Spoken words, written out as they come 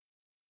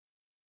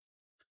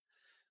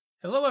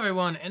Hello,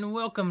 everyone, and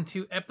welcome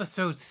to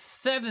episode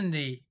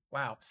 70.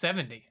 Wow,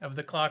 70 of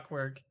the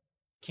Clockwork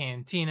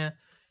Cantina.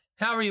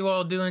 How are you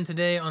all doing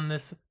today on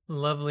this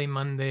lovely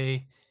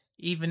Monday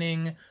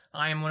evening?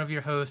 I am one of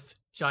your hosts,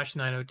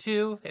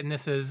 Josh902, and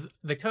this is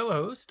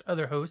the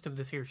other host of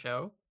this here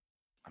show.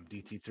 I'm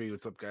DT3.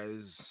 What's up,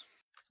 guys?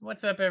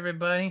 What's up,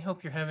 everybody?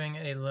 Hope you're having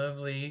a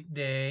lovely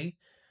day.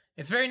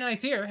 It's very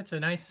nice here. It's a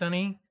nice,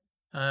 sunny,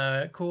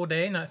 cool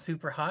day. Not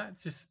super hot.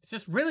 It's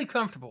just really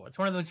comfortable. It's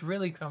one of those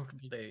really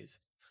comfortable days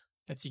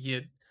that you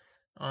get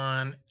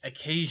on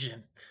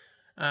occasion.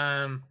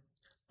 Um,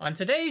 on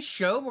today's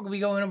show, we're going to be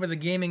going over the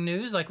gaming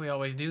news like we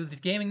always do. This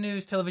gaming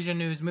news, television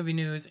news, movie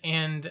news,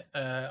 and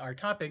our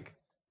topic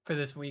for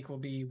this week will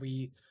be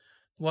we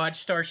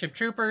watched Starship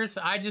Troopers.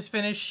 I just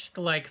finished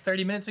like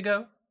 30 minutes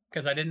ago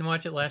because I didn't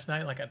watch it last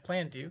night like I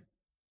planned to.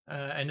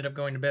 I ended up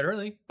going to bed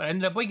early, but I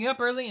ended up waking up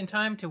early in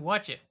time to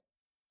watch it.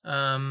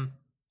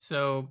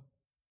 So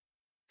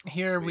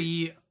here Sweet.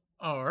 we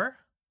are.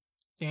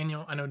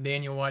 Daniel, I know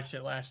Daniel watched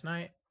it last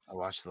night. I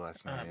watched it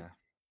last night.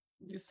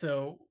 Yeah.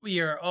 So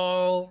we are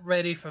all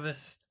ready for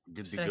this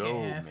Good to second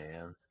go, half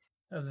man.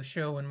 of the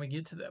show when we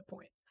get to that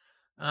point.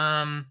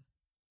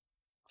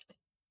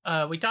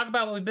 We talk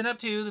about what we've been up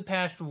to the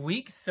past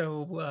week,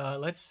 so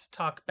let's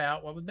talk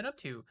about what we've been up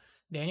to.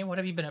 Daniel, what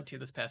have you been up to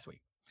this past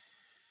week?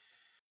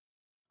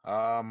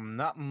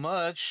 Not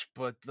much,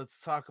 but let's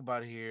talk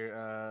about it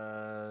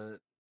here.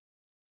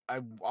 I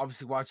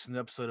obviously watched an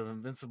episode of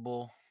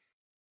Invincible.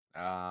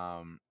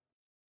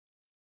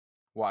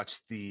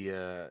 Watched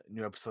the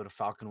new episode of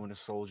Falcon Winter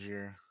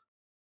Soldier.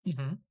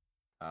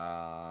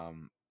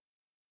 Mm-hmm.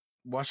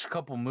 Watched a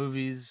couple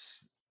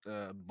movies.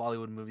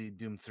 Bollywood movie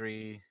Doom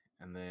 3,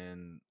 and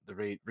then the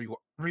Raid.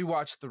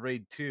 Rewatched the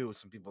Raid 2 with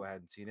some people that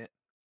hadn't seen it.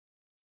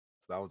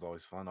 So that was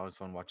always fun. Always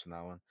fun watching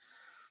that one.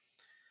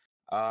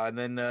 And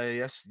then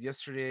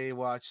yesterday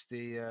watched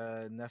the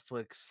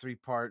Netflix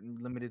 3-part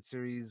limited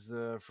series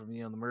from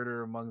the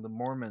Murder Among the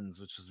Mormons,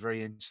 which was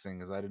very interesting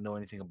because I didn't know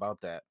anything about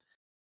that.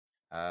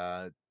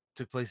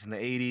 Took place in the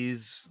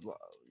 80s,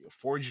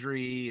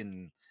 forgery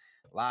and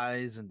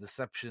lies and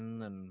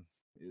deception, and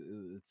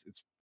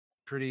it's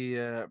pretty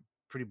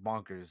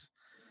bonkers.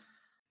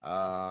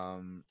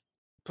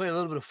 Play a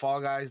little bit of Fall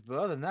Guys, but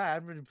other than that, I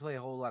didn't really play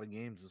a whole lot of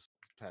games this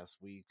past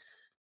week,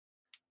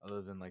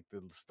 other than like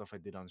the stuff I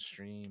did on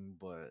stream.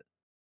 But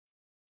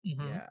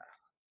yeah,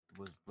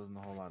 wasn't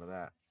a whole lot of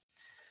that.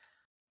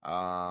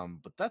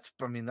 But that's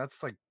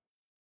like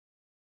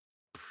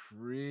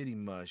pretty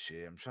much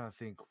it. I'm trying to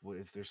think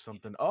if there's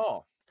something.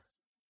 Oh,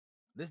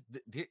 this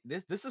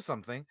is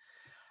something.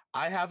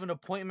 I have an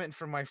appointment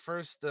for my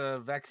first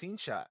vaccine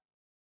shot.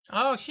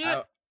 Oh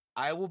shit!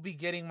 I will be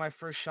getting my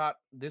first shot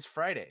this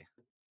Friday.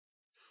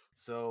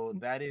 So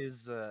that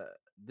is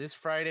this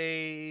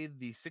Friday,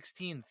 the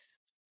 16th,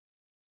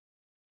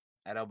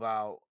 at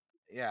about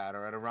at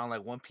around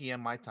like 1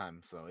 p.m. my time.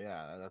 So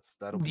yeah,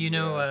 that'll be. Do you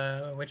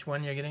know which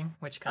one you're getting?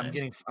 Which kind?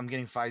 I'm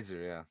getting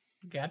Pfizer. Yeah.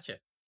 Gotcha.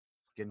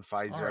 Getting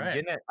Pfizer. All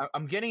right.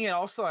 I'm getting it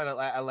also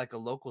at like a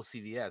local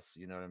CVS.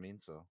 You know what I mean?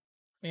 So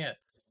yeah.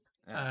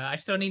 Yeah. I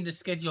still need to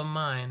schedule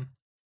mine.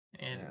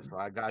 And yeah, so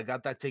I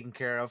got that taken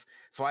care of.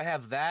 So I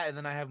have that, and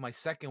then I have my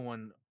second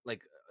one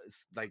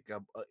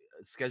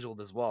scheduled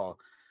as well.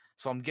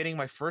 So I'm getting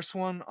my first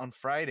one on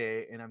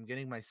Friday, and I'm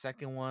getting my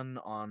second one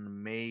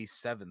on May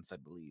 7th, I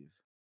believe.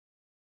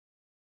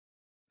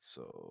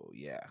 So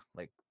yeah,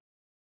 like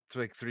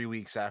 3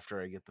 weeks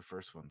after I get the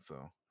first one.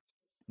 So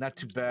not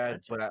too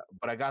bad, Gotcha.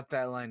 but I got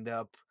that lined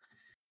up.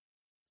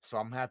 So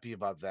I'm happy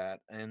about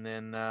that. And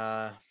then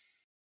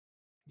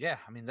yeah,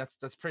 I mean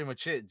that's pretty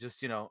much it.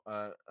 Just RIP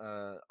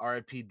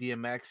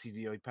DMX.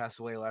 He passed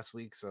away last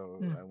week, so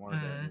I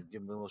wanted to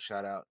give him a little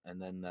shout out. And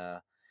then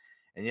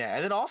and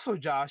then also,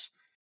 Josh,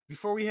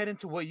 before we head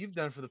into what you've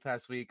done for the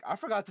past week, I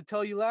forgot to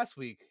tell you last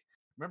week.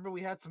 Remember,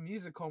 we had some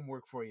music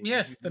homework for you.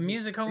 Yes, the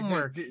music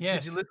homework. Did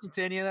you listen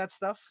to any of that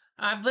stuff?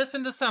 I've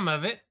listened to some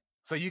of it.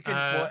 So you can.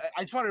 Well,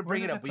 I just wanted to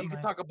bring it up, but you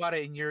can talk about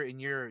it in your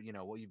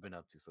what you've been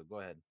up to. So go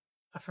ahead.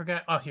 I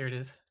forgot. Oh, here it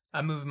is.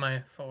 I moved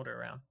my folder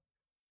around.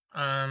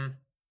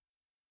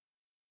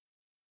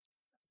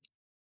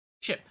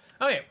 Shit.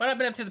 Okay, what I've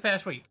been up to the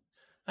past week.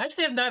 I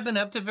actually have not been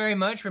up to very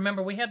much.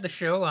 Remember, we had the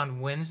show on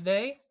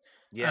Wednesday.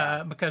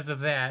 Yeah. Because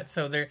of that.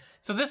 So this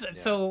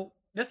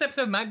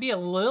episode might be a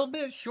little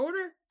bit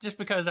shorter, just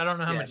because I don't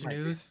know how much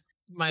news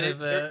might have.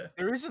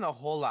 There isn't a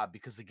whole lot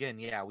because again,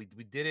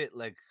 we did it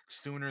like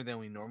sooner than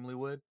we normally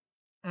would.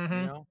 Mm-hmm.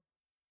 You know.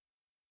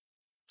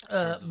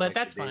 But like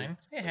that's fine.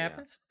 It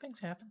happens. Yeah. Things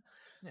happen.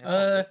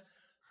 Yeah,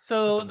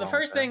 so the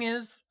first thing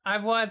is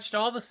I've watched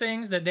all the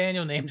things that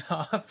Daniel named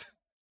off,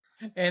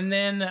 and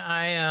then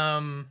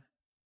I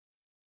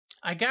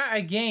got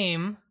a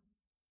game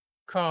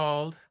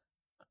called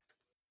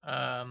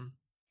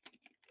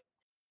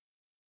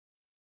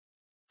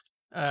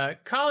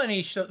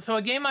Colony. So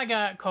a game I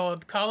got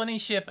called Colony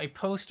Ship, a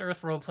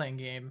post-Earth role-playing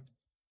game.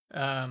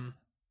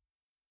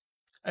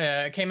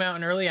 It came out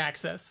in early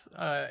access.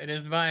 It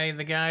is by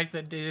the guys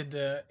that did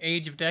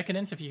Age of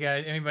Decadence. If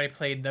anybody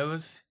played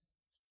those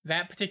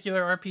that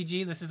particular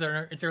RPG. This is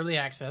its early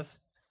access.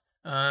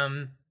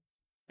 Um,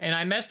 and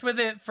I messed with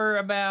it for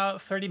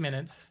about 30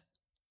 minutes.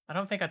 I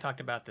don't think I talked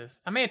about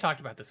this. I may have talked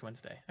about this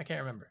Wednesday. I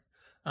can't remember.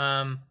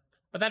 Um,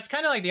 but that's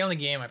kind of like the only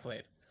game I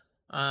played.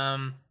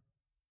 Um,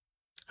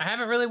 I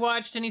haven't really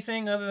watched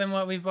anything other than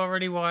what we've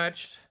already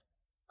watched.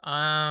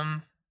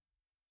 Um,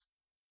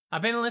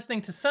 I've been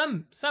listening to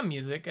some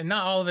music, and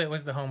not all of it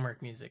was the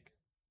homework music.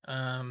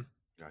 Um,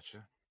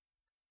 Gotcha.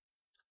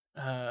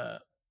 uh,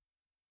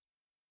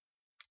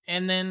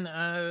 and then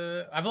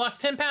I've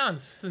lost 10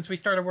 pounds since we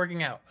started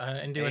working out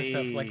and doing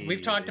stuff. Like we've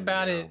Hey, talked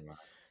about yeah, it.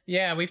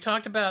 Yeah, we've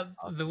talked about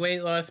the awesome.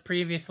 weight loss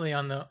previously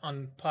on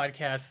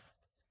podcasts.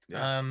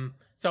 Yeah.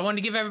 So I wanted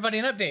to give everybody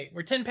an update.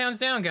 We're 10 pounds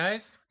down,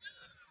 guys.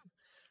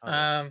 Oh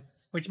yeah. Um,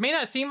 which may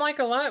not seem like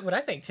a lot, but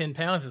I think 10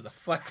 pounds is a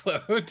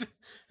fuckload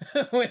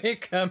when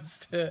it comes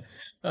to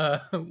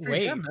Pretty good,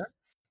 weight, man.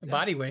 Yeah.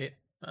 body weight.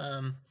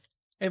 And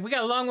we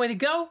got a long way to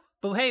go,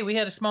 but hey, we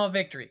had a small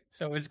victory,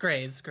 so it's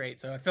great. It's great.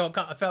 So I felt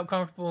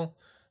comfortable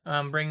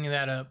bringing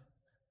that up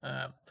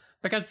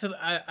because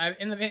I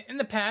in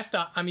the past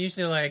I'm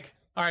usually like,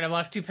 all right, I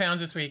lost 2 pounds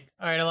this week.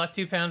 All right, I lost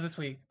 2 pounds this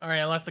week. All right,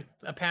 I lost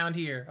a pound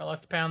here. I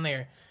lost a pound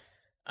there.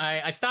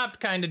 I stopped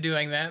kind of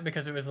doing that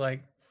because it was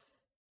like,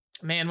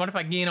 man, what if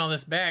I gain all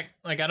this back?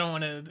 Like, I don't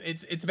want to.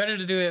 It's better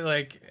to do it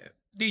like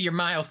do your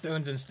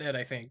milestones instead.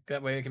 I think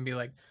that way it can be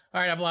like,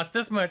 all right, I've lost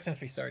this much since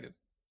we started.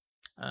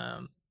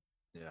 Um,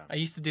 Yeah. I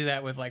used to do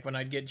that with like when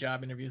I'd get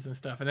job interviews and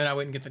stuff, and then I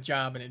wouldn't get the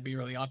job, and it'd be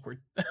really awkward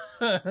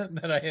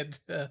that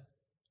I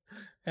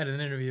had an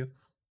interview.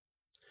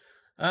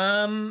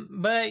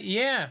 But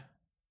yeah,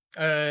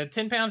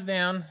 10 pounds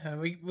down.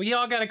 We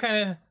all got to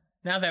kind of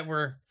now that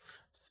we're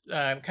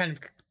kind of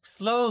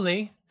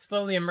slowly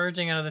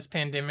emerging out of this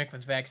pandemic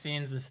with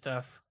vaccines and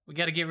stuff. We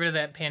got to get rid of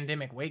that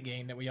pandemic weight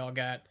gain that we all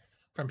got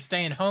from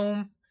staying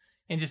home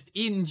and just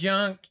eating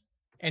junk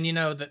and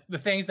the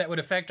things that would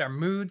affect our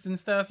moods and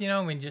stuff.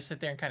 We just sit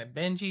there and kind of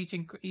binge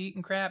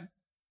eating crap.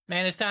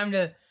 Man, it's time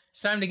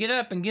to get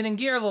up and get in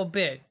gear a little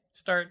bit.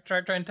 Start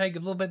trying to take a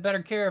little bit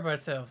better care of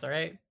ourselves. All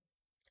right.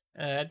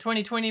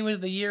 2020 was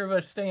the year of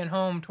us staying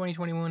home.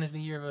 2021 is the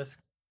year of us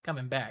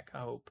coming back. I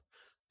hope.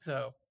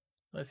 So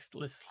let's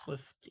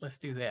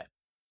do that.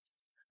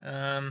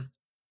 Um,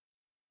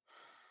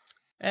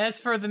 as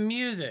for the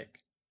music,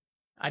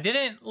 I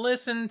didn't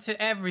listen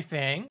to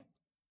everything,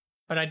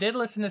 but I did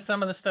listen to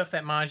some of the stuff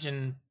that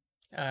Majin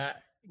uh,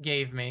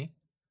 gave me.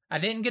 I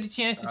didn't get a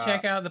chance to Uh,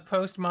 check out the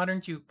postmodern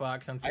jukebox. I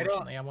don't.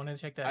 Unfortunately, I wanted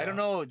to check that I don't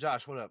out. know,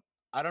 Josh. What up?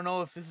 I don't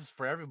know if this is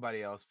for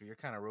everybody else, but you're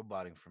kind of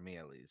roboting for me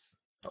at least.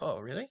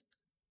 Oh, really?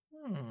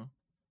 Hmm.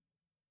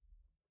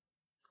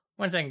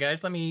 1 second,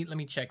 guys. Let me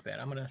check that.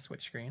 I'm gonna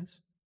switch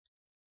screens.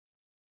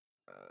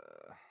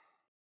 Uh,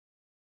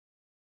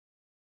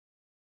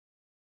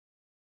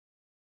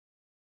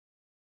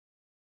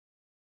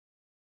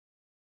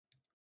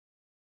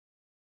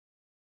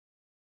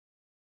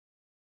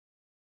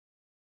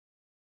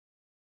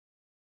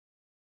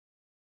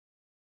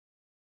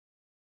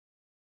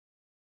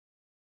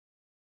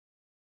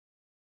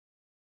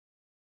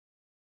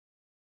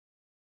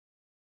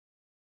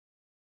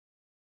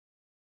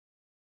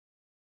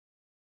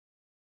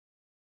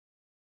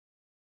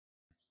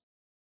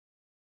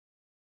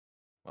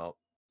 well,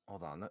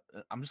 hold on.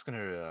 I'm just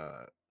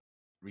gonna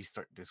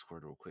restart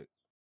Discord real quick.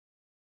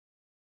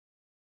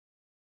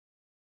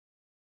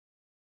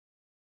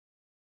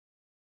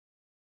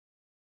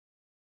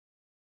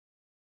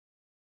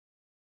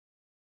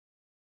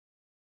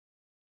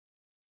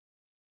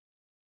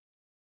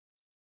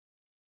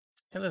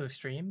 Hello,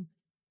 stream.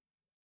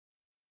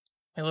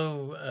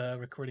 Hello,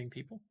 recording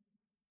people.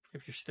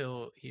 If you're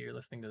still here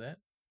listening to that,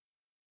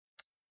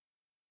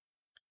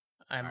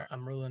 All I'm right,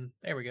 I'm rolling.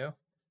 There we go.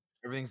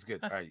 everything's good.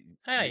 Huh. All right,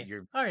 Hey,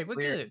 you're all right, we're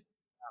clear. good.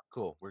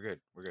 Cool. We're good.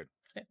 We're good.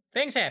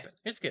 Things happen.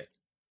 It's good.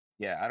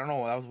 Yeah, I don't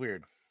know. That was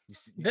weird.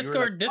 You were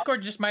like,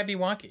 Discord just might be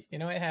wonky.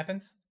 It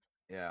happens.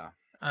 yeah.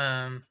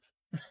 Um,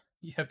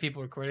 you have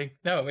people recording.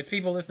 No, it's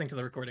people listening to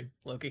the recording.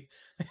 Loki.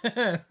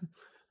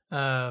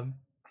 um,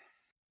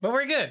 but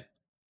we're good.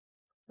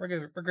 We're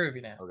good. We're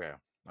groovy now. Okay.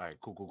 All right.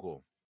 Cool. Cool.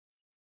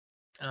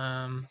 Cool.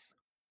 Um,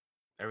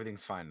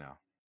 Everything's fine now.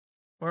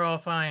 we're all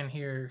fine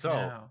here So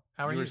now.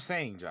 How are you were you?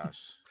 saying, Josh?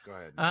 Go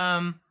ahead.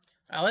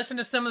 I listened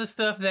to some of the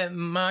stuff that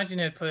Majin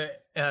had put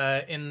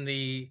in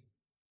the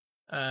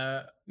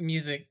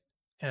music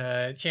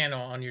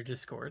channel on your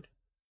Discord.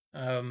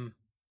 Um,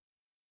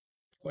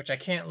 which I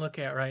can't look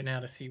at right now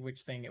to see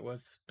which thing it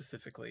was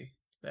specifically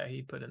that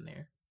he put in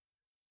there.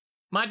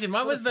 Majin,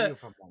 what Put a was few the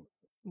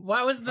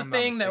what was if the I'm not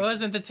thing that mistaken.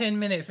 wasn't the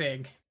 10-minute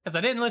thing? Because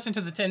I didn't listen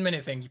to the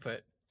 10-minute thing you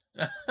put.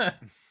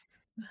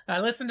 I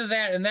listened to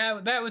that and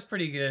that was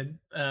pretty good.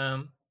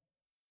 Uh,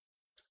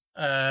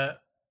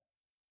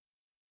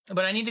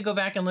 but I need to go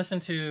back and listen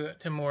to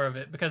more of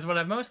it because what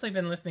I've mostly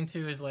been listening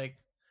to is like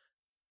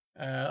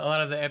a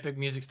lot of the epic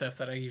music stuff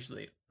that I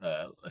usually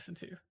listen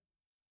to.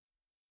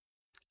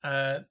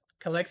 Uh,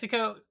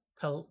 Calexico,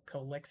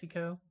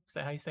 Calexico, is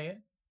that how you say it?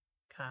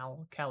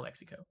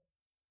 Calexico.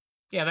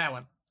 Yeah, that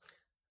one.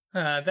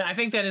 I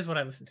think that is what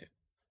I listen to.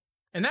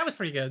 and that was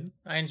pretty good.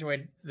 I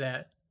enjoyed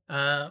that.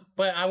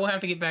 But I will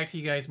have to get back to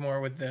you guys more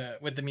with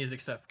the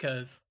music stuff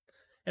because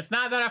it's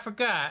not that I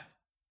forgot.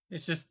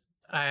 It's just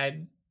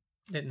I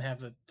didn't have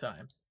the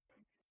time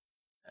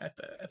at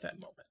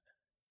that moment,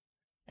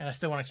 and I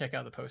still want to check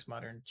out the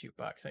postmodern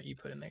jukebox that you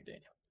put in there,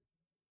 Daniel.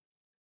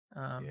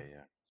 Yeah, Um,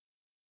 yeah.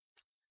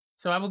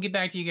 so I will get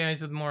back to you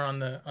guys with more on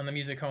the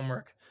music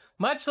homework.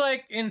 Much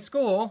like in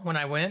school when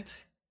I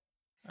went,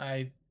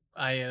 I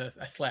I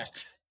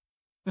slept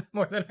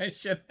more than I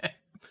should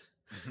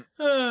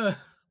have.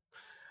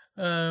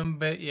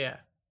 But yeah,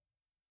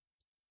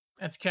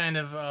 that's kind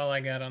of all I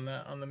got on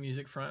the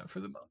music front for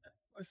the moment.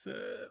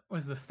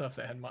 Was the stuff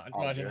that had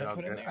All Majin good, had all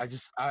put in good. there.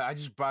 I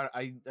just brought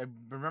I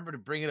remember to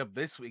bring it up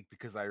this week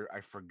because I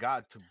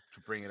forgot to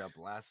bring it up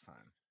last time.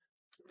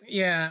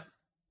 Yeah,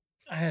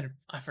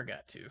 I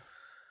forgot to.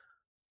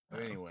 But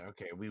Um, anyway,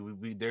 okay,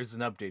 we there's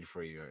an update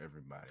for you,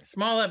 everybody.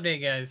 Small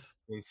update, guys.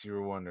 In case you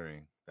were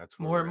wondering, that's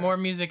where More we're at.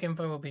 music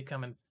info will be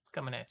coming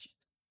at you.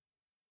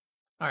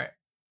 All right.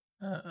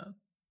 Uh,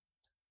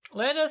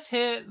 Let us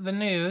hit the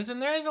news,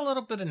 and there is a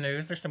little bit of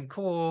news. There's Just a some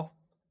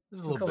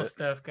little cool bit,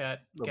 stuff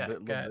little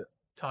bit.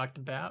 talked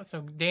about.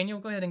 So Daniel,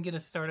 go ahead and get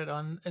us started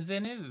on the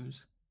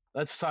news.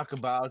 Let's talk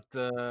about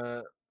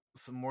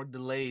some more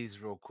delays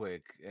real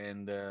quick,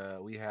 and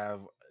we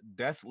have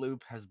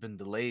Deathloop has been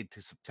delayed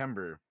to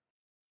September.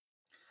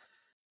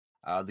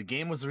 The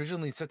game was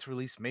originally set to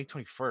release May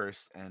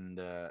 21st,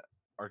 and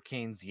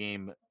Arcane's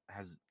game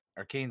has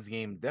Arcane's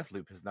game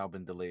Deathloop has now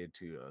been delayed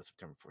to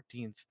September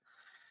 14th.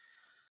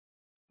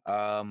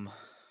 Um,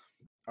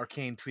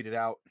 Arcane tweeted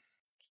out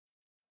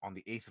on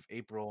the 8th of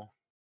April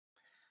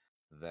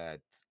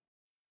that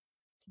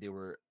they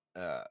were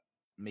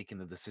making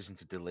the decision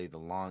to delay the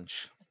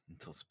launch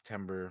until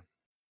September.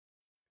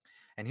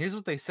 And here's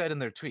what they said in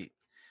their tweet.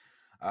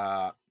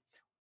 Uh,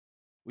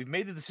 We've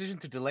made the decision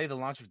to delay the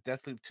launch of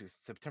Deathloop to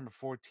September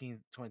 14th,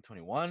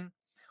 2021.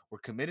 We're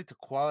committed to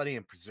quality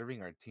and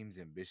preserving our team's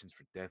ambitions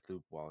for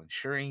Deathloop while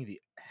ensuring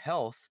the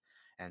health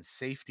and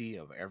safety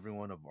of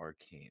everyone of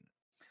Arcane.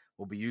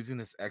 We'll be using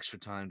this extra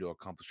time to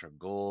accomplish our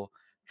goal,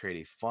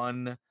 create a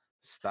fun,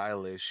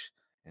 stylish,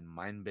 and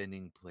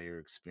mind-bending player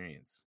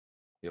experience.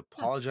 We Hmm.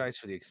 apologize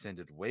for the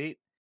extended wait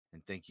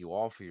and thank you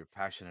all for your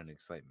passion and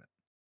excitement.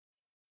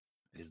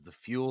 It is the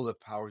fuel that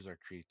powers our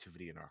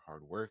creativity and our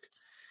hard work.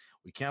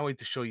 We can't wait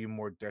to show you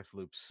more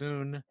Deathloop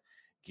soon.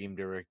 Game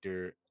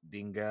director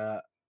Dinga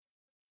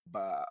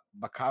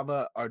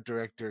Bakava, art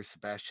director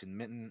Sebastian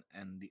Mitten,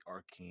 and the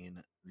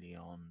Arcane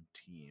Leon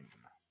team.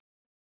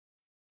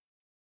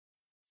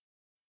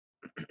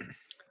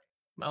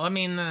 Well, I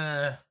mean,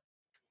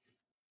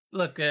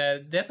 look,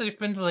 Deathloop's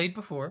been delayed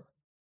before.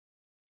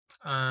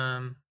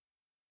 Um,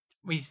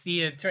 we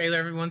see a trailer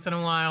every once in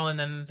a while, and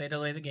then they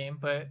delay the game.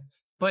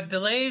 But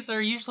delays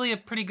are usually a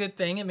pretty good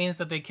thing. It means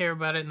that they care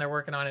about it and they're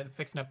working on it, and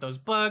fixing up those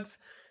bugs.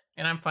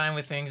 And I'm fine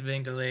with things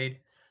being delayed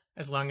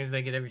as long as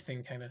they get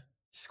everything kind of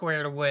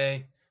squared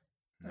away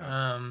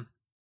Yeah, um,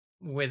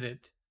 with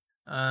it.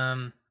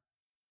 Um,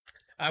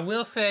 I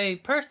will say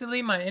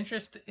personally, my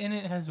interest in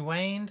it has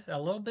waned a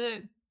little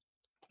bit.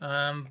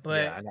 yeah,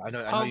 But I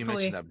know you mentioned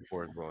hopefully, that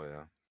before as well.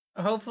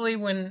 Yeah, hopefully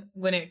when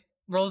it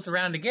rolls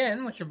around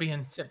again, which will be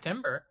in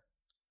September,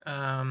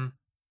 um,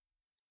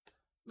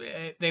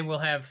 they will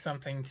have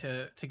something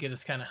to get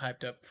us kind of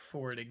hyped up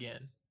for it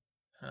again.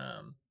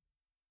 Um,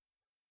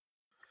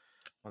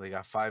 well, they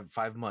got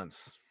five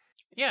months.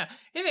 yeah,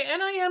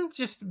 and I am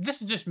just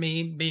this is just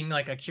me being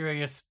like a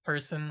curious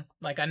person.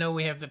 Like I know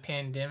we have the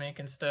pandemic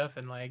and stuff,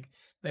 and like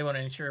they want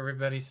to ensure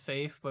everybody's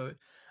safe, but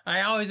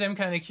I always am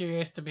kind of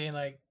curious to be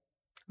like,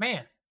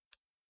 man,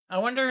 I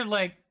wonder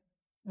like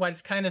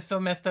what's kind of so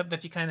messed up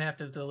that you kind of have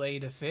to delay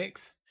to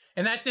fix.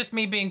 And that's just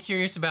me being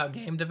curious about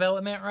game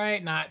development,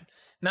 right? Not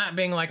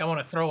being like I want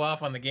to throw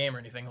off on the game or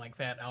anything like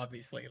that.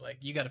 Obviously, like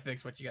you got to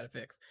fix what you got to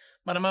fix.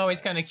 But I'm always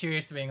Right. kind of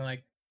curious to being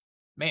like,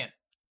 man,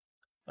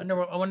 I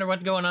wonder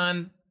what's going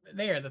on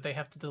there that they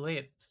have to delay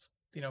it,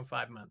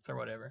 5 months or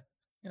whatever.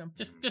 Mhm.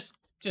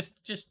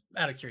 Just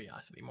out of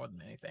curiosity more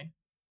than anything.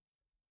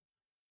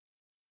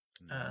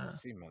 Yeah, we'll Uh,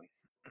 see, man.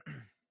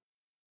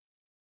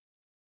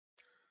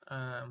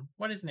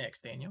 what is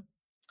next, Daniel?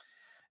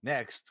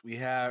 Next,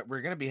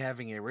 we're gonna be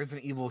having a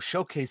Resident Evil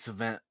showcase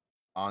event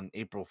on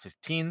April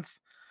 15th,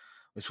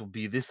 which will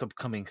be this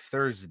upcoming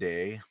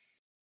Thursday.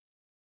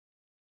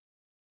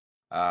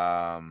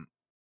 Um,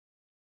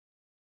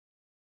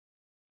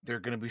 they're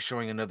gonna be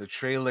showing another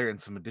trailer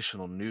and some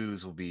additional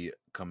news will be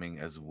coming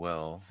as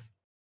well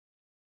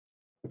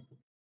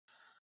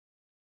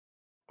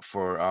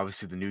for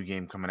obviously the new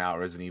game coming out,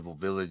 Resident Evil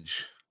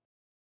Village.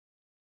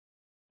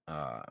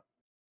 Uh,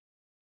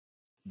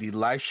 the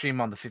live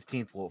stream on the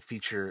 15th will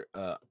feature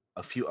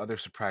a few other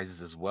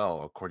surprises as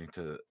well, according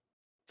to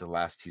the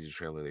last teaser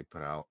trailer they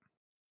put out.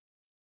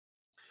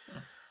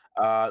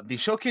 Hmm. The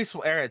showcase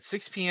will air at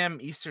 6 p.m.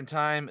 Eastern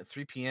Time,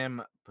 3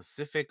 p.m.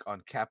 Pacific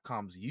on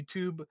Capcom's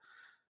YouTube,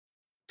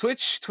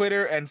 Twitch,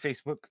 Twitter, and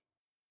Facebook.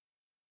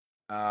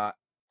 Uh,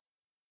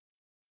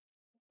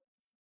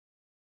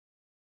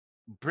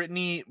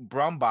 Brittany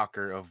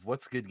Brombacher of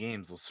What's Good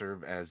Games will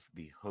serve as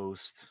the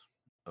host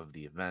of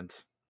the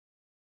event.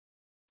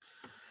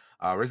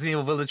 Resident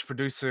Evil Village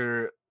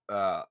producer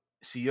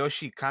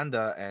Tsuyoshi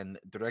Kanda and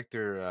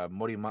director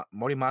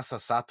Morimasa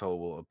Sato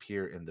will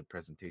appear in the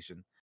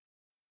presentation.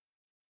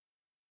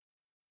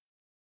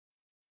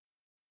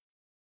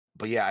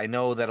 But yeah, I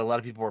know that a lot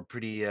of people are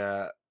pretty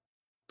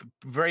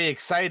very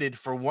excited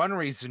for one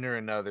reason or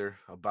another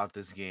about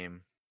this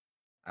game.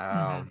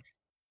 Hmm.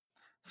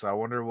 So I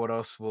wonder what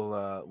else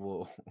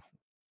will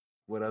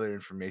what other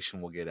information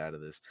we'll get out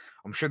of this.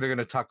 I'm sure they're going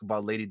to talk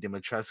about Lady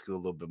Dimitrescu a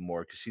little bit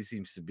more because she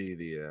seems to be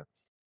the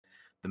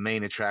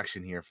main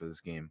attraction here for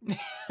this game,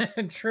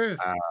 Truth.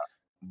 uh,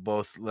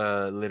 both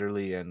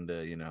literally and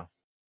Hmm.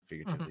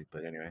 figuratively.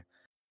 But anyway,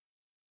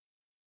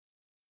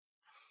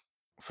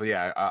 so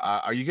yeah,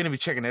 are you going to be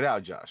checking it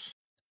out, Josh?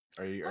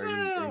 Are you I are don't you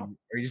are know. you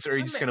are you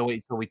I just may, going to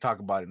wait until we talk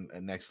about it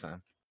next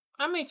time?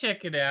 I may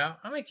check it out.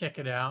 I may check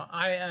it out.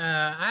 I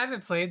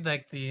haven't played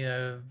like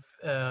the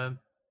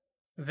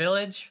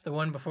Village, the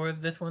one before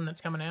this one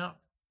that's coming out,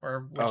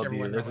 or Oh, whichever the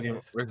one that one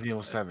is. Resident Evil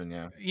Uh, 7,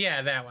 yeah,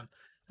 yeah, that one.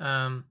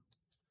 Um,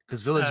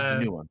 because Village is the uh,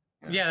 new one.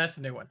 Yeah. yeah, that's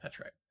the new one. That's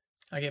right.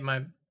 I get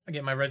my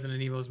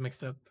Resident Evils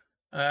mixed up.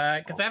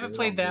 Because I Okay, haven't all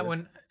played that good.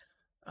 one.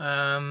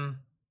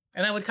 Um,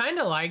 and I would kind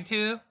of like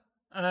to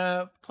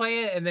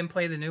play it and then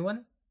play the new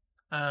one.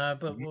 But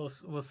Mhm.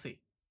 we'll see.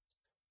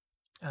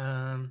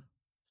 Um,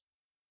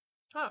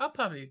 I'll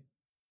probably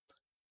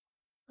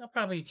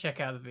check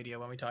out the video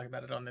when we talk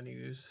about it on the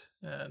news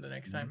the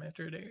next Mhm. time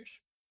after it airs.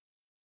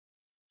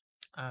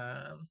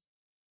 Um,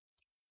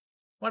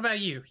 what about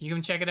you? You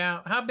can check it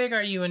out. How big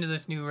are you into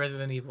this new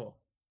Resident Evil?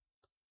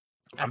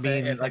 I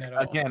mean, If in like at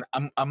all. again,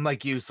 I'm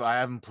like you, so I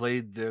haven't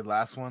played the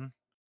last one,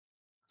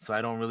 so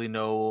I don't really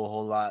know a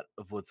whole lot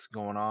of what's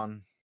going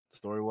on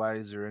story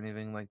wise or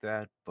anything like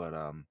that. But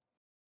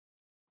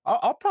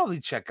I'll probably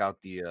check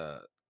out the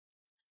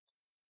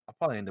I'll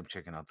probably end up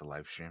checking out the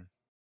live stream.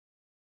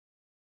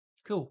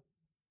 Cool.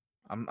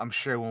 I'm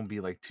sure it won't be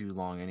like too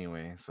long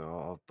anyway,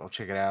 so I'll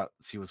check it out,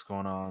 see what's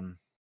going on.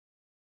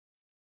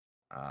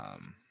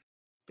 Um,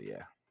 but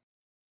yeah,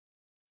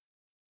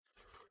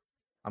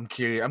 I'm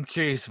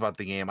curious about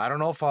the game. I don't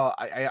know if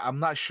I'm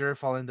not sure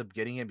if I'll end up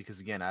getting it because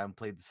again, I haven't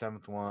played the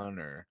seventh one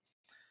or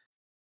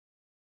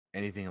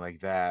anything like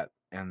that.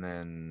 And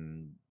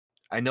then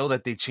I know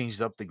that they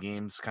changed up the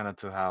games kind of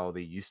to how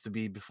they used to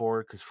be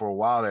before, because for a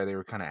while there they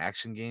were kind of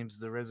action games,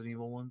 the Resident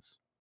Evil ones.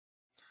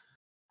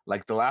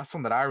 Like the last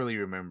one that I really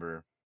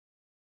remember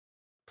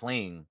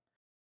playing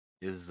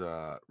is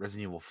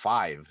Resident Evil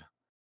 5.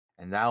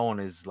 And that one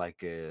is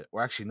like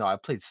or actually no, I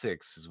played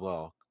 6 as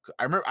well.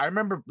 I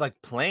remember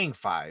like playing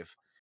 5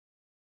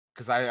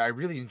 because I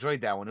really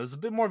enjoyed that one. It was a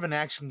bit more of an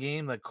action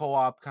game, like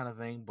co-op kind of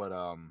thing, but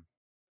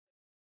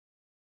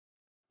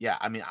yeah,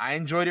 I mean, I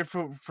enjoyed it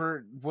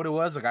for what it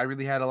was. Like, I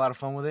really had a lot of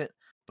fun with it.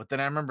 But then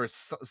I remember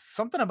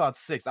something about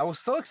 6. I was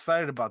so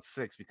excited about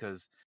 6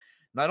 because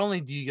not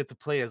only do you get to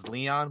play as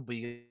Leon, but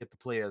you get to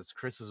play as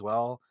Chris as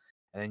well.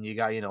 And then you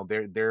got,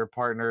 their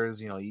partners.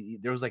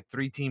 There was like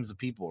 3 teams of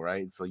people,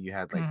 right? So you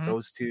had like Mm-hmm.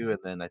 those two, and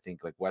then I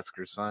think like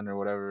Wesker's son or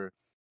whatever.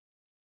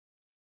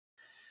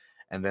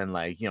 And then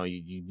like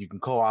you can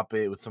co-op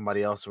it with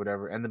somebody else or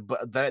whatever. And then,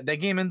 but that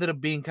game ended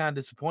up being kind of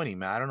disappointing,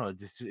 man. I don't know.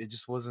 It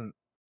just wasn't.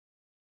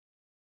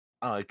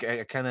 I don't know.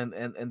 It kind of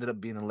ended up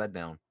being a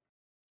letdown.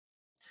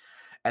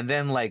 And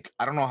then like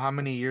I don't know how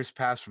many years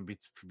passed from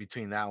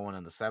between that one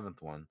and the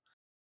seventh one,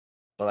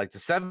 but like the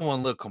seventh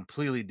one looked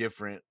completely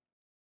different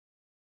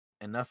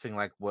and nothing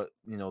like what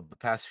the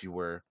past few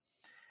were.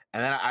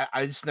 And then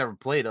I just never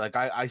played it. Like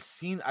I've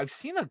seen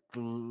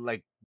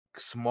like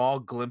small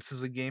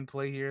glimpses of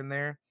gameplay here and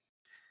there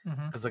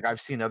Mm-hmm. because like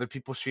I've seen other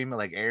people stream it.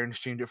 Like Aaron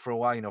streamed it for a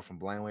while, from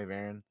Blind Wave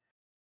Aaron.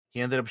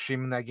 He ended up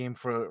streaming that game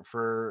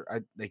for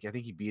I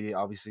think he beat it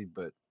obviously,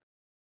 but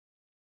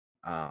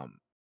um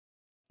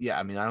yeah,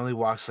 I mean, I only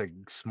watched like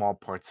small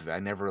parts of it. I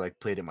never like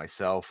played it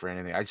myself or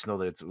anything. I just know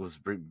that it was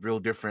real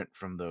different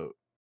from the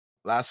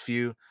last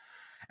few,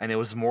 and it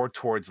was more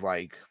towards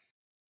like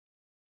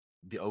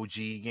the OG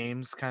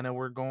games kind of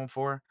we're going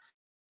for,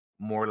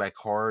 more like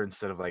horror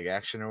instead of like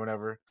action or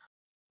whatever.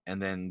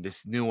 And then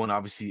this new one,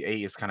 obviously,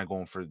 8 is kind of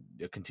going for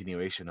the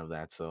continuation of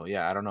that. So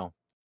yeah, I don't know.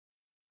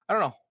 I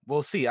don't know.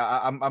 We'll see.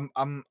 I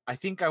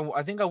think I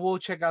will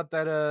check out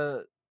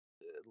that.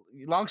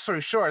 Long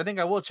story short, I think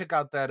I will check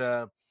out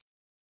that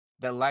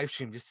live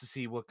stream just to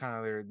see what kind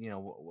of their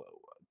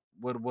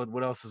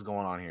what else is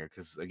going on here,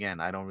 because again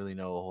I don't really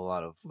know a whole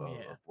lot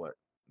Yeah. of what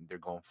they're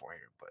going for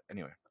here, but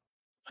anyway.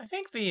 I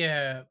think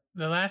the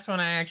last one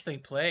I actually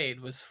played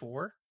was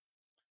 4.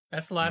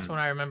 That's the last one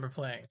Mhm. I remember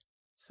playing.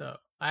 So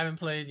I haven't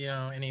played,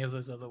 any of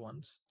those other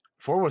ones.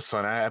 4 was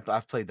fun.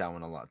 I've played that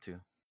one a lot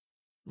too.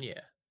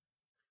 Yeah.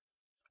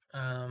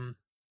 Um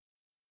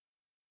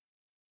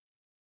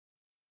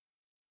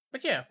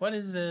but yeah, what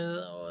is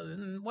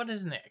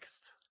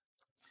next?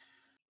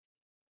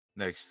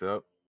 Next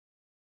up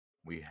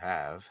we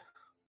have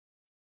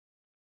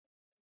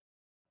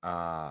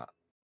uh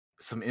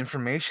some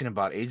information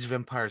about Age of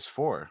Empires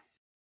 4.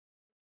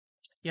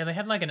 Yeah, they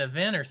had like an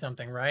event or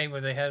something, right?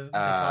 Where they Uh,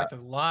 talked a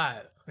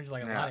lot. There's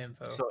like a yeah. lot of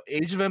info. So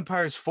Age of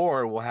Empires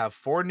 4 will have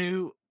 4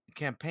 new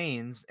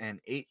campaigns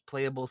and 8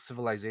 playable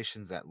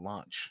civilizations at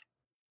launch.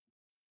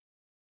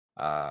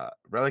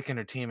 Relic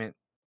Entertainment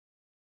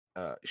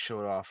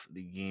showed off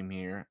the game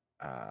here.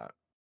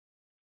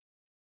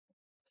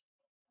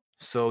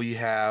 So you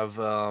have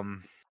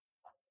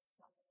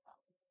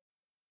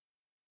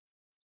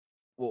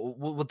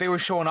what they were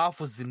showing off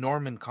was the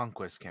Norman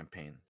Conquest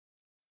campaign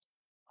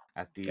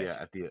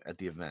Gotcha. at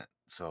the event.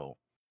 So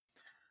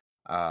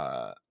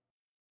uh,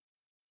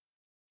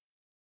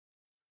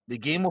 the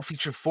game will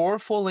feature 4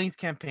 full-length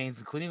campaigns,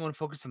 including one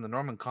focused on the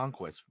Norman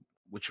Conquest,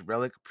 which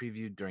Relic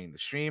previewed during the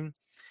stream.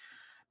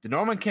 The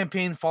Norman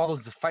campaign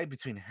follows the fight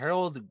between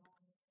Harold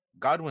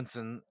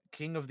Godwinson,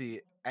 king of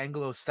the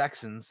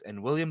Anglo-Saxons,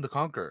 and William the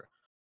Conqueror,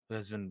 who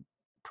has been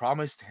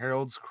promised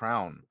Harold's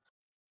crown.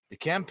 The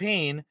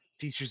campaign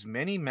features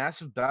many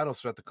massive battles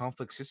throughout the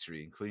conflict's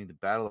history, including the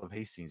Battle of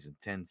Hastings in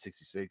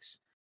 1066,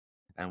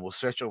 and will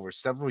stretch over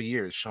several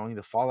years, showing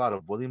the fallout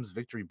of William's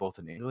victory both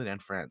in England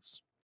and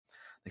France.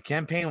 The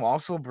campaign will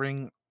also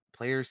bring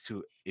players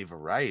to a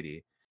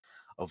variety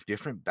of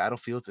different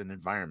battlefields and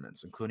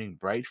environments, including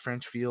bright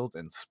French fields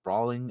and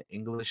sprawling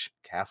English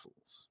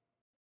castles.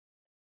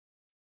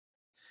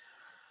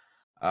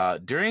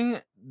 During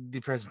the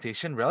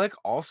presentation, Relic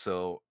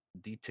also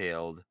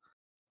detailed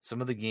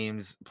some of the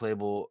game's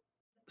playable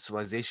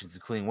civilizations,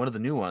 including one of the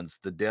new ones,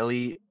 the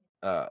Delhi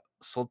uh,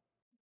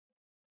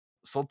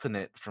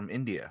 Sultanate from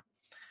India.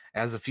 It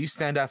has a few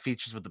standout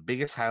features, but the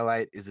biggest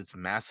highlight is its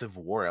massive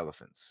war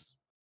elephants,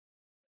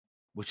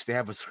 which they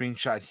have a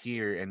screenshot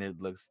here, and they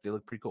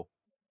look pretty cool.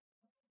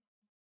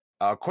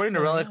 According to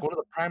Hell Relic, yeah. one of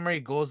the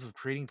primary goals of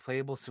creating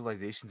playable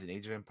civilizations in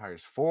Age of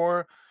Empires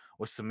 4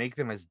 was to make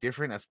them as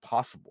different as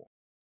possible.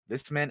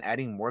 This meant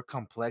adding more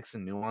complex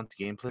and nuanced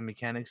gameplay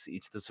mechanics to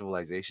each of the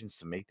civilizations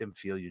to make them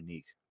feel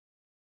unique.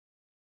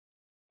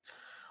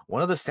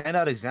 One of the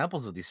standout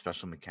examples of these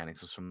special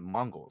mechanics was from the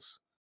Mongols,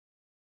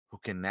 who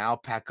can now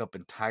pack up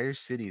entire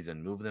cities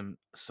and move them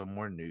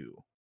somewhere new.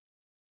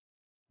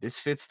 This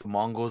fits the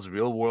Mongols'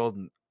 real world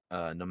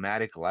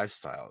nomadic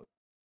lifestyle.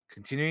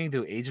 Continuing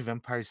the Age of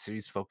Empires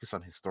series focus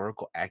on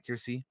historical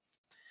accuracy,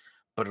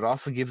 but it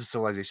also gives the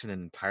civilization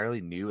an entirely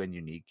new and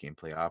unique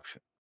gameplay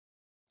option.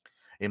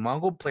 A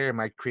Mongol player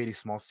might create a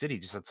small city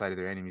just outside of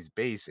their enemy's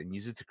base and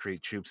use it to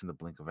create troops in the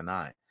blink of an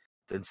eye,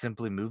 then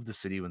simply move the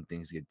city when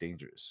things get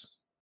dangerous.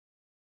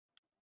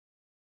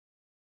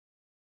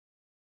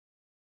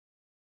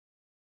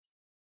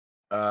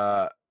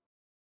 Uh,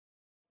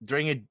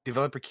 During a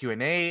developer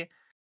Q&A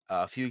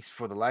a few weeks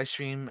before the live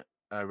stream,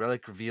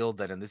 Relic revealed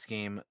that in this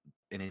game,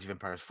 in Age of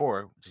Empires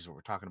 4, which is what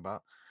we're talking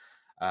about,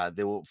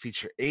 they will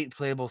feature 8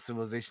 playable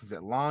civilizations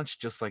at launch,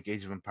 just like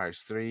Age of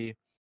Empires 3.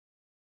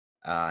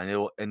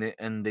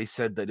 And they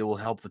said that it will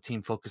help the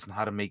team focus on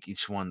how to make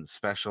each one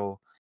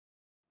special,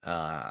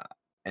 uh,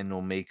 and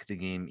will make the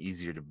game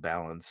easier to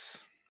balance.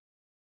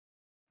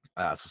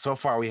 So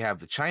far we have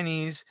the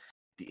Chinese,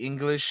 the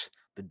English,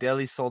 the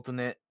Delhi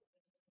Sultanate,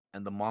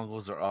 and the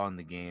Mongols are all in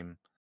the game,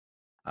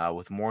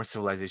 with more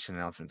civilization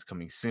announcements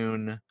coming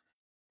soon.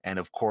 And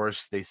of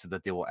course, they said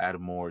that they will add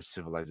more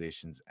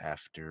civilizations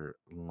after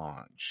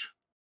launch.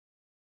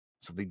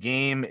 So the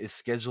game is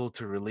scheduled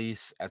to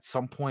release at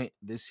some point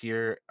this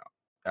year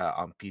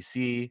on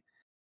PC.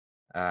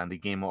 And the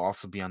game will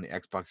also be on the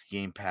Xbox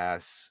Game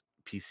Pass,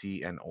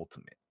 PC, and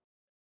Ultimate.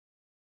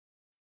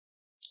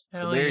 So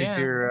Hell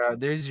yeah.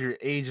 there's your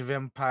Age of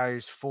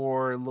Empires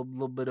 4, a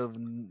little bit of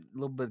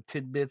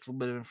tidbits, a little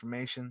bit of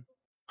information.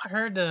 I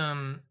heard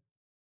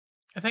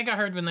I think I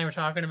heard when they were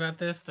talking about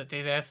this that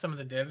they'd asked some of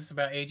the devs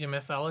about Age of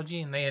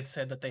Mythology and they had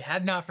said that they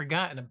had not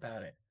forgotten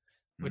about it.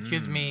 Which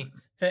gives me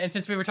Mm, and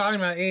since we were talking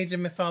about Age of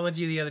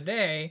Mythology the other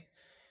day,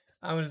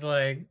 I was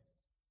like,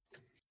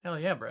 hell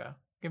yeah, bro.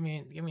 Give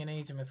me an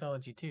Age of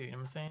Mythology too, you know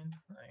what I'm saying?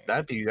 Like,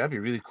 that'd be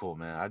really cool,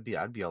 man. I'd be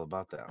all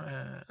about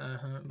that.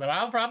 But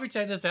I'll probably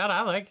check this out.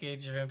 I like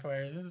Age of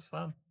Empires. This is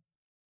fun.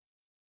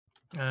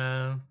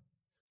 Um,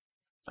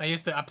 I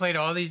played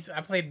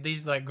I played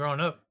these like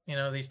growing up,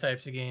 these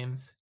types of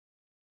games.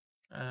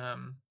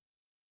 Um,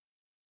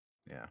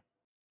 Yeah.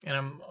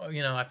 and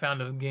I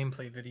found a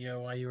gameplay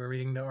video while you were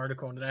reading the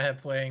article that I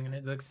had playing, and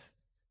it looks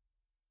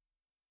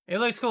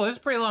cool. It's a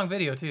pretty long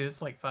video too.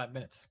 It's like 5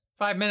 minutes.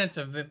 5 minutes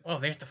of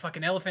there's the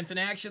fucking elephants in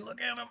action.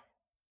 Look at them.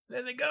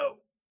 There they go.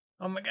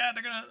 Oh my god,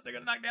 they're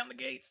gonna knock down the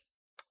gates.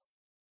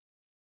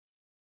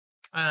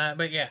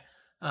 But yeah,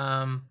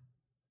 um,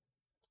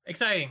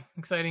 exciting,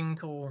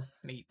 cool,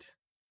 neat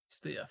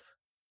stuff.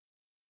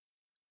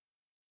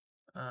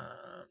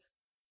 Um,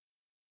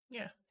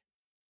 yeah.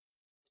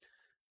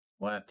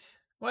 What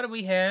do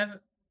we have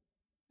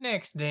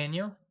next,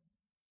 Daniel?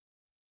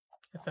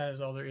 If that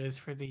is all there is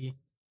for the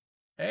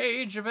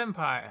Age of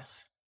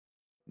Empires.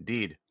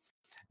 Indeed.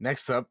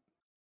 Next up,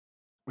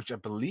 which I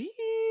believe,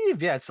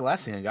 yeah, it's the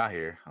last thing I got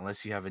here,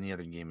 unless you have any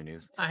other gaming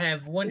news. I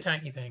have one It's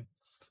tiny thing.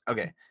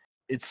 okay.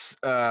 It's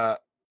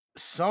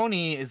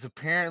Sony is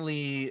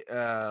apparently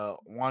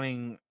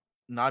wanting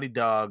Naughty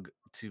Dog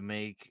to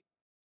make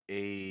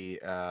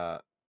a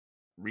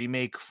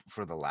remake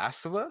for The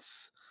Last of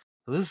Us.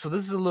 So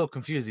this is a little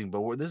confusing,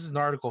 but this is an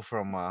article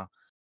from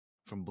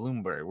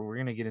Bloomberg. We're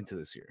gonna get into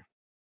this here.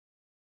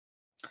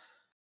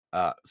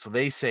 So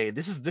they say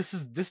this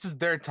is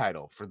their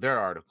title for their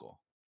article.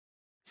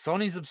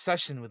 Sony's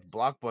obsession with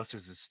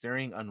blockbusters is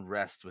stirring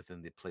unrest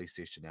within the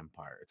PlayStation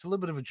empire. It's a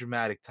little bit of a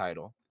dramatic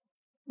title,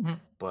 Mhm.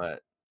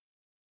 but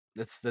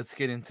let's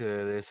get into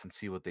this and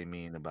see what they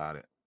mean about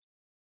it.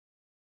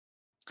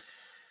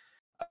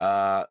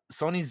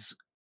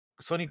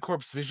 Sony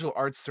Corp's Visual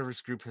Arts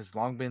Service Group has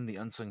long been the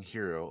unsung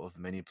hero of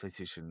many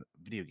PlayStation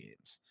video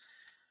games.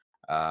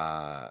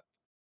 Uh,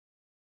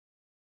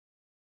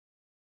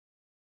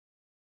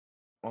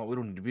 well, we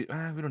don't need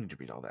to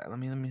read all that. Let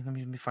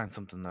me find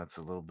something that's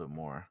a little bit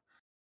more.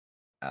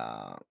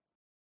 Uh,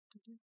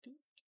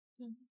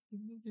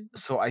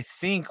 so I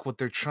think what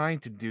they're trying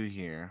to do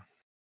here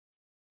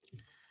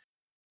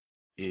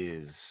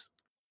is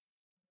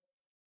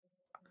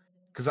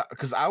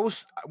because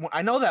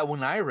I know that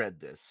when I read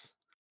this,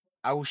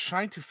 I was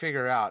trying to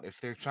figure out if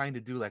they're trying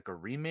to do like a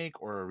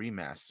remake or a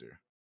remaster,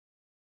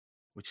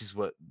 which is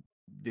what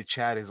the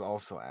chat is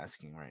also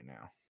asking right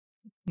now.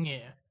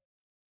 Yeah.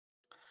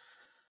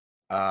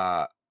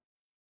 Uh,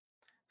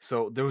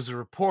 so there was a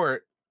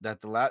report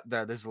that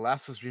that there's a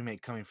Last of Us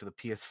remake coming for the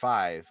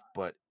PS5,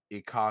 but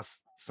it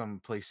costs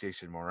some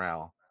PlayStation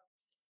morale.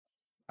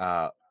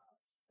 Uh,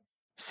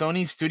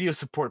 Sony studio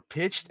support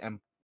pitched and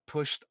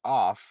pushed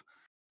off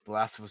the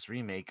Last of Us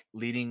remake,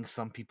 leading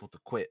some people to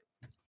quit.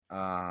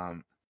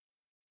 Um,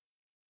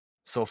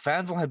 so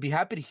fans will be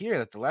happy to hear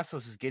that The Last of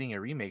Us is getting a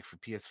remake for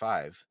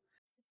PS5,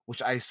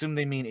 which I assume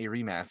they mean a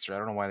remaster. I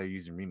don't know why they're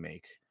using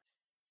remake,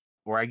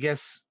 or I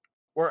guess,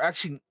 or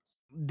actually,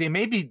 they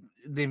may be.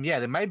 They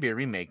might be a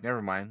remake.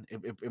 Never mind.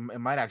 It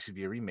might actually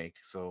be a remake.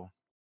 So,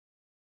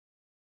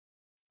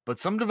 but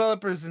some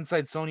developers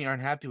inside Sony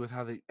aren't happy with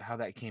how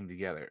that came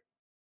together,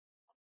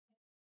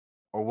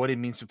 or what it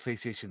means for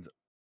PlayStation's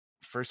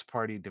first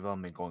party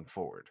development going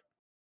forward.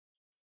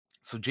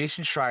 So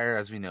Jason Schreier,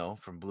 as we know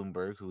from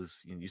Bloomberg,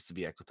 who's used to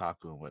be at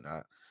Kotaku and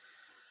whatnot,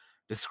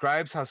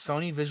 describes how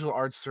Sony Visual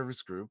Arts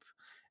Service Group,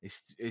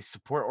 a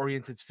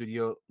support-oriented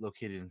studio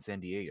located in San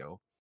Diego,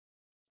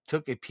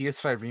 took a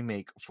PS5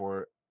 remake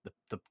for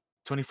the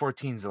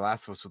 2014's The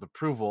Last of Us with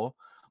approval,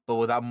 but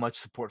without much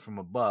support from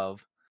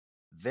above,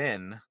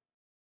 then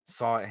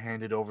saw it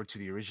handed over to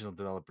the original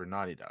developer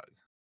Naughty Dog.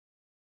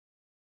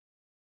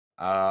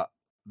 Uh,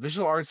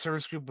 Visual Arts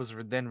Service Group was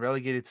then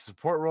relegated to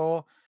support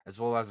role, as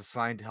well as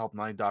assigned to help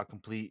Naughty Dog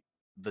complete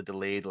the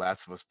delayed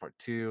Last of Us Part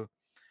 2,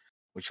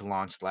 which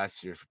launched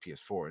last year for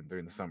PS4 and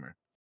during the summer.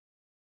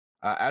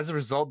 As a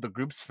result, the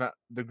group's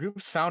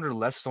founder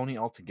left Sony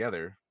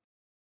altogether.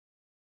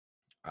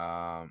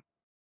 Um,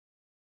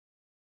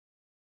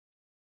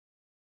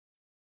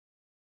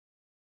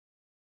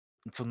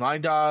 so Naughty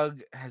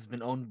Dog has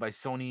been owned by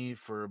Sony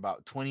for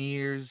about 20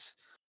 years.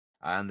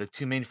 And the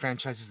two main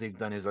franchises they've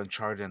done is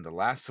Uncharted and The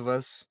Last of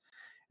Us.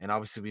 And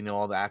obviously, we know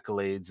all the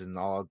accolades and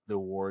all the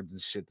awards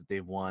and shit that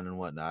they've won and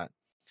whatnot.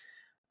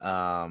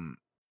 Um,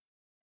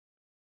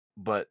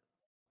 but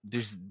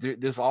there's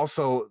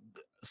also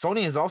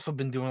Sony has also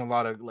been doing a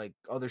lot of like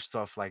other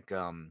stuff, like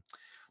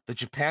the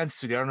Japan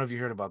studio. I don't know if you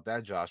heard about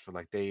that, Josh, but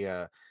like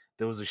there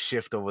was a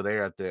shift over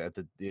there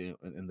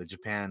in the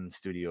Japan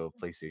studio of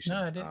No, PlayStation.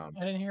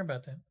 I didn't hear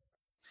about that.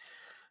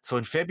 So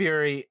in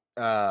February,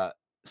 Sony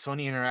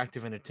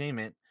Interactive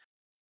Entertainment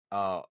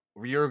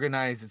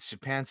reorganized its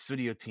Japan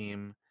studio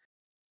team,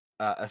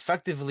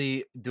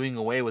 effectively doing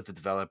away with the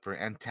developer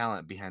and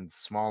talent behind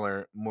some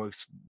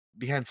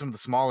of the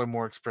smaller,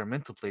 more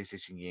experimental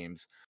PlayStation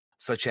games,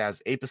 such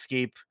as Ape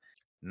Escape,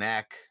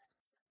 Knack,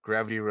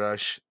 Gravity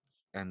Rush,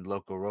 and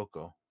Loco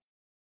Roco.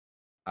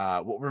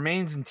 What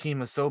remains in Team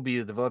Asobi,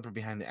 the developer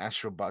behind the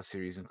Astro Bot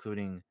series,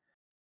 including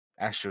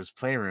Astro's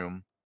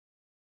Playroom,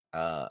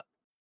 uh,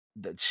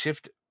 that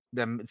shift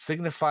them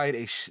signified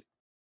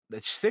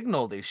that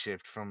signaled a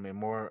shift from a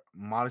more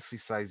modestly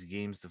sized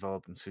games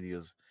developed in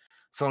studios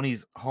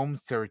Sony's home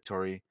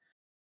territory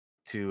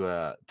to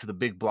the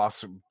big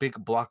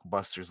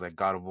blockbusters like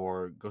God of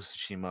War, Ghost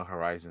of Tsushima,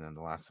 Horizon, and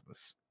The Last of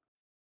Us.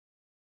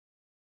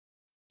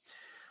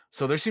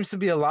 So there seems to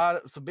be a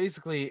lot. So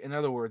basically, in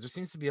other words, there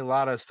seems to be a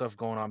lot of stuff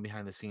going on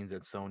behind the scenes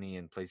at Sony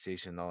and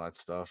PlayStation and all that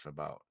stuff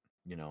about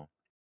you know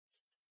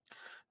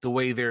the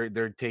way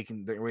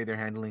the way they're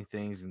handling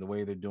things and the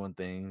way they're doing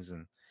things,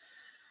 and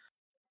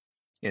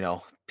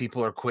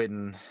people are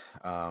quitting.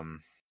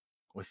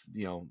 With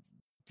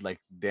like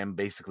them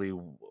basically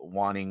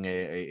wanting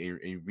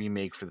a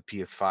remake for the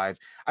PS5.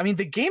 I mean,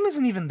 the game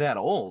isn't even that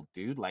old,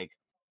 dude. Like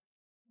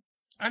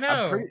I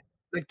I'm pretty know,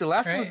 like The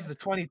Last of Us right? is a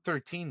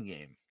 2013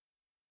 game.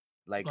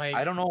 Like I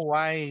Like, don't know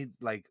why.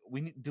 Like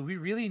do we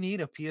really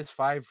need a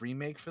PS5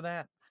 remake for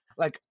that?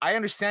 Like I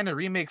understand a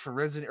remake for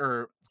Resident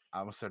or I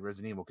almost said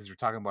Resident Evil because you're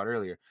talking about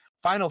earlier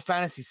Final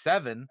Fantasy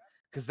VII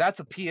because that's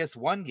a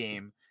PS1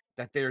 game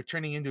that they're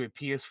turning into a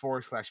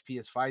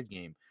PS4/PS5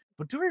 game.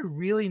 But do we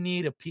really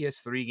need a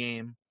PS3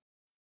 game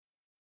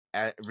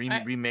I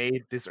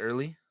remade this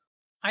early?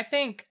 I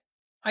think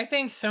I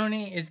think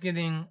Sony is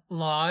getting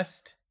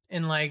lost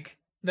in like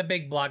the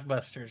big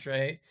blockbusters,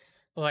 right?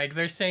 Like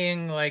they're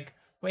saying like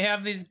we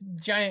have these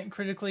giant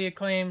critically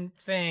acclaimed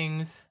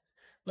things.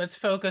 Let's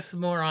focus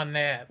more on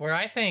that. Where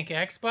I think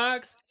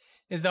Xbox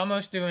is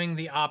almost doing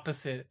the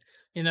opposite.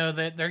 You know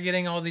that they're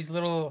getting all these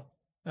little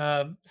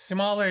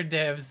smaller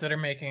devs that are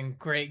making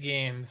great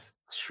games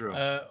It's true.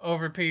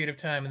 over a period of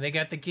time and they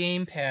got the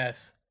Game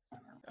Pass.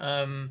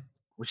 Um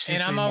Which and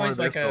seems to be I'm more of always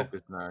their like a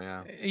focus now.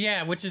 Yeah,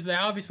 yeah, which is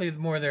obviously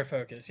more their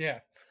focus. Yeah.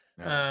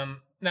 yeah.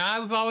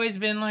 Now I've always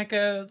been like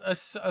a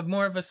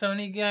more of a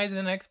Sony guy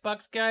than an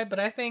Xbox guy, but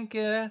I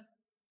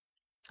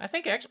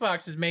think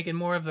Xbox is making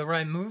more of the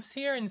right moves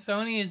here, and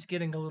Sony is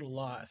getting a little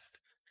lost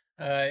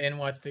in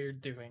what they're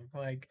doing.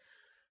 Like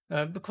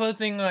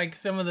closing like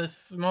some of the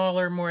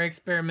smaller, more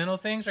experimental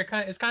things are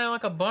kind. It's kind of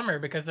like a bummer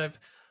because I've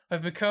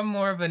become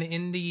more of an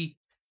indie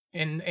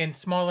and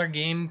smaller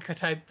game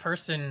type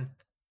person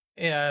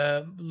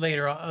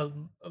later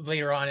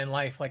on in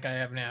life, like I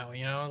have now.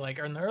 You know, like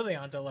in the early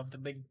ons, I love the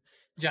big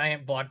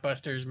giant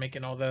blockbusters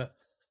making all the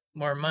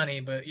more money,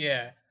 but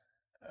yeah.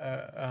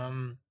 Uh,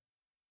 um,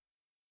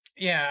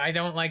 yeah, I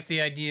don't like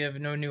the idea of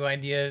no new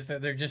ideas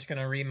that they're just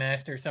gonna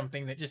remaster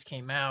something that just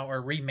came out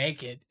or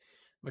remake it,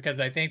 because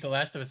I think The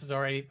Last of Us has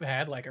already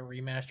had like a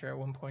remaster at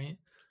one point.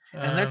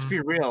 And let's Um, be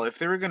real, if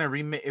they were gonna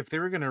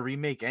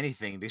remake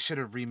anything, they should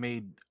have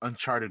remade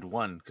Uncharted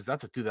 1 because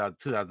that's a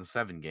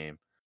 2007 game,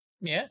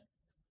 yeah,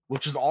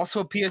 which is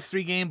also a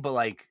PS3 game. But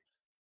like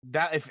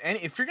that,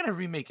 if you're gonna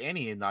remake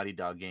any Naughty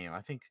Dog game,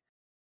 I think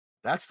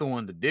that's the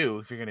one to do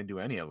if you're gonna do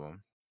any of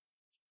them.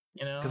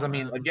 you Because know, I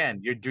mean,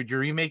 again, you're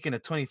remaking a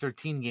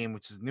 2013 game,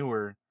 which is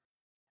newer,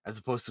 as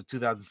opposed to a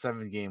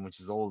 2007 game, which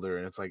is older,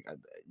 and it's like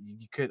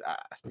you could.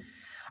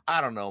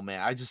 I don't know,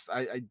 man.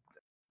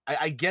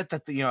 I get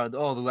that the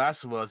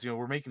Last of Us,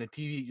 we're making a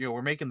TV,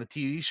 we're making the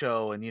TV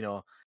show, and you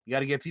got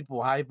to get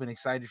people hype and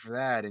excited for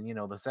that, and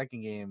the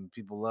second game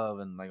people love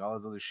and like all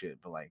this other shit.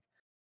 But like,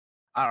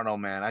 I don't know,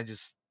 man. I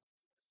didn't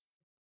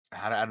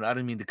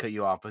mean to cut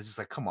you off, but it's just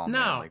like, come on,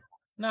 man. no, Like,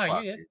 no,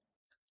 fuck, you. dude.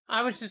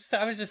 I was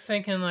just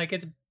thinking like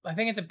I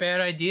think it's a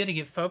bad idea to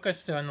get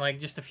focused on like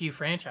just a few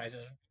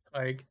franchises.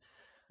 Like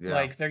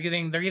Yeah, they're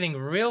getting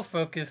real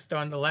focused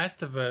on The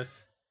Last of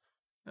Us.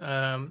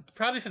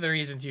 Probably for the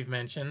reasons you've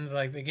mentioned,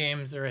 like the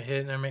games are a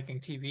hit and they're making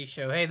TV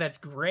show. Hey, that's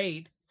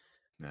great.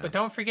 yeah. But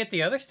don't forget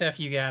the other stuff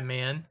you got,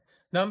 man.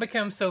 Don't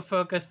become so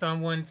focused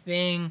on one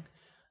thing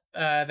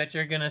that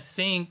you're gonna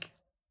sink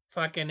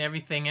fucking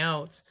everything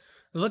else.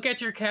 Look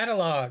at your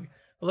catalog.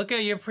 Look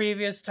at your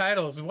previous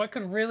titles. What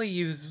could really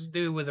use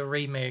do with a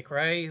remake,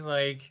 right?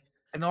 Like,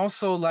 And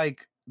also,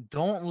 like,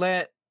 don't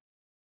let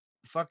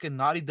fucking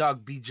Naughty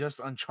Dog be just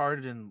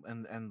Uncharted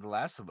and The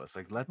Last of Us.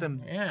 Like, let them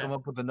come yeah,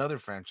 up with another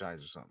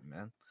franchise or something,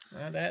 man.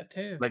 that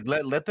too. Like,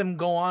 let them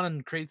go on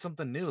and create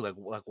something new. Like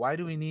why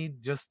do we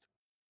need just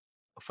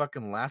a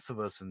fucking Last of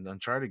Us and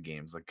Uncharted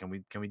games? Like, can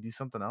we do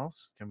something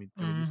else? Can we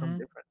do something Hmm.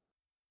 different?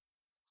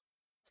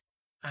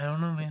 I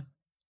don't know, man.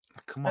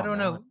 Come I on, don't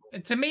man. Like, know.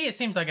 To me, it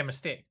seems like a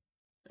mistake.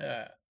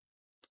 Uh,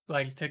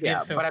 like to get yeah,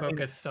 so but I mean,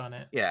 focused on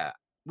it. yeah,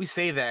 we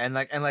say that, and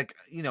like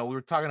we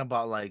were talking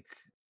about like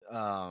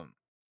um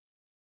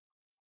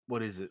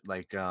what is it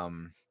like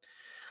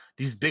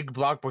these big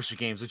blockbuster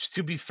games, which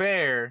to be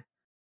fair,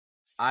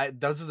 I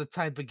those are the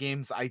type of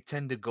games I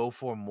tend to go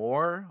for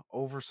more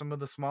over some of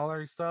the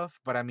smaller stuff.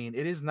 But I mean,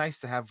 it is nice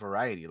to have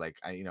variety. Like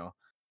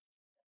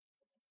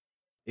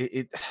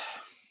it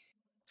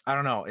I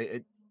don't know.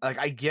 Like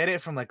I get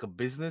it from like a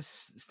business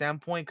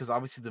standpoint because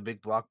obviously the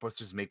big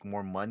blockbusters make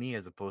more money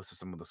as opposed to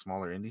some of the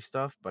smaller indie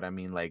stuff. But I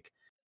mean, like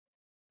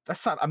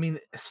that's not. I mean,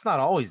 it's not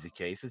always the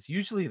case. It's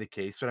usually the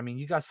case. But I mean,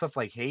 you got stuff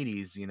like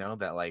Hades,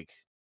 that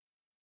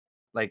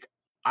like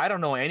I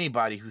don't know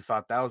anybody who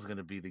thought that was going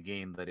to be the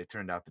game that it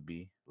turned out to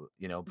be.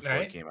 Before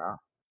it Right? came out.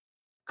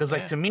 Because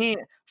like Yeah. to me,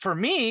 for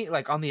me,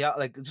 like on the out,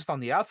 like just on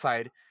the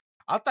outside,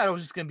 I thought it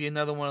was just going to be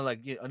another one,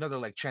 like another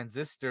like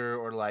Transistor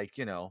or like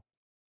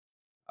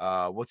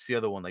what's the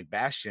other one, like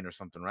Bastion or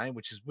something, right?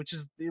 Which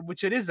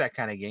it is that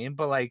kind of game,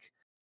 but like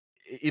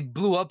it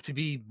blew up to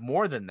be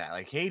more than that.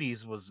 Like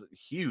Hades was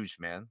huge,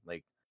 man.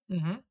 Like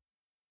Hmm.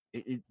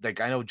 like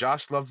I know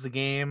Josh loves the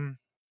game.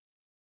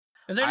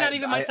 They're I not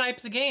even my I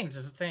types of games.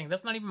 Is the thing.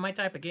 That's not even my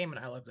type of game, and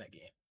I love that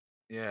game.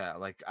 yeah,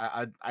 like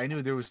I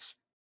knew there was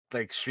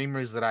like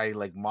streamers that I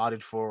like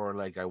modded for or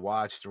like I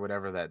watched or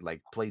whatever that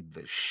like played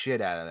the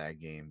shit out of that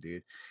game,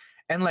 dude.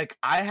 And like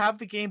I have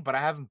the game, but I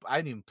haven't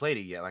even played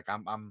it yet. Like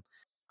I'm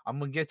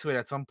gonna get to it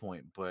at some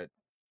point, but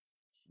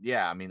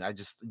yeah, I mean, I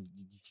just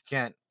you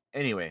can't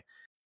anyway.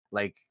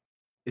 Like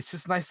it's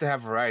just nice to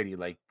have variety,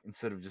 like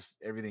instead of just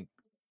everything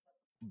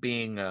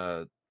being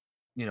a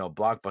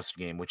blockbuster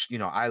game, which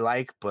I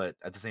like, but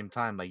at the same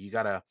time, like you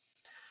gotta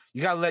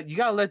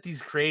let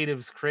these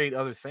creatives create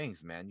other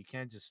things, man. You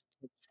can't just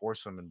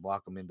force them and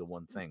block them into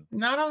one thing.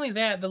 Not only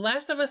that, The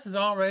Last of Us is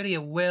already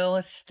a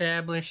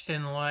well-established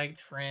and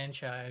liked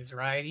franchise,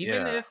 right?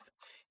 Yeah,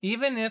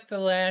 Even if the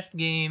last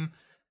game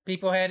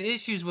people had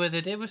issues with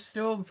it, it was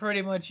still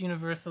pretty much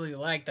universally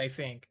liked, I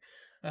think.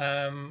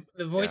 The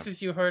Yeah.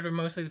 voices you heard were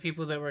mostly the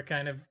people that were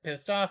kind of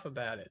pissed off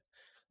about it.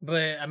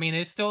 But I mean,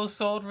 it still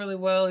sold really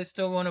well. It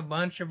still won a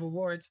bunch of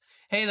awards.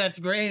 Hey, that's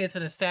great. It's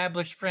an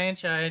established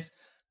franchise.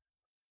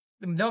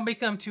 Don't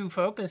become too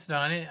focused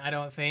on it. I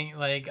don't think.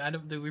 Like, I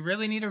don't. Do we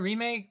really need a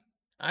remake?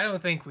 I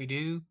don't think we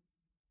do.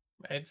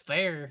 It's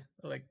there.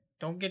 Like,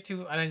 don't get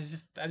too. I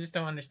just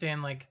don't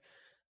understand. Like,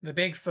 the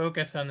big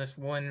focus on this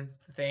one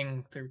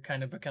thing they're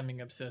kind of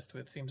becoming obsessed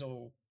with seems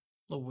little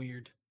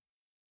weird.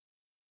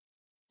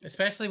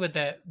 Especially with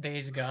that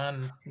Days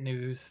Gone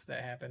news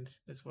that happened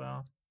as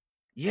well. I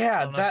Yeah,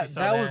 don't know if you that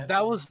saw that was that.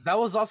 that was that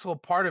was also a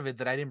part of it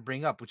that I didn't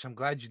bring up, which I'm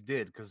glad you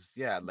did, because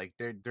yeah, like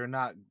they're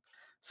not,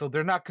 so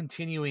they're not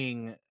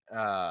continuing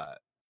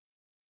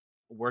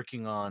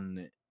working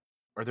on,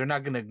 or they're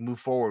not gonna move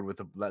forward with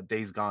the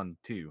Days Gone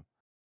 2,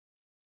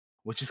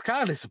 which is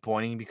kind of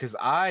disappointing because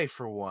I,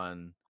 for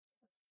one,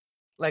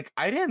 like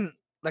I didn't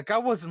I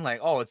wasn't like,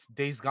 oh, it's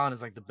Days Gone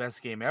is like the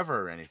best game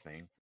ever or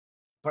anything.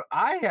 But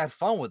I had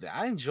fun with it.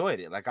 I enjoyed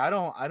it. Like I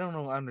don't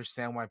know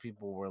understand why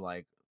people were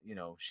like,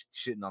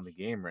 shitting on the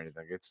game or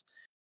anything. It's,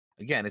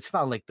 again, it's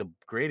not like the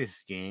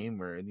greatest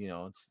game, or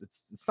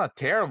it's not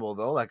terrible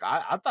though. Like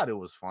I thought it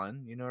was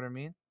fun. You know what I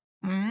mean?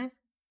 Hmm.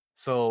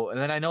 So, and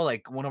then I know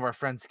like one of our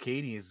friends,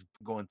 Katie, is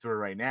going through it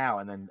right now,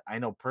 and then I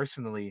know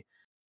personally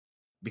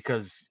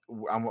because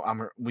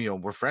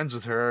we're friends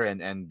with her,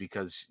 and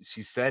because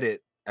she said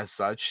it as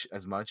such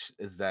as much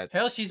as that.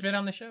 Hell, she's been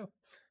on the show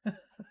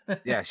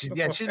before. She's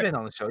been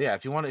on the show. Yeah,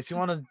 if you want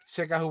to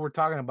check out who we're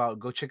talking about,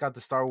 go check out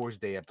the Star Wars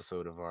Day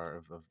episode of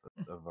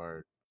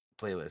our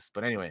playlist.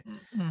 But anyway,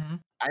 Hmm.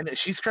 I know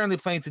she's currently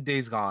playing through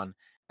Days Gone,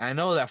 and I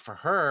know that for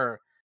her,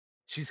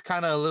 she's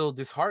kind of a little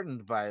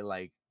disheartened by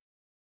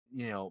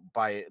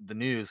by the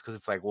news, because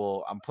it's like,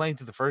 well, I'm playing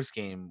through the first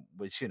game,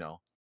 which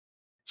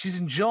she's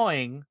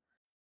enjoying,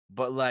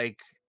 but like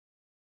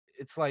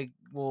it's like,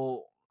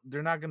 well,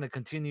 they're not gonna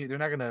continue. They're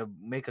not gonna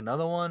make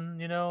another one,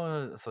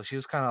 So she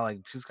was kind of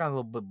a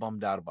little bit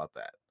bummed out about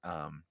that,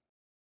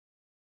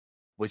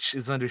 which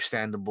is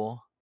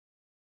understandable.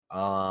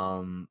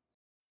 Um,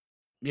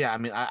 yeah, I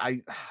mean,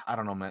 I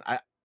don't know, man.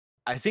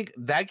 I think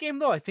that game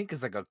though, I think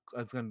is like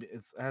it's gonna be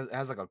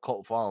has like a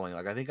cult following.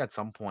 Like I think at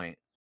some point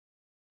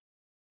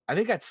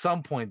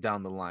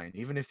down the line,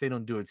 even if they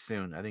don't do it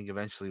soon, I think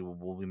eventually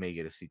we may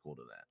get a sequel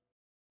to that.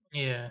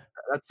 Yeah.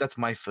 That's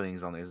my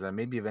feelings on it. Is that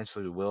maybe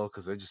eventually we will,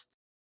 because they're just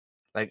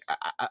like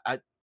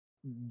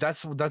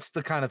that's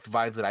the kind of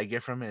vibe that I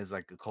get from it, is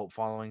like a cult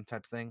following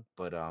type thing.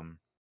 But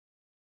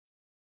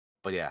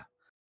yeah,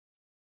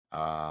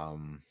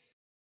 um,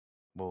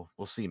 we'll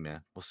see,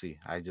 man. We'll see.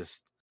 I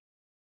just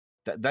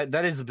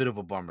that is a bit of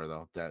a bummer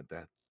though, that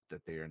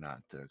they are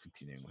not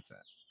continuing with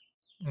that.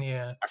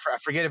 Yeah. I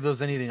forget if there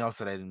was anything else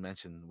that I didn't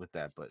mention with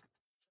that, but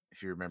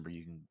if you remember,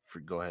 you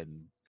can go ahead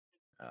and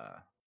uh,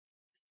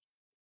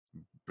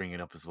 bring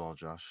it up as well,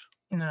 Josh.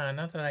 No,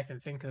 not that I can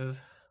think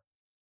of.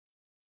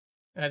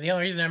 The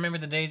only reason I remember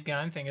the Days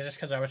Gone thing is just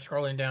because I was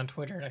scrolling down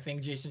Twitter and I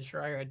think Jason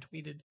Schreier had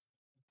tweeted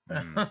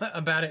Mm,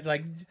 about it,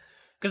 like,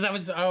 because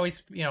I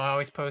always, I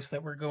always post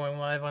that we're going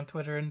live on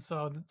Twitter and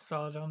saw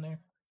it on there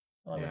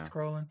while I was yeah,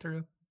 scrolling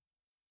through.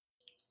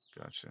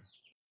 gotcha.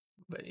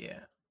 But yeah,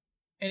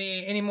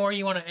 any more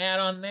you want to add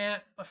on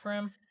that, my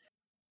friend?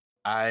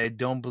 I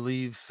don't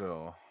believe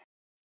so.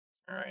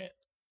 All right.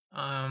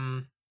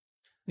 Um,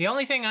 the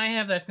only thing I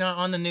have that's not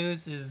on the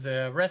news is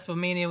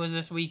WrestleMania was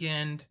this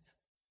weekend.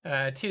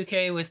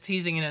 2K was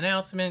teasing an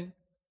announcement.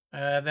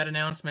 That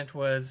announcement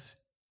was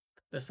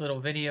this little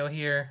video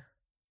here.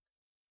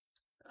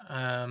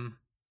 Um,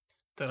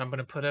 that I'm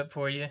gonna put up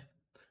for you.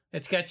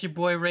 It's got your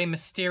boy Rey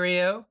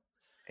Mysterio.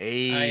 I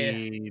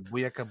Hey,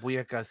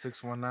 Booyaka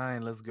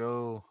 619, let's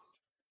go.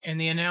 And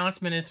the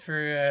announcement is for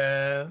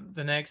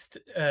the next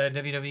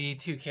WWE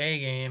 2K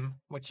game,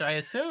 which I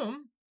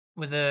assume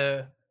with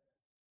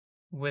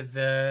with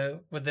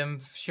them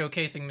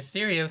showcasing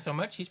Mysterio so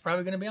much, he's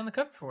probably going to be on the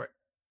cover for it.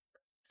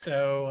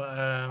 So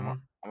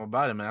I'm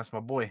about it, man. That's my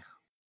boy.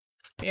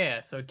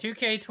 yeah, so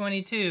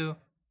 2K22,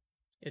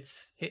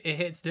 it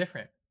hits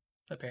different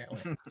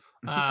apparently.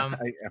 Um,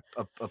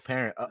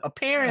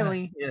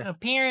 Apparently, yeah,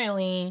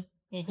 apparently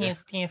it yeah,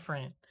 hits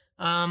different.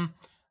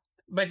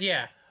 But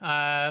yeah,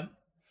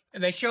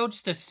 they showed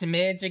just a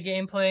smidge of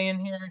gameplay in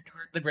here.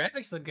 The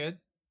graphics look good.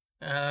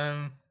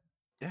 Um,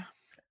 yeah.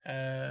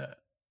 uh,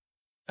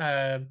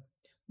 uh,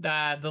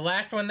 the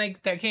last one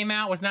that came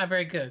out was not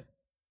very good.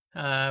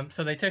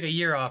 So they took a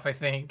year off, I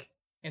think,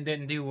 and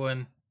didn't do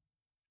one.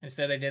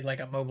 Instead, they did like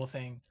a mobile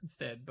thing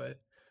instead. But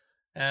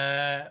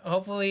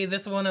hopefully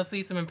this one will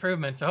see some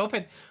improvements. I hope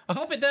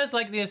it does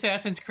like the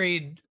Assassin's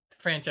Creed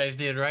franchise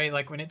did, right?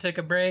 Like when it took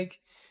a break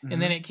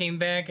and then Hmm. it came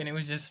back and it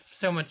was just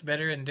so much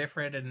better and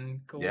different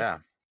and cool. Yeah.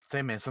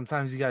 Same, man.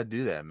 Sometimes you gotta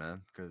do that,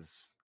 man,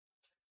 because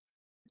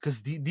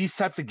these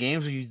types of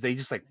games where they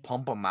just like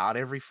pump them out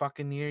every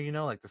fucking year,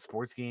 like the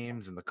sports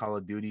games and the Call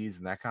of Duties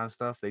and that kind of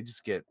stuff. They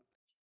just get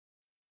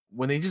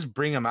when they just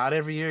bring them out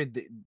every year.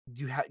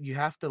 You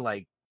have to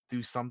like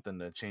do something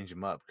to change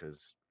them up,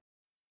 because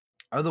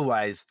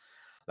otherwise,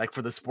 Like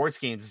for the sports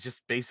games, it's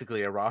just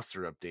basically a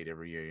roster update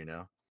every year,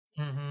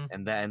 Mhm.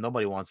 and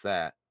nobody wants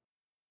that.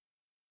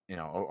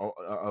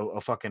 A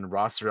fucking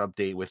roster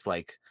update with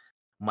like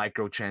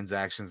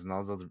microtransactions and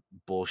all this other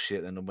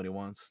bullshit that nobody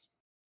wants.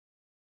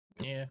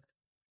 Yeah.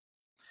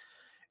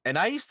 And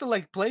I used to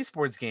like play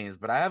sports games,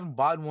 but I haven't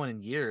bought one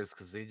in years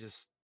because they're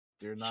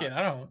Shit, not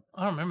I don't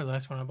remember the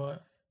last one I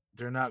bought.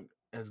 they're not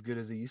as good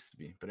as they used to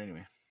be. But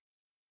anyway,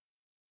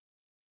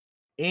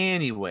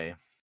 Anyway,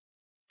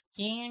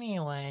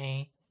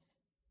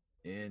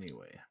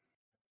 anyway.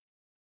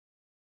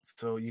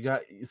 So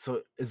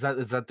is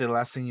that the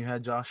last thing you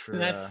had, Josh? For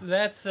that's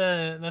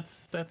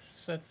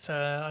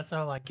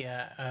all I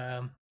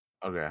got.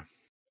 Okay.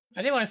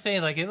 I did want to say,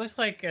 like, it looks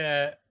like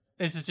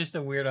this is just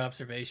a weird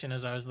observation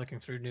as I was looking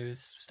through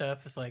news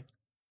stuff. It's like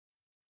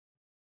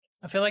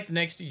I feel like the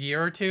next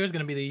year or two is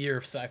gonna be the year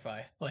of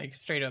sci-fi, like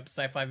straight up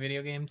sci-fi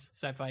video games,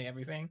 sci-fi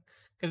everything,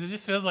 because it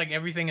just feels like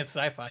everything is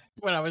sci-fi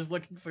when I was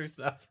looking through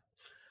stuff.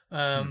 Hmm.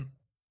 Um,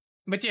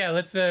 but yeah,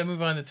 let's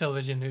move on to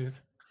television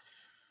news.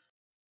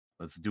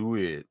 Let's do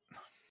it.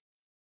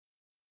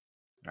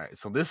 All right.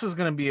 So this is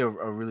gonna be a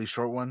really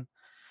short one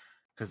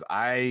because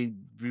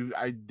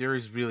there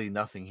is really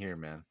nothing here,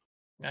 man.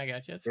 I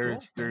got you. That's cool.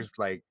 There's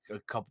like a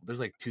couple. There's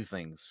like two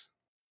things.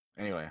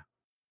 Anyway,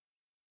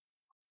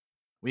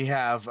 we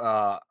have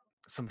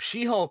some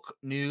She-Hulk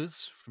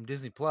news from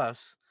Disney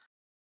Plus.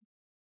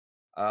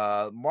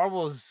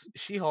 Marvel's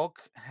She-Hulk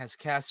has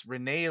cast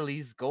Renee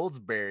Elise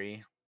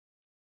Goldsberry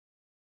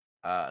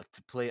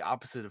to play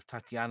opposite of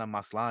Tatiana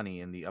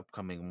Maslany in the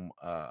upcoming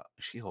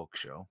She-Hulk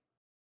show.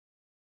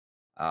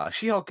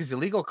 She-Hulk is a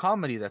legal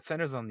comedy that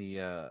centers on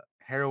the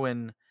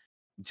heroine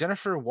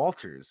Jennifer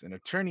Walters, an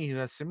attorney who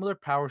has similar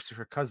powers to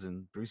her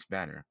cousin Bruce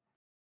Banner.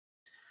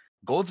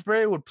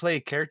 Goldsberry would play a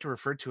character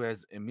referred to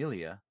as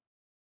Emilia.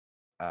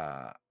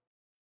 Uh,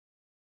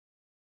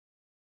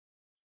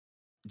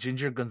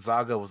 Ginger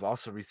Gonzaga was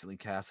also recently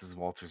cast as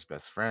Walter's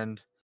best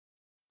friend.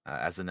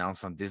 As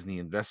announced on Disney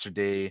Investor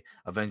Day,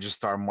 Avengers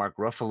star Mark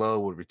Ruffalo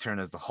would return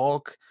as the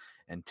Hulk,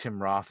 and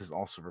Tim Roth is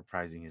also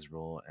reprising his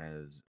role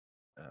as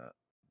uh,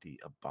 the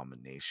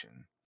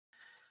Abomination.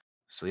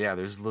 So yeah,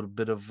 there's a little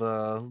bit of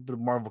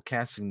Marvel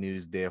casting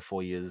news there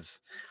for you.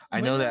 I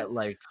When know that is?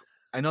 like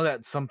I know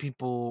that some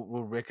people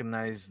will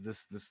recognize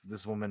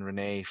this woman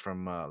Renee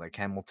from like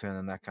Hamilton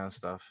and that kind of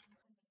stuff.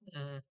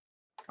 Mm,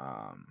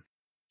 Um,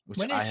 which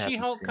when is I haven't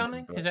She-Hulk seen,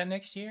 coming? but Is that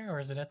next year, or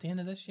is it at the end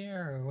of this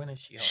year, or when is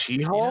She-Hulk? Do you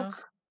know?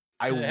 She-Hulk,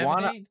 I Does it have a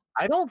wanna date?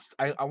 I don't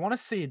I wanna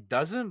say it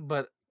doesn't,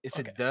 but if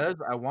Okay, it does,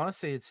 I wanna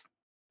say it's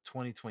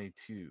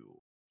 2022,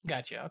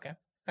 gotcha. Okay,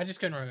 I just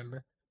couldn't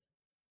remember.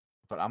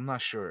 but I'm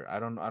not sure. I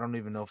don't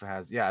even know if it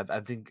has. Yeah, I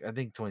think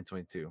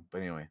 2022.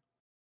 But anyway,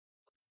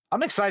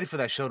 I'm excited for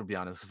that show to be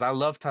honest, because I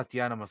love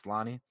Tatiana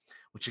Maslany,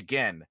 which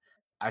again,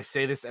 I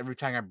say this every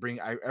time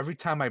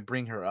I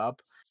bring her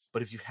up.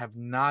 But if you have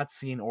not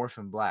seen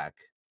Orphan Black,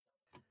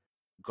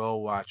 go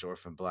watch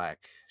Orphan Black.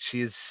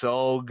 She is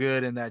so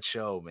good in that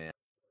show, man.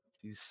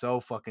 She's so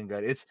fucking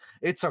good.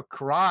 It's a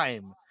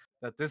crime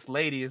that this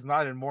lady is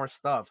not in more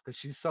stuff because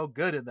she's so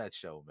good in that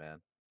show, man.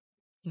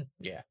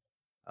 Yeah.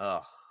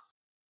 Ugh,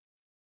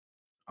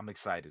 I'm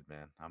excited,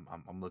 man.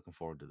 I'm looking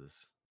forward to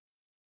this.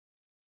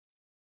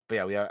 But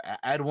yeah, we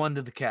add one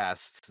to the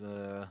cast.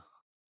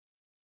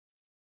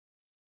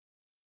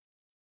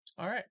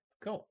 All right.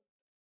 Cool.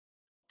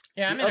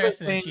 Yeah, I'm The other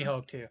interested in thing,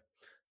 She-Hulk too.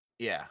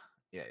 yeah,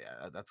 yeah,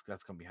 that's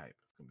gonna be hype.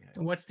 That's gonna be hype.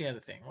 What's the other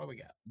thing? What we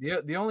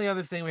got? The only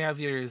other thing we have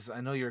here is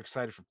I know you're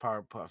excited for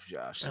Powerpuff,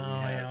 Josh. So we Oh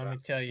have yeah, let me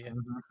tell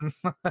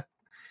you.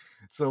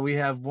 so we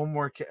have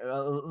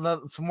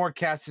some more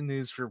casting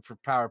news for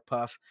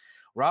Powerpuff.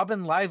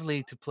 Robin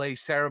Lively to play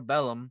Sarah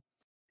Bellum,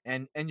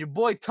 and your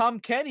boy Tom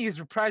Kenny is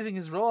reprising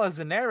his role as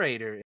the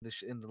narrator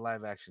in the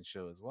live action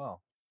show as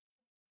well.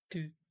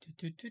 Do, do,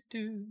 do, do,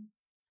 do.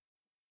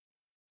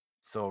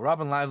 So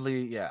Robin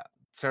Lively, yeah,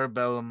 Sarah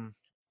Bellum,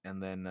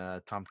 and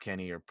then Tom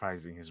Kenny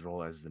reprising his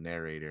role as the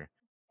narrator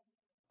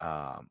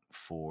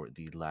for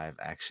the live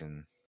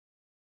action.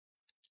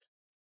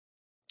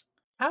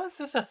 How is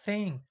this a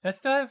thing?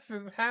 That's not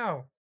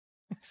how.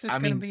 Is this I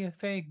gonna mean, be a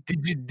thing?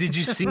 did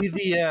you see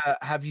the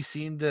have you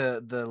seen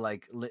the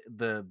like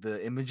the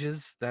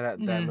images that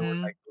were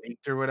Mm-hmm. like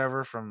leaked or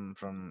whatever from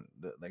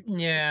the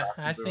Yeah,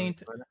 costumes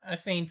that were put? I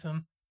seen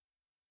him.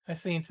 I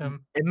seen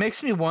him. It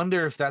makes me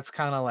wonder if that's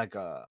kind of like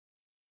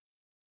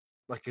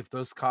if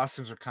those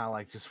costumes are kind of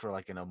like just for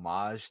like an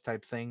homage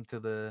type thing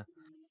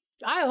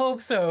I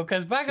hope so,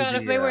 because by to God,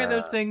 if the they wear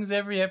those things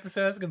every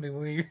episode, it's gonna be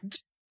weird.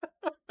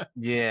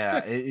 yeah,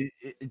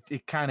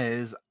 it kind of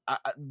is.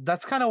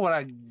 That's kind of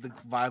the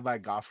vibe I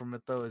got from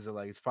it though, is it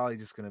like it's probably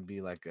just gonna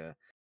be like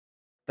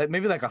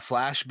maybe like a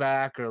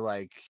flashback or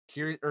like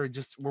here or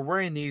just we're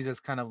wearing these as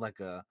kind of like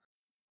a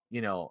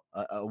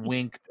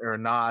wink or a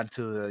nod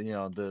to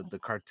the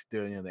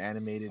cartoon, the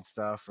animated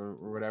stuff or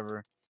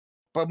whatever.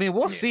 But I mean,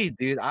 we'll Yeah. see,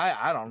 dude.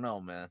 I don't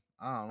know, man.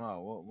 I don't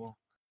know.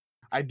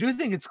 I do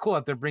think it's cool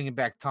that they're bringing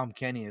back Tom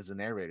Kenny as a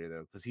narrator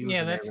though, because he was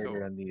Yeah, a that's narrator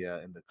cool.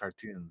 in the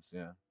cartoons.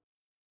 Yeah.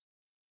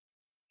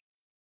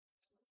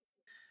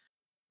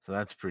 So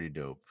that's pretty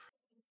dope.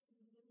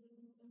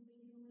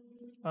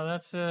 Oh,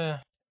 that's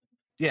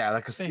Yeah,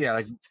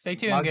 like stay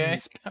tuned, maybe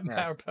guys.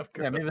 yes, Powerpuff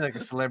yeah, maybe Girls. like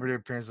a celebrity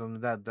appearance on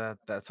that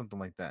something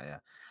like that. Yeah,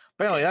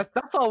 but anyway,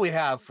 that's all we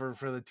have for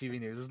the TV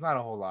news. It's not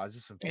a whole lot. It's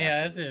just some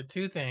Yeah, casting. that's it.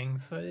 Two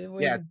things.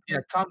 Yeah, yeah.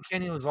 Tom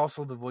Kenny was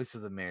also the voice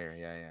of the mayor.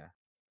 Yeah, yeah.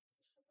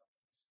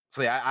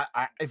 So yeah,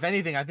 if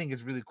anything, I think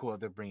it's really cool that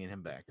they're bringing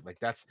him back. Like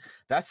that's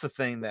the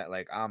thing that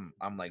like I'm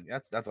like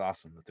that's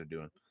awesome that they're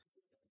doing,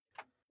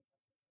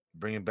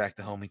 bringing back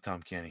the homie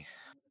Tom Kenny.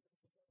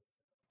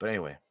 But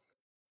anyway,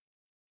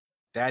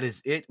 that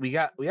is it. We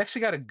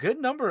actually got a good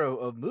number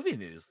of movie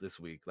news this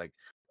week. Like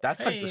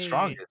that's like the Hey,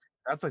 strongest.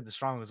 That's like the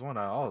strongest one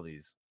out of all of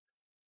these.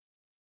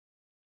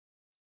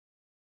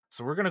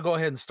 So we're gonna go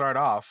ahead and start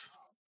off.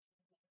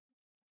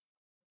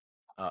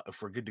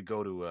 If we're good to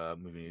go to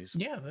movie news,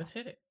 yeah, let's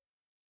hit it.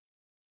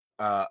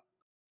 uh,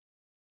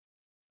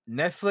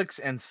 Netflix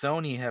and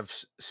Sony have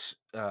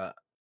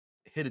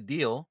hit a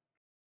deal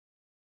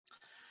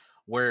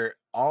where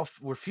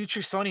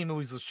future Sony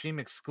movies will stream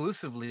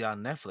exclusively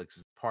on Netflix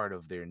as part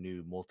of their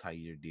new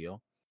multi-year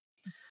deal.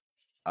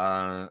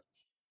 Uh,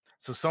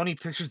 so Sony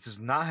Pictures does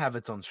not have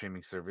its own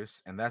streaming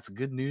service, and that's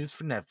good news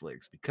for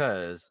Netflix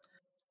because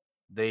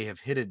they have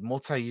hit a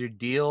multi-year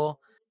deal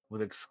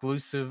with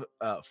exclusive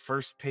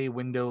first pay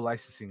window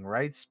licensing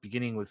rights,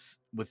 beginning with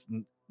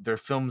their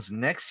films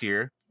next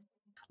year,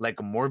 like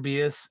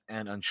Morbius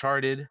and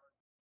Uncharted.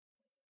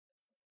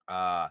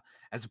 Uh,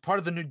 as a part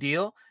of the new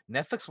deal,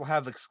 Netflix will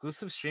have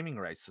exclusive streaming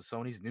rights to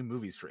Sony's new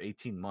movies for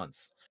 18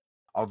 months.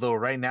 Although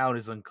right now it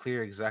is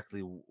unclear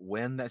exactly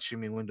when that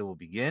streaming window will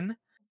begin.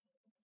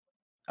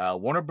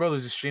 Warner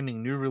Brothers is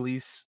streaming new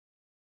releases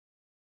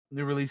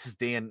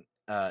day and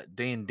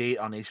date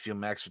on HBO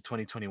Max for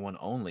 2021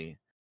 only,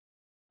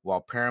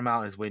 while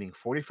Paramount is waiting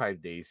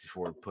 45 days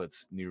before it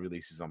puts new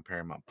releases on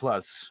Paramount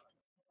Plus.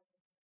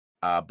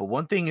 But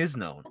one thing is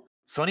known: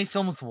 Sony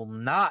films will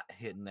not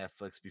hit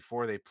Netflix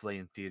before they play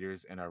in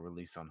theaters and are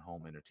released on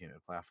home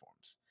entertainment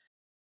platforms,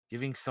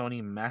 giving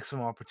Sony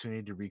maximum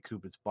opportunity to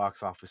recoup its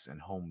box office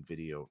and home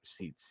video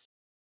receipts.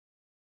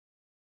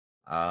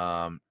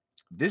 Um,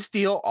 this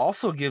deal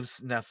also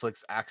gives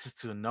Netflix access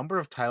to a number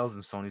of titles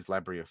in Sony's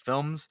library of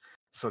films,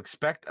 so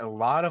expect a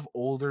lot of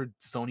older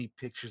Sony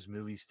Pictures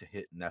movies to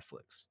hit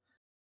Netflix.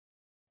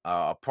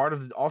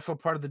 Also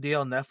part of the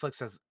deal, Netflix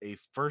has a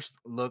first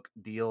look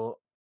deal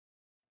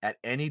at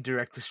any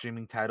direct to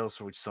streaming titles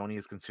for which Sony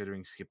is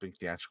considering skipping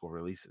theatrical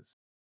releases.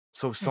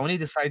 So if Hmm, Sony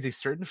decides a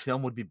certain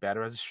film would be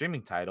better as a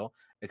streaming title,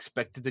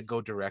 expect it to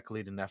go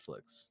directly to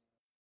Netflix.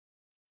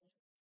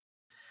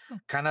 hmm.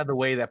 Kind of the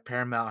way that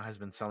Paramount has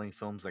been selling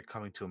films like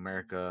Coming to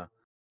America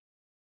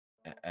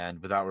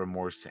and Without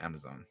Remorse to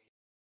Amazon.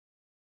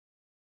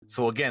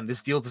 So again,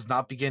 this deal does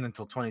not begin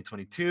until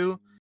 2022.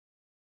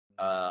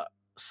 Uh,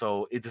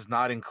 so it does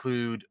not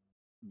include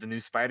the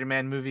new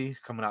Spider-Man movie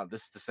coming out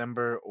this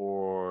December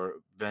or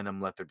Venom: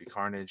 Let There Be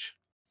Carnage.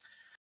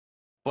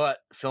 But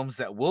films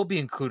that will be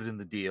included in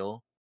the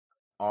deal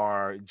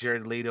are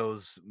Jared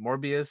Leto's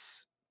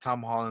Morbius,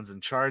 Tom Holland's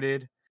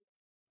Uncharted,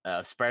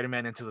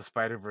 Spider-Man Into the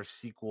Spider-Verse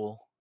sequel,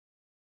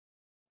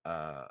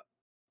 uh,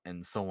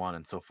 and so on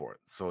and so forth.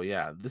 So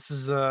yeah, this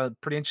is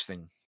pretty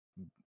interesting.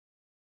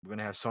 We're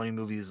gonna have Sony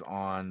movies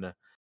on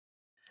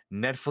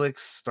Netflix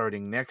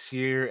starting next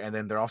year, and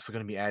then they're also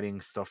gonna be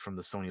adding stuff from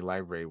the Sony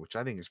library, which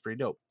I think is pretty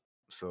dope.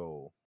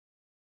 So,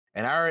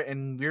 and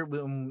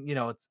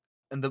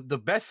the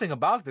best thing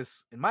about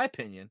this, in my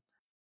opinion,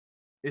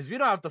 is we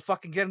don't have to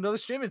fucking get another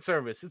streaming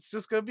service. It's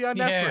just gonna be on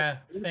Netflix. Yeah,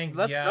 thank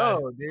Let's God.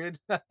 go, dude.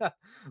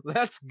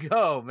 Let's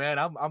go, man.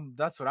 I'm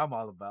that's what I'm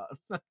all about.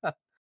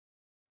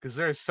 Because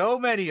there's so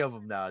many of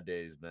them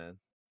nowadays, man.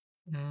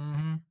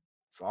 Hmm.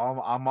 So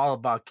I'm all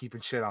about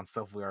keeping shit on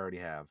stuff we already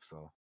have.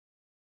 So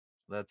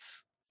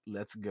let's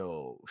let's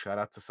go. Shout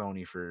out to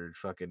Sony for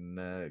fucking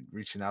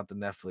reaching out to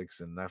Netflix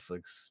and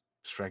Netflix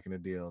striking a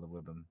deal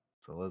with them.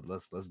 So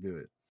let's do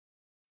it.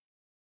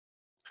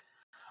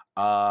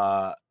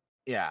 Uh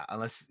yeah,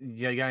 unless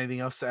you got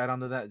anything else to add on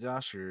to that,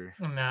 Josh, or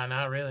Nah,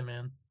 not really,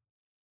 man.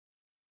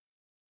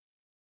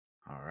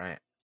 all right.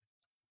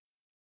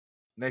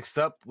 Next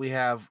up, we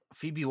have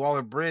Phoebe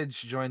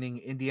Waller-Bridge joining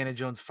Indiana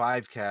Jones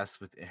 5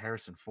 cast with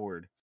Harrison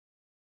Ford.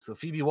 So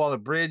Phoebe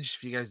Waller-Bridge,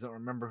 if you guys don't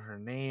remember her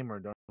name or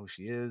don't know who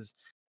she is,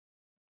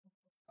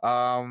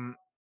 um,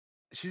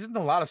 she's in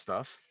a lot of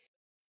stuff.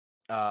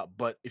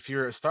 But if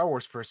you're a Star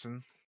Wars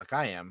person like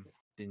I am,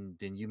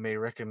 then you may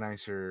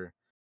recognize her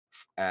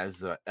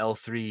as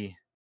L3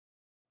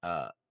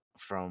 uh,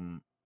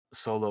 from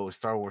Solo: A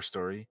Star Wars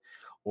Story,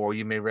 or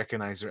you may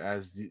recognize her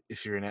as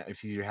if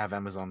you have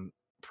Amazon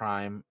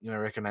Prime, you may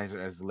recognize her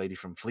as the lady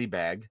from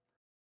Fleabag.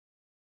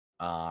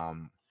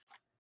 Um,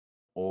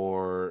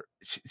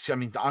 I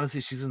mean,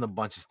 honestly, she's in a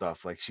bunch of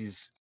stuff. Like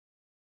she's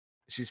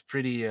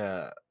pretty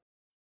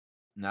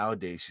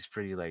nowadays. She's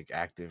pretty like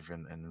active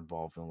and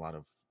involved in a lot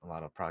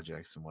of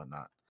projects and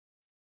whatnot.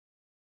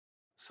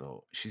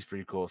 So she's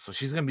pretty cool. So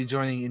she's gonna be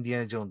joining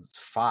Indiana Jones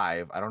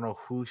 5. I don't know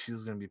who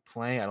she's gonna be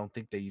playing. I don't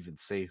think they even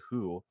say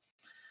who.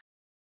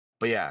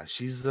 But yeah,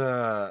 she's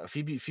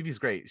Phoebe's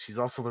great. She's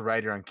also the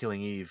writer on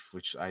Killing Eve,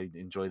 which I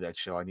enjoy that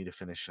show. I need to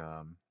finish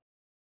I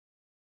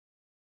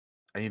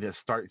need to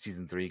start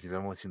season 3 because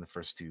I've only seen the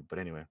first 2. But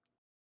anyway.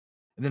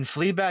 And then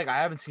Fleabag, I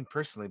haven't seen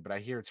personally, but I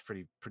hear it's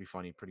pretty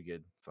funny, pretty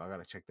good. So I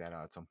gotta check that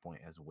out at some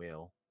point as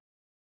well.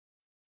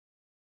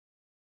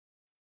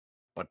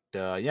 But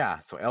yeah,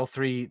 so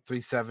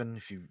L337,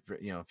 if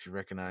if you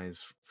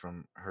recognize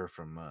from her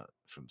from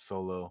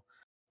Solo,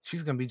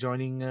 she's gonna be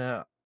joining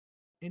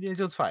Indiana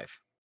Jones 5.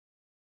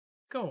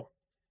 Cool.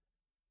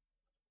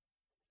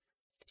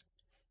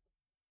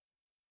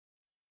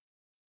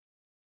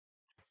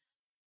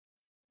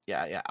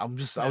 Yeah, yeah. I was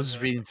That's just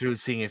nice. reading through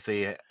seeing if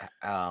they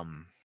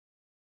um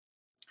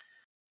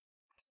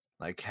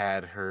like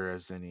had her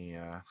as any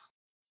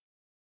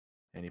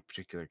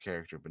particular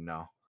character, but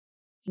no.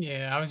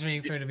 Yeah, I was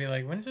reading through to be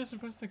like, when's this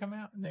supposed to come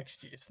out?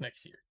 Next year. It's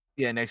next year.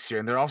 Yeah, next year,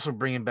 and they're also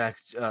bringing back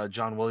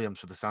John Williams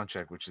for the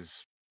soundtrack, which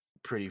is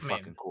pretty Man,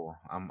 fucking cool.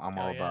 I'm hell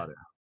all yeah. about it.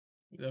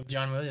 We love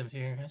John Williams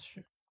here. That's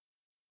true.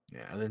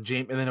 Yeah, and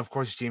then of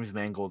course James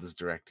Mangold is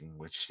directing,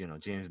 which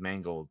James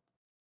Mangold,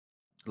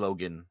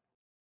 Logan.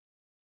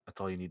 That's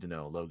all you need to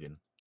know, Logan.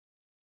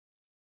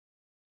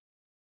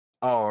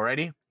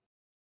 Alrighty,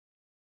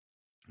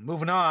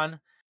 moving on.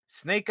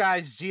 Snake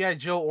Eyes GI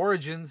Joe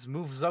Origins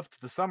moves up to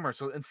the summer,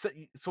 so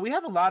we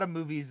have a lot of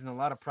movies and a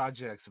lot of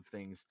projects of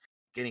things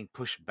getting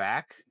pushed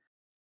back.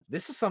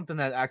 This is something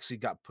that actually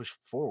got pushed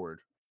forward.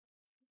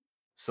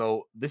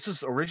 So this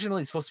was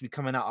originally supposed to be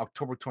coming out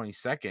October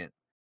 22nd,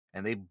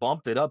 and they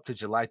bumped it up to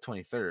July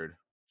 23rd.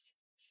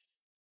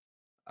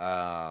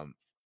 Um,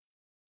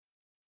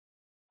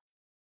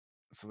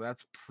 so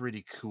that's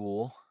pretty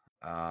cool.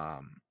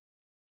 Um,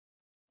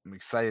 I'm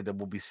excited that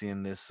we'll be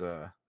seeing this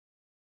a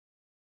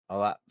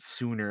lot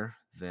sooner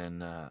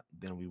than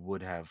we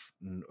would have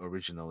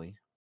originally.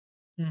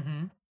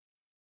 Mm-hmm.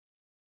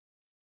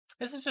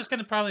 This is just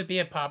gonna probably be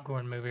a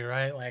popcorn movie,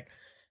 right? Like,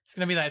 it's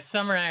gonna be that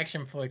summer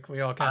action flick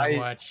we all kind of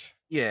I watch.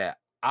 Yeah,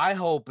 I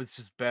hope it's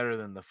just better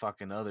than the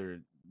fucking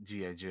other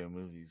GI Joe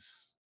movies.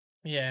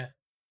 Yeah,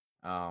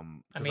 I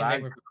Because mean they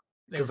were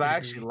I pretty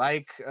actually goofy.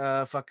 like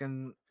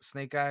fucking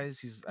Snake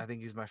Eyes. I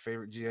think he's my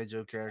favorite GI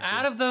Joe Out character.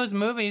 of those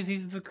movies,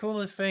 he's the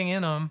coolest thing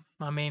in them.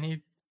 I mean,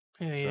 he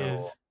really So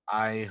is.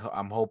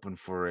 I'm hoping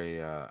for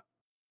a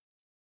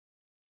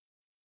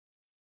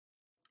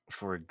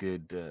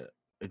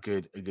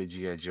good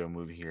GI Joe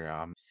movie here.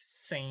 Yeah,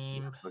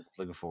 Same.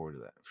 looking forward to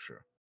that for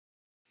sure.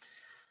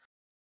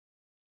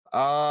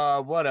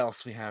 What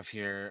else we have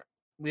here?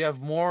 We have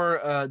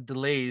more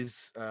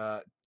delays.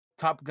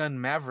 Top Gun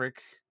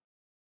Maverick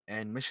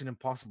and Mission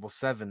Impossible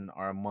 7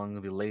 are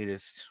among the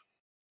latest.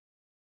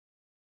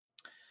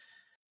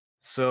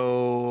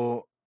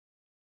 So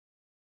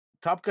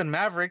Top Gun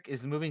Maverick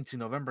is moving to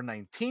November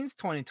 19th,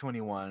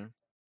 2021,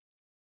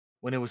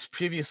 when it was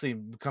previously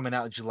coming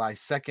out July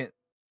 2nd.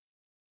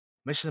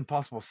 Mission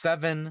Impossible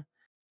 7,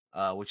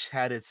 which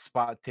had its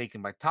spot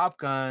taken by Top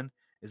Gun,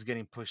 is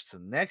getting pushed to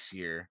next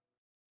year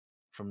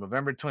from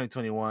November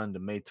 2021 to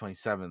May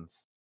 27th.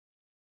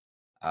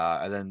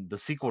 And then the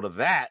sequel to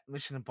that,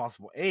 Mission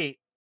Impossible 8,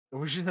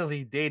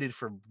 originally dated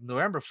for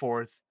November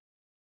 4th,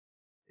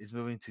 is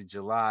moving to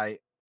July,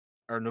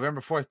 or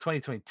November 4th,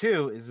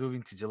 2022, is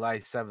moving to July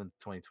 7th,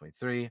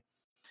 2023.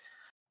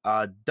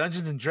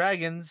 Dungeons and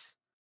Dragons,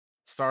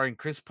 starring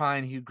Chris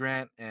Pine, Hugh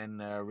Grant,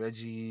 and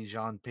Reggie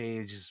Jean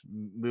Page, is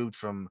moved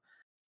from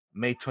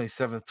May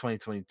 27th,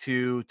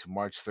 2022 to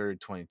March 3rd,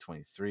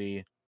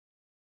 2023.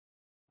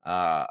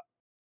 Uh,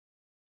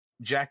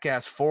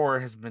 Jackass 4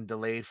 has been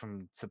delayed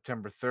from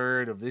September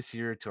 3rd of this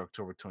year to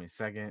October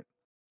 22nd.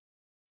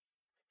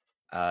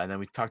 And then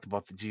we talked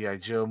about the G.I.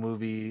 Joe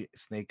movie,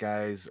 Snake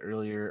Eyes,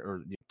 earlier,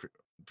 or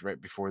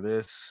right before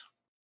this.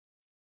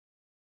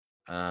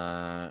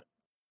 The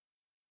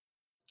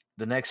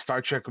next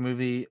Star Trek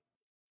movie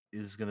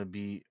is going to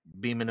be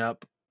beaming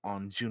up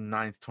on June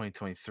 9th,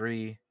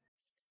 2023.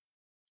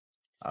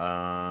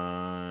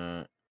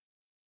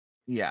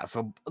 Yeah,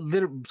 so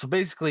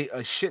basically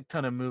a shit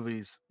ton of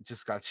movies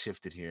just got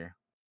shifted here,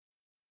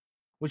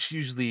 which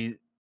usually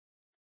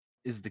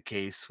is the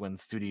case when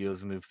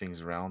studios move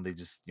things around. They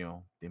just,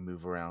 they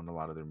move around a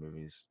lot of their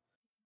movies.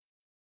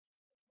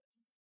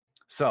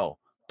 So,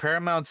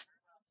 Paramount's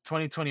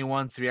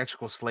 2021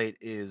 theatrical slate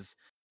is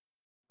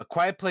A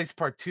Quiet Place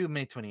Part 2,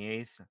 May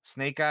 28th,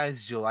 Snake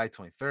Eyes, July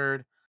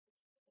 23rd.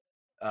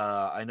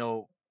 I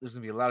know there's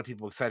going to be a lot of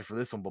people excited for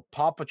this one, but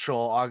Paw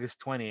Patrol,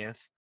 August 20th,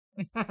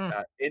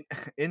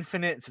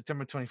 Infinite,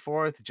 September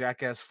 24th,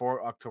 Jackass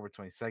 4, October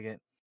 22nd,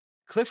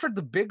 Clifford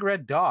the Big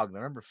Red Dog,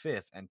 November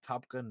 5th, and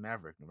Top Gun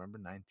Maverick, November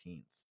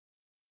 19th.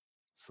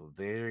 So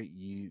there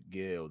you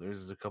go.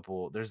 There's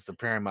the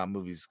Paramount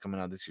movies coming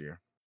out this year.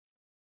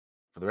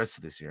 For the rest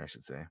of this year, I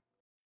should say.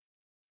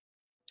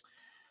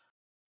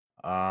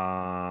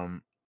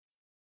 Um,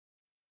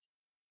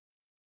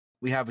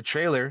 we have a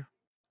trailer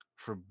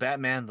for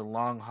Batman: The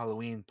Long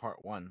Halloween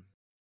Part 1.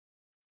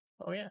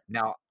 Oh yeah,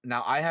 Now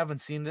I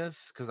haven't seen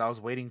this because I was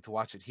waiting to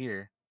watch it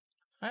here.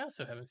 I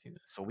also haven't seen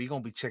this. So we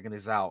gonna be checking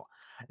this out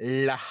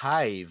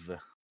live.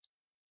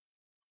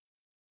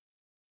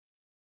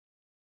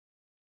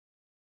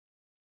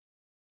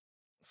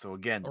 So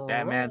again,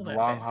 Batman: Roll The that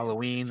Long bad boy.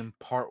 Halloween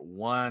Part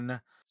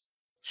One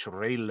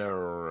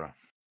trailer.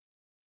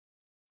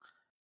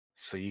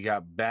 So you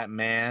got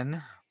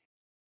Batman.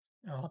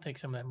 Oh, I'll take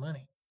some of that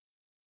money.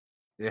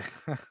 Yeah.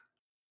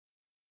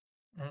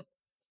 Mm.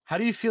 How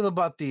do you feel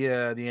about the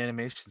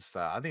animation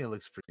style? I think it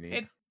looks pretty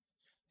neat.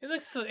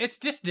 It it's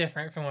just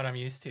different from what I'm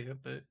used to,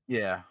 but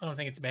Yeah. I don't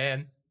think it's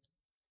bad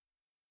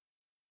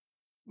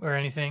or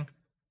anything.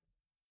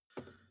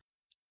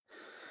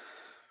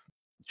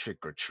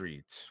 Trick or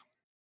treat.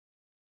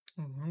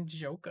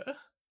 Joker.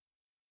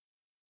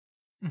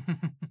 You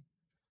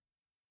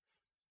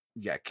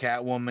got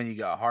Catwoman. You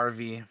got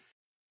Harvey.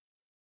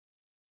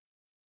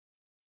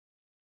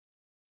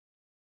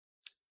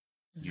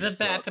 You The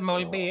thought.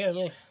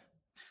 Batmobile.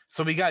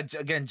 So we got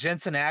again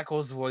Jensen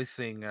Ackles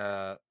voicing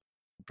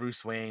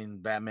Bruce Wayne,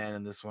 Batman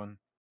in this one.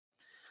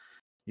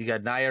 You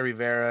got Naya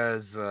Rivera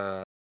as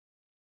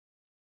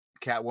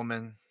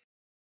Catwoman.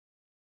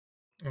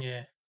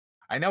 Yeah.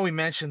 I know we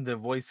mentioned the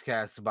voice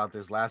cast about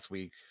this last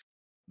week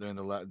during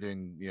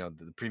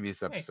the previous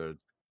Hey, episode.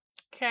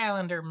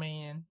 Calendar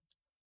Man.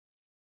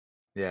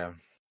 Yeah.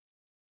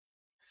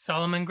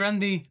 Solomon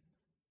Grundy.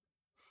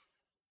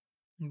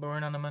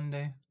 Born on a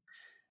Monday.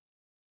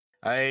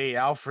 Hey,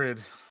 Alfred.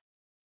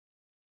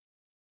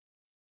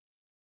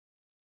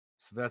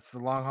 So that's the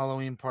Long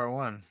Halloween Part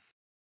One.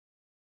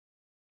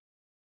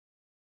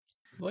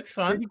 Looks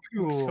fun. Pretty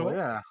Looks cool. cool.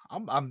 Yeah.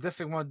 I'm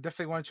definitely want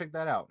to check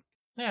that out.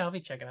 Yeah, I'll be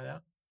checking it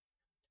out.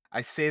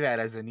 I say that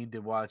as I need to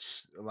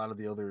watch a lot of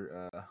the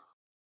other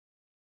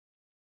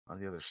on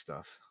the other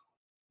stuff.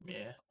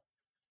 Yeah.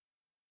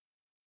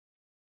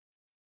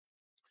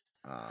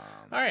 Um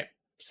All right.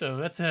 So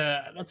that's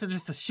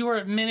just a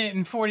short minute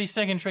and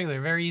 40-second trailer.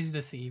 Very easy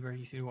to see.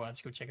 Very easy to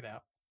watch. Go check it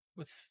out.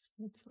 What's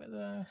with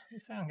the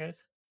sound,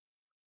 guys?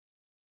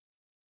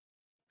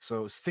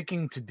 so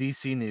sticking to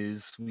DC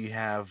news, we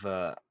have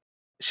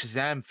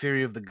Shazam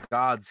Fury of the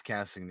Gods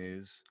casting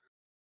news.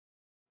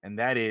 And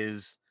that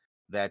is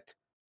that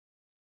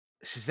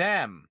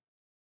Shazam,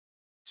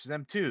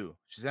 Shazam 2,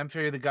 Shazam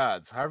Fury of the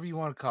Gods, however you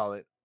want to call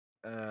it,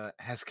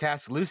 has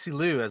cast Lucy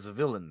Liu as a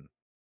villain.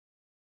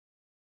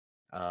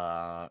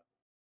 Uh,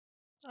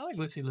 I like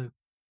Lucy Liu.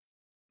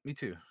 Me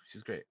too.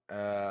 She's great.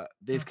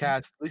 They've Hmm.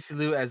 cast Lucy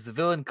Liu as the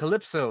villain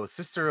Calypso,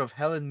 sister of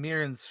Helen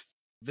Mirren's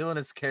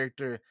villainous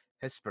character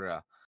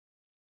Hespera.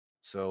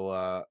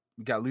 So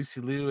we got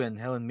Lucy Liu and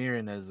Helen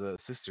Mirren as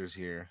sisters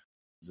here.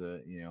 As,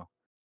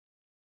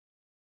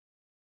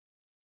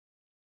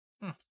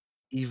 Hmm.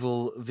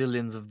 evil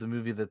villains of the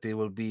movie that they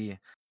will be.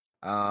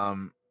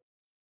 Um,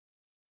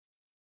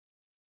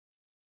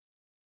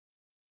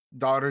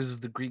 Daughters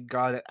of the Greek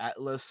god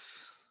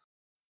Atlas,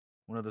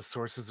 one of the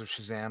sources of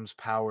Shazam's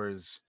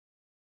powers.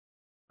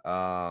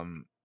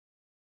 Um,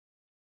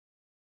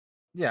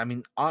 yeah, I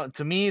mean,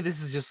 to me, this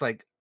is just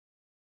like,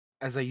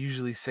 as I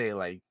usually say,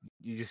 like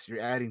you're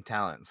adding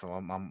talent, so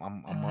I'm all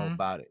Hmm.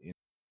 about it.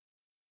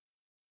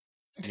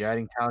 You're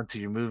adding talent to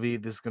your movie.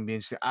 This is gonna be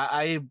interesting.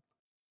 I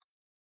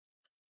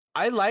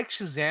like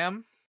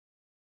Shazam,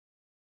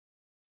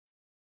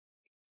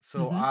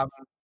 so Hmm.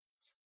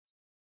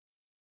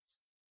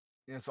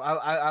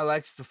 I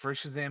liked the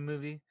first Shazam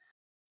movie.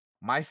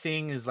 My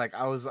thing is like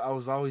I was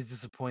always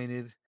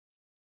disappointed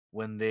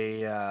when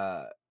they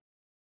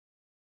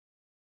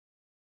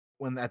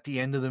when at the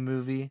end of the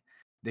movie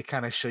they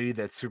kind of show you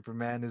that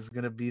Superman is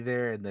gonna be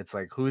there, and it's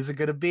like, who is it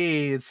gonna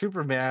be? It's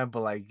Superman,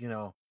 but like,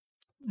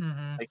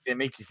 Hmm. like they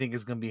make you think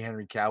it's gonna be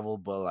Henry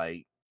Cavill, but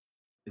like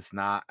it's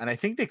not. And I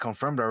think they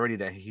confirmed already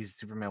that he's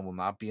Superman will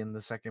not be in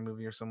the second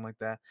movie or something like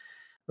that,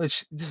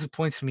 which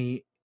disappoints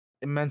me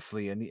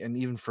immensely and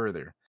even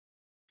further.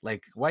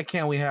 Like, why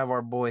can't we have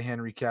our boy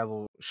Henry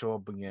Cavill show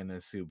up again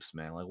as Supes,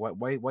 man? Like,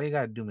 why you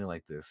gotta do me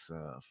like this,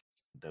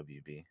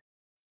 WB?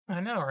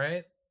 I know,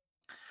 right?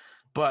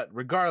 But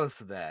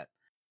regardless of that,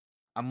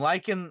 I'm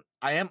liking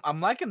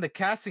the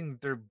casting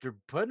that they're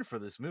putting for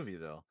this movie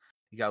though.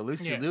 You got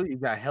Lucy Yeah. Liu, you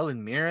got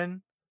Helen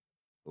Mirren.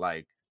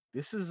 Like,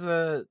 this is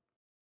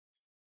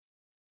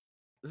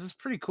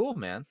pretty cool,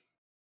 man.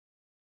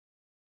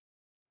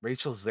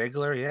 Rachel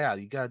Zegler, yeah,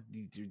 you got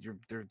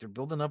they're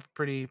building up a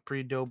pretty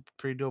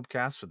dope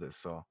cast for this.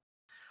 So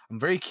I'm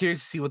very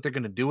curious to see what they're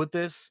gonna do with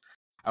this.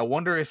 I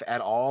wonder if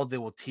at all they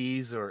will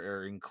tease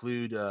or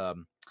include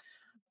The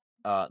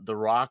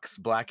Rock's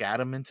Black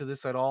Adam into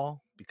this at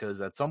all, because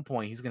at some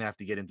point he's gonna have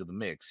to get into the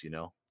mix.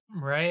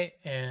 Right?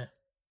 Yeah.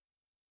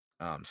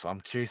 So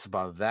I'm curious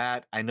about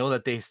that. I know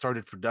that they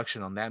started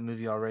production on that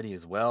movie already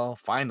as well.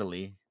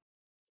 Finally,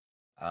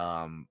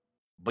 um,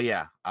 but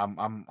yeah,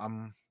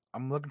 I'm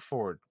looking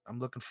forward. I'm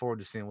looking forward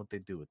to seeing what they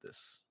do with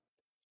this.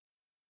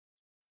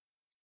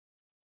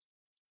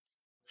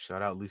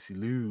 Shout out Lucy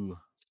Liu.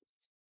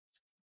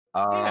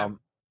 Yeah. Um,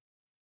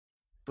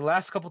 the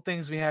last couple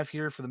things we have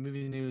here for the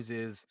movie news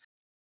is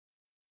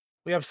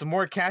we have some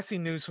more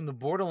casting news from the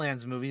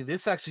Borderlands movie.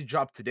 This actually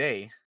dropped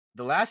today.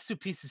 The last two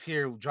pieces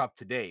here dropped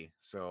today.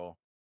 So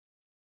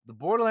the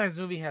Borderlands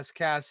movie has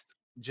cast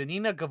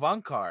Janina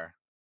Gavankar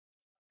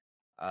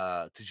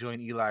to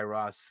join Eli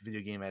Ross'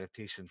 video game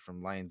adaptation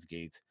from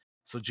Lionsgate.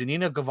 So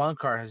Janina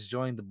Gavankar has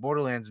joined the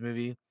Borderlands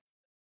movie,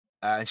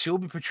 and she will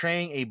be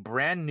portraying a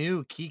brand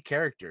new key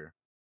character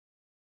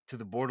to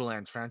the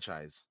Borderlands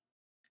franchise.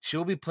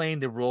 She'll be playing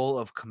the role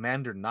of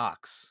Commander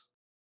Knox.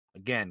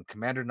 Again,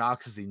 Commander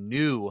Knox is a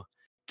new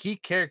key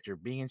character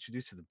being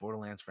introduced to the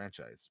Borderlands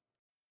franchise.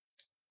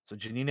 So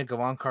Janina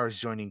Gavankar is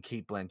joining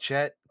Kate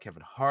Blanchett,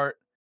 Kevin Hart,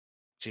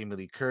 Jamie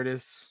Lee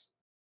Curtis,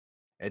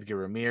 Edgar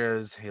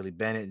Ramirez, Haley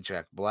Bennett,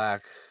 Jack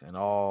Black, and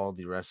all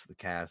the rest of the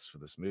cast for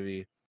this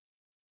movie.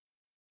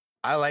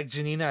 I like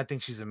Janina. I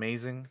think she's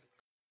amazing.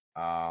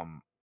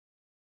 Um,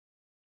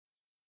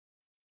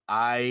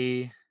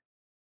 I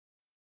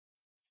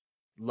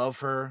love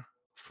her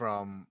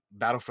from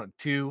Battlefront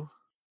 2.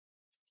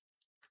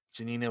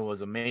 Janina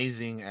was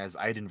amazing as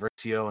Aiden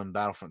Versio in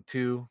Battlefront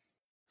 2.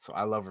 So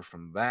I love her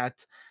from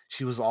that.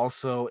 She was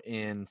also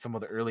in some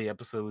of the early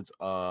episodes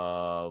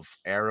of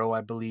Arrow,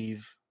 I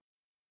believe.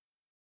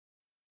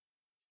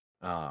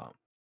 Um,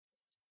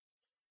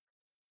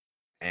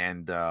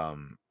 and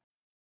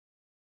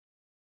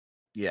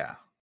yeah,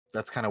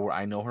 that's kind of where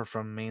I know her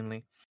from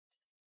mainly.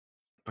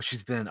 But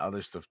she's been in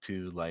other stuff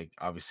too, like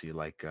obviously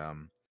like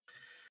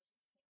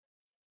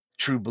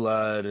True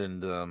Blood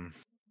and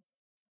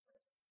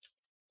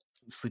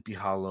Sleepy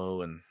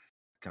Hollow and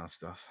kind of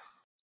stuff.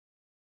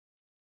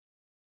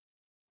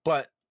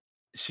 But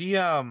she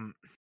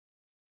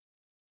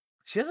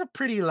she has a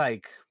pretty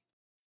like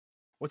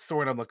what's the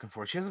word I'm looking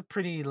for? She has a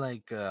pretty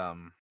like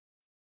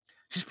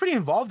she's pretty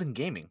involved in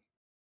gaming.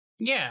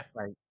 Yeah.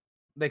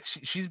 Like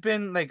she's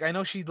been like I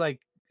know she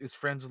like is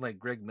friends with like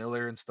Greg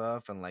Miller and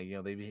stuff and like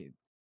they be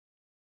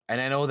and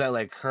I know that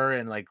like her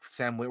and like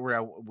Sam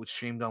Witwer would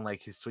streamed on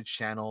like his Twitch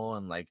channel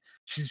and like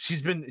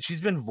she's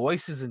been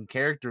voices and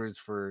characters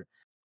for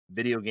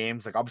video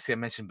games. Like obviously I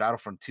mentioned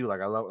Battlefront 2.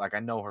 Like I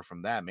know her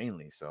from that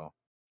mainly. So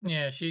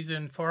Yeah, she's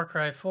in Far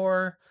Cry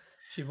 4.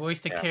 She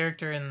voiced a yeah.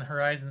 character in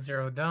Horizon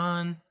Zero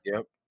Dawn.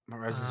 Yep.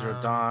 Horizon Zero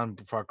Um, Dawn,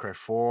 Far Cry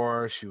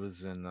 4. She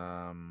was in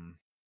I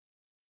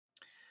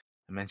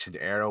mentioned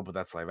Arrow, but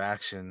that's live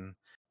action.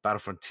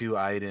 Battlefront 2,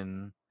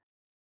 Aiden.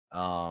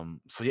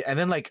 So yeah, and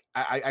then like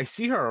I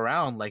see her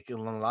around like in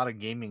a lot of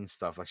gaming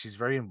stuff. Like she's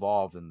very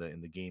involved in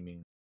the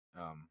gaming.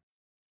 Um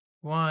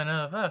one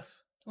of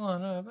us.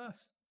 One of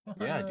us. One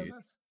yeah, of dude.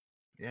 us.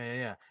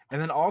 Yeah.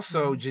 And then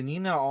also Mhm.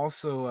 Janina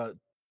also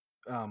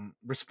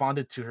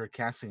responded to her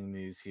casting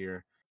news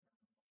here.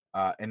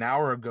 An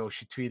hour ago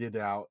she tweeted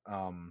out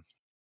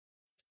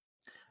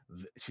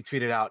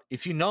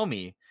if you know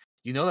me,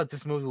 you know that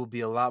this movie will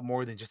be a lot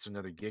more than just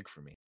another gig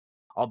for me.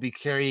 I'll be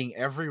carrying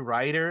every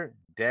writer,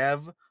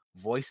 dev,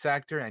 voice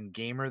actor, and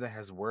gamer that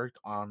has worked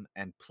on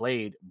and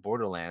played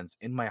Borderlands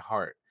in my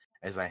heart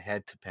as I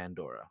head to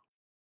Pandora.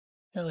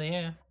 Hell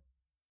yeah.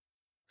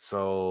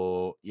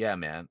 So yeah,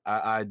 man,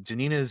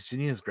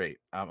 Janina's great.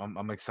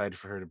 I'm excited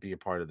for her to be a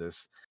part of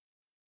this.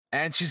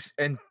 And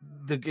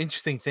the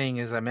interesting thing,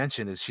 as I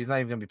mentioned, is she's not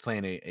even gonna be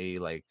playing a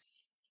like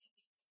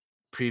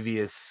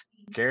previous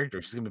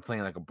character. She's gonna be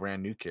playing like a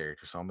brand new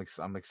character. So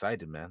I'm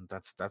excited, man.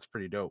 That's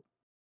pretty dope.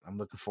 I'm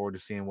looking forward to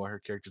seeing what her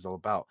character's all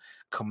about.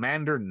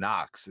 Commander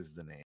Knox is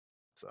the name.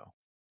 So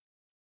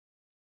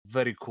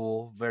very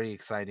cool, very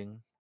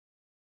exciting.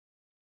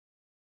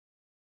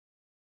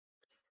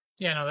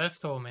 Yeah, no, that's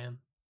cool, man.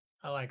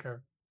 I like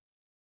her.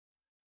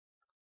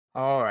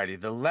 Alrighty,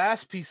 the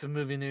last piece of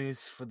movie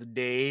news for the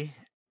day.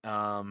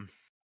 Um,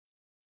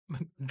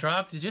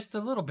 Dropped just a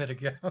little bit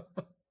ago.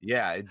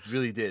 yeah, it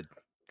really did.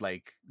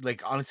 Like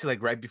honestly,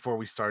 like right before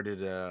we started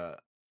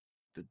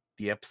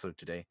the episode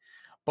today.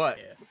 But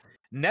Yeah.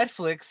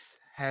 Netflix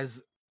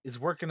is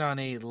working on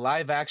a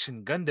live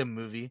action Gundam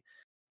movie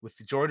with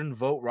Jordan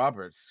Vogt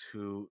Roberts,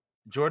 who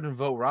Jordan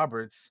Vogt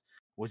Roberts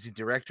was the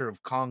director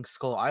of Kong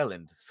Skull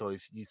Island. So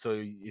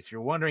if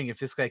you're wondering if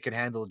this guy could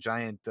handle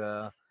giant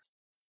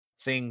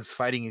things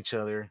fighting each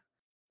other,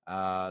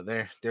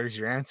 there's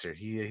your answer.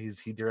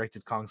 He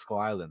directed Kong Skull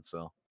Island,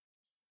 so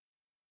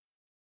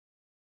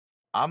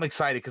I'm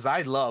excited because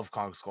I love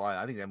Kong Skull Island.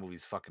 I think that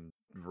movie's fucking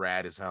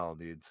rad as hell,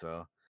 dude.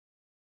 So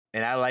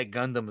and I like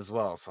Gundam as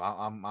well. So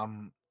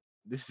I'm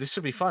this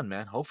should be fun,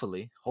 man.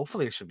 Hopefully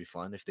it should be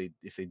fun if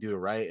they do it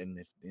right and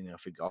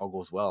if it all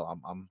goes well.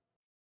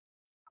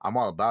 I'm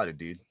all about it,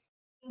 dude.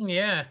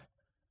 Yeah.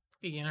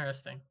 Be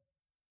interesting.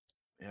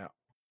 Yeah.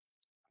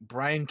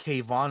 Brian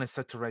K. Vaughan is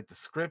set to write the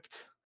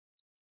script.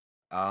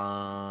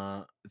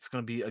 It's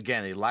gonna be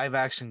again a live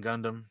action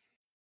Gundam.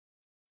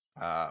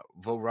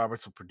 Vo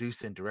Roberts will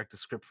produce and direct the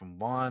script from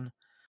Vaughn,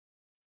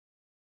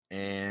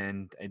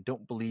 and I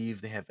don't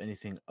believe they have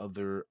anything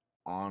other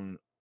on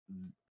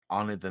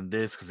on it than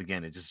this because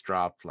again it just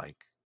dropped like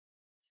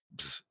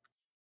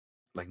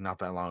not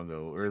that long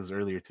ago, or it was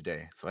earlier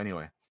today. So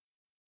anyway,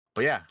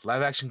 but yeah,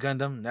 live action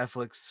Gundam,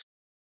 Netflix,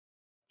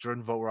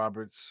 Jordan Vogt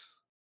Roberts.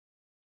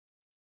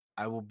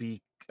 I will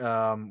be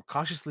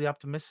cautiously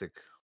optimistic,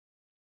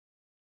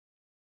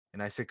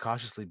 and I say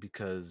cautiously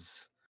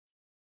because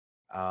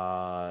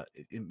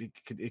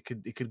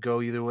it could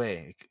go either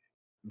way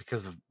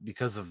because of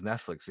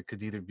Netflix. It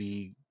could either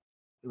be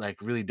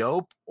like really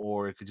dope,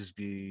 or it could just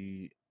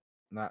be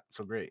not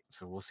so great.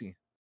 So we'll see.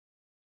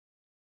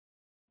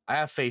 I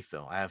have faith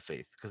though. I have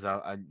faith because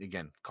I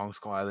again, Kong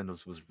Skull Island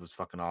was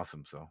fucking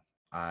awesome. So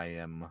I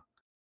am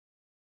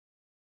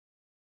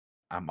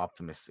I'm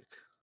optimistic.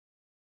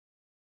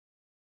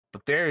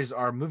 But there's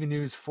our movie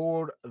news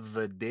for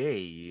the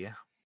day.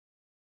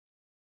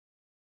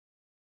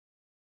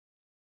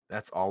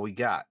 That's all we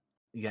got.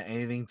 You got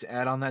anything to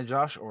add on that,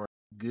 Josh, or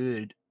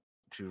good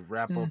to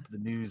wrap Mm. up the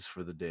news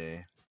for the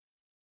day?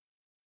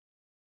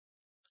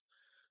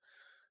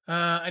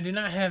 I do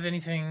not have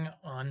anything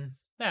on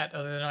that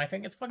other than I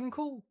think it's fucking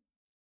cool.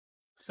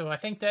 So I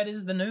think that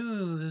is the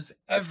news,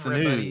 That's the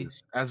everybody.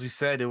 news. As we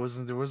said, there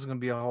wasn't gonna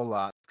be a whole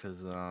lot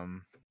because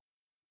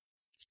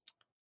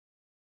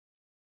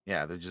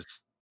yeah, they're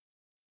just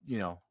you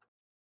know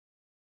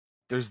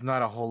there's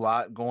not a whole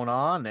lot going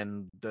on,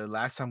 and the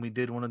last time we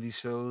did one of these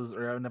shows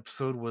or an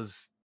episode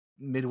was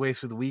midway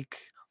through the week,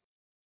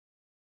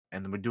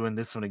 and then we're doing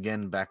this one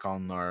again back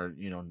on our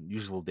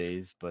usual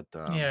days. But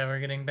Yeah, we're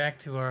getting back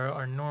to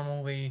our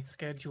normally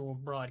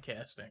scheduled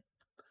broadcasting.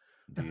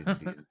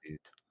 indeed.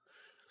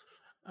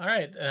 All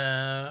right,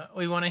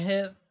 we want to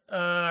hit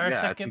our Yeah,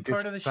 I second think part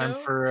it's of the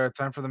show.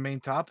 time for the main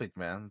topic,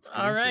 man. Let's get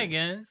All into right,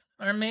 it. guys.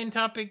 Our main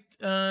topic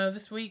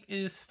this week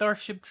is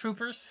Starship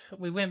Troopers.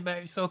 We went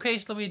back, so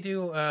occasionally we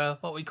do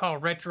what we call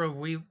retro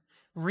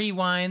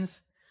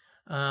rewinds,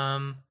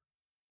 um,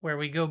 where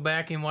we go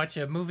back and watch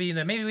a movie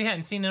that maybe we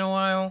hadn't seen in a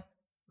while,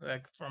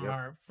 like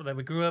Yep. that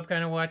we grew up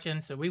kind of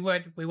watching. So we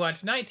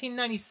watched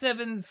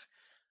 1997's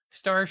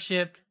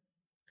Starship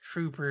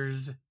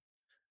Troopers,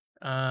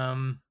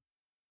 um,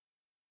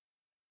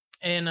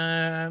 and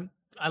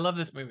I love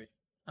this movie.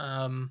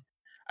 Um,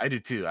 I do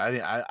too.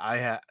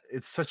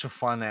 It's such a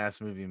fun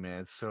ass movie,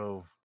 man. It's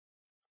so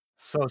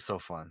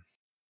fun.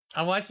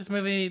 I watched this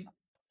movie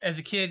as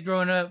a kid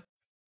growing up.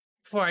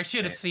 Before I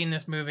should have Same. seen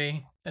this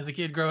movie as a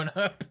kid growing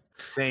up.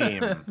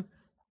 Same.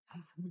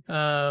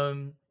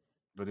 um,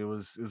 But it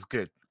was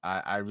good.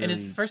 I and it's the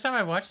really first time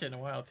I watched it in a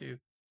while too.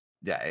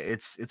 yeah,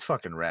 it's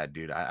fucking rad,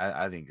 dude.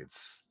 I think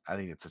it's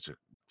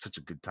such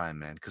a good time,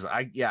 man. Because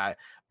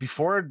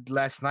before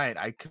last night,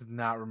 I could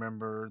not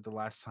remember the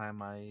last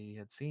time I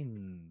had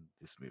seen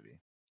this movie.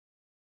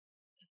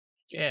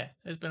 Yeah,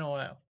 it's been a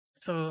while.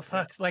 So Yeah,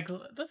 fuck, like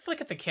let's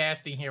look at the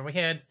casting here. We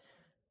had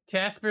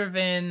Casper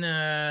Van.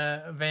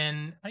 How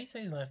do you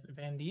say his last name?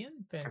 Van Dien?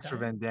 Van Casper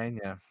Dien? Van Dien,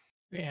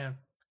 yeah.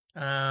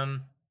 Yeah.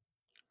 Um.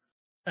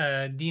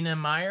 Dina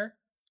Meyer.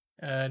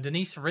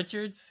 Denise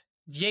Richards.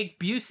 Jake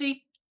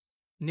Busey.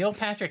 Neil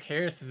Patrick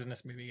Harris is in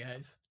this movie,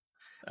 guys.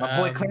 My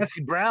boy Um.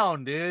 Clancy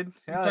Brown, dude.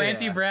 Hell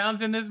Clancy yeah.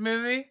 Brown's in this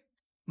movie.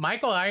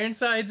 Michael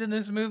Ironside's in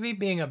this movie,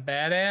 being a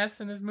badass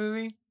in this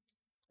movie.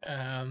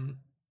 Um,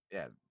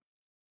 Yeah,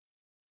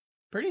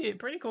 pretty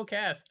cool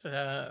cast.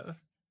 100%,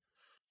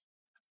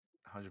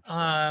 man.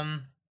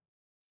 Um,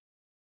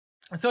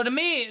 so to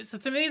me,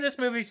 this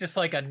movie's just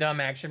like a dumb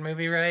action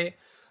movie, right?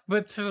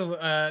 But to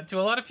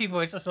a lot of people,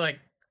 it's just like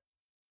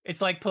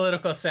it's like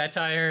political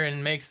satire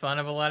and makes fun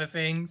of a lot of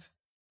things.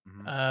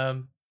 Mhm.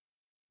 Um,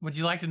 would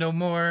you like to know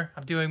more?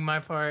 I'm doing my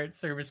part.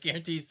 Service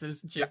guarantees Yeah,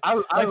 citizenship. I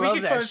Like we love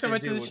could that quote so shit,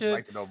 much of dude. this Would you shit.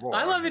 like to know I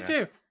more? love it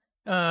Yeah.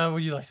 too.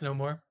 Would you like to know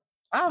more?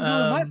 I'm doing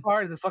my Um,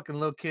 part. The fucking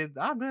little kid.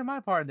 I'm doing my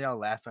part. And they all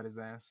laugh at his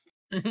ass.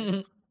 Get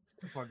the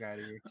fuck out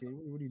of here, kid.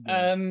 What are you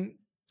doing?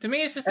 to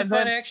me, it's just a And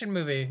fun then action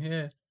movie.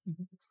 Yeah.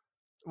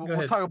 Go we'll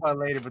ahead. talk about it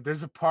later. But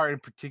there's a part in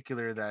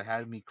particular that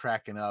had me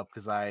cracking up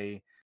because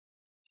I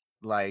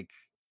like.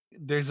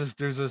 There's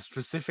a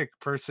specific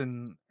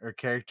person or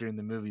character in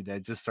the movie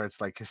that just starts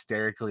like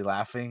hysterically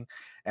laughing,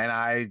 and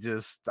I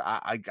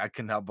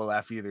couldn't help but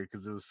laugh either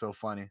because it was so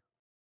funny.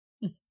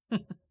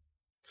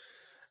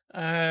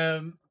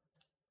 um,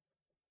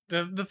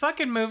 the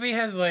fucking movie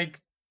has like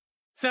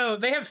so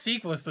they have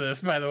sequels to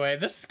this, by the way.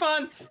 This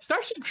spawned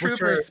Starship Which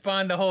Troopers are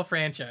spawned the whole the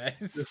franchise.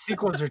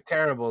 sequels are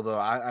terrible though.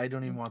 I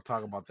don't even want to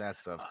talk about that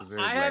stuff because they're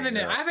I like haven't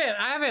I haven't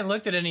I haven't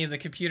looked at any of the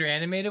computer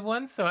animated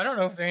ones, so I don't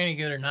know if they're any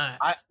good or not.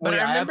 But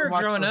I I haven't remember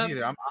watched growing those up.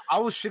 either. I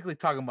was strictly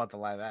talking about the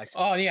live action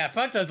Oh stuff. yeah,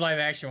 fuck those live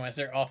action ones.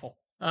 They're awful.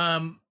 I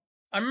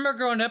remember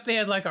growing up they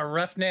had like a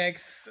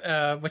Roughnecks,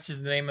 which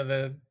is the name of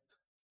the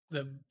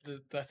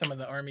some of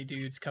the army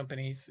dudes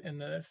companies in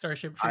the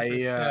Starship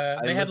Troopers.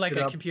 I They had looked like it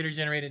a up. computer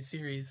generated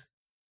series.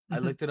 I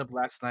looked it up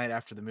last night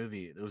after the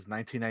movie. It was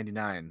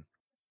 1999,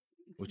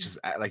 which is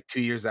like 2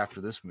 years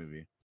after this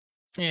movie.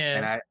 Yeah,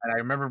 And I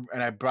remember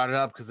and I brought it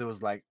up because it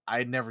was like I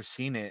had never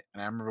seen it,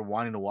 and I remember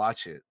wanting to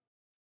watch it.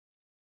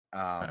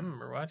 I Um,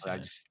 remember but watching it.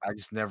 I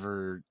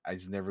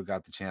just never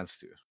got the chance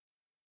to,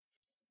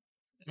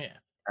 Yeah,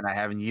 and I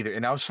haven't either.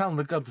 And I was trying to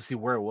look up to see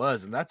where it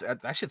was, and that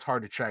shit's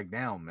hard to track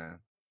down, man.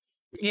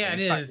 yeah, Like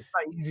it it's is.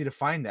 not easy to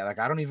find that. Like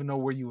I don't even know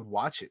where you would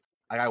watch it.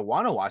 Like I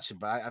want to watch it,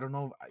 but I don't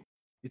know.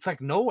 It's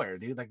like nowhere,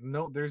 dude. Like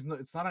no, there's no.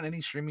 It's not on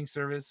any streaming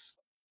service.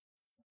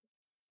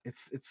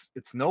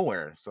 It's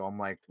nowhere. So I'm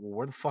like, well,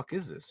 where the fuck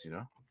is this? You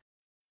know?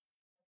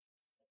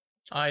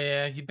 Oh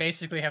yeah, you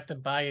basically have to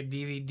buy a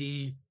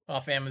DVD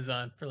off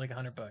Amazon for like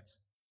 $100.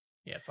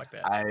 Yeah, fuck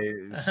that.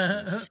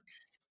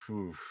 I.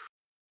 Oof.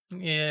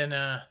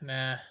 Yeah,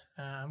 nah.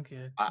 I'm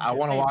good. I'm I good.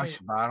 want to Wait, watch wait.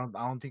 it, but I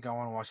don't think I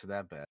want to watch it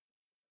that bad.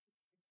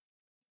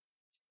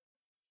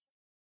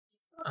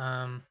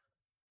 Um,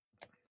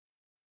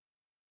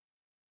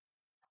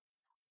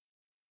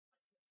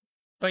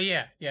 but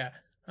yeah, yeah.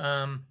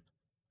 Um,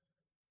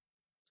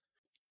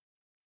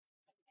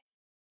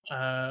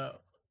 uh,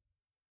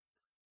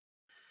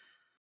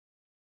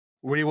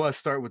 Where do you want to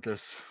start with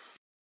this?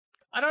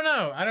 I don't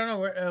know. I don't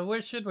know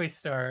where should we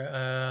start.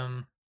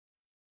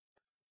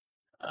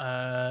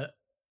 Uh,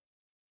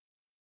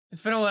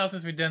 it's been a while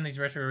since we've done these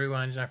retro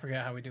rewinds, and I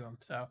forgot how we do them.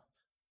 So,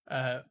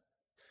 uh,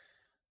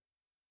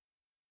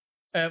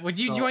 would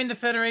you So join the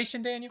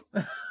Federation, Daniel?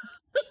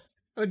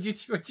 Would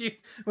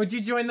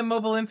you join the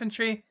mobile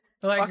infantry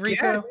like fuck yeah,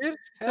 Rico? dude.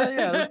 Hell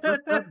yeah.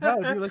 Let's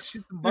go, dude. Let's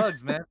shoot some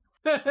bugs, man.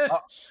 Uh,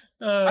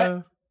 I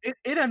uh,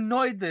 it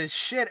annoyed the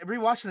shit.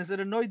 Rewatching this, it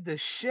annoyed the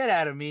shit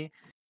out of me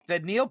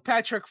that Neil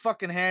Patrick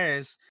fucking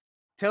Harris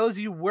tells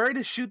you where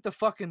to shoot the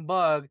fucking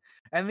bug,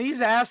 and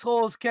these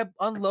assholes kept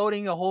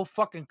unloading a whole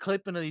fucking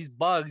clip into these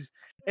bugs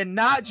and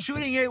not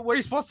shooting it where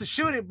you're supposed to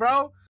shoot it,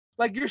 bro.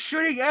 Like you're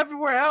shooting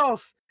everywhere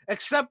else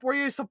except where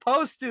you're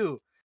supposed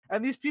to.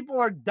 And these people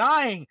are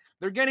dying.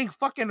 They're getting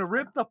fucking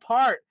ripped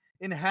apart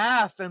in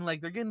half, and like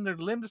they're getting their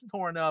limbs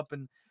torn up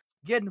and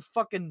getting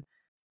fucking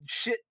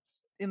shit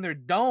in their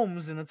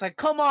domes, and it's like,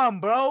 come on,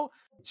 bro,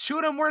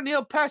 shoot them where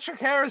Neil Patrick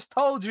Harris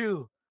told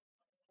you.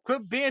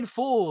 Quit being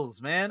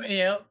fools, man.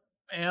 yep,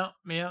 yep,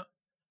 yep.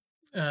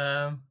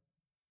 Um,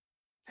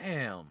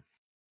 Damn.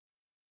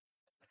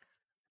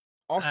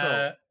 Also,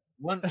 uh,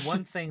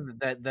 one thing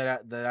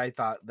that I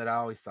thought that I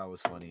always thought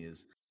was funny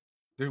is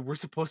we're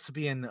supposed to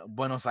be in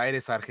Buenos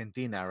Aires,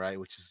 Argentina, right?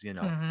 Which is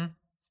mhm.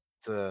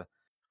 it's a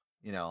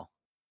you know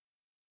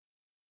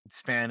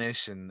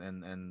Spanish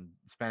and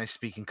Spanish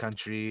speaking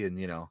country, and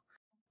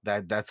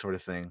that sort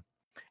of thing.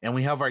 And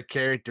we have our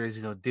characters,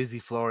 Dizzy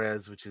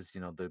Flores, which is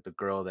the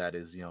girl that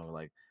is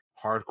like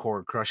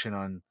hardcore crushing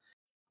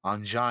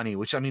on Johnny.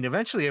 Which I mean,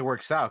 eventually it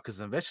works out because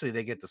eventually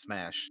they get the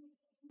smash.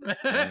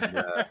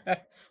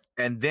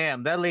 And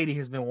damn, that lady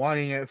has been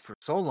wanting it for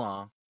so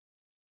long,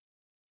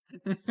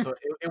 so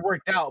it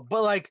worked out.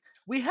 But like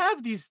we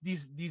have these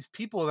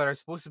people that are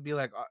supposed to be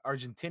like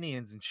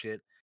Argentinians and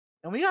shit,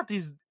 and we got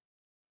these,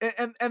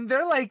 and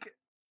they're like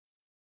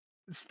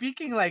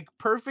speaking like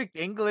perfect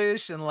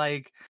English, and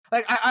like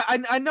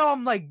I know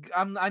I'm like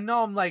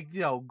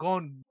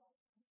going.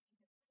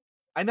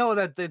 I know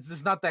that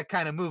it's not that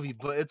kind of movie,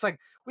 but it's like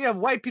we have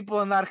white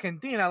people in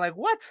Argentina. Like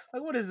what?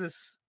 Like what is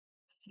this?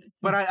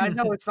 But I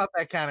know it's not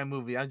that kind of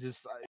movie. I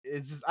just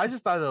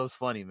thought that was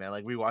funny, man.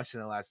 Like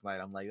rewatching it last night,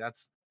 I'm like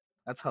that's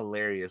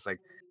hilarious. Like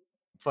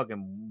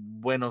fucking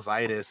Buenos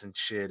Aires and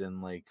shit,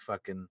 and like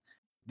fucking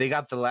they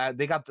got the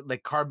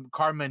like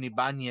Carmen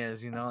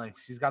Ibanez, like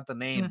she's got the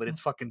name, but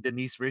it's fucking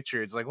Denise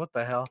Richards. Like what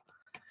the hell?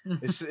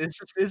 It's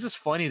just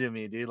funny to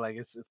me, dude. Like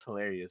it's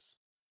hilarious.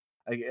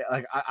 Like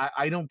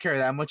I don't care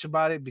that much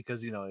about it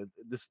because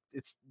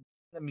it's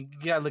I mean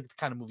you gotta look at the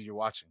kind of movie you're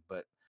watching,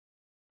 but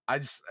I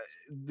just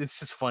it's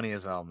just funny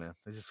as hell, man.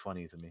 It's just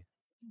funny to me.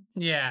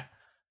 Yeah.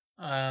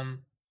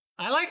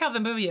 I like how the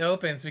movie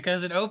opens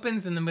because it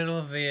opens in the middle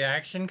of the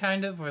action,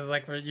 kind of,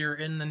 where you're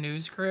in the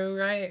news crew,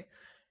 right?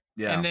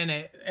 Yeah,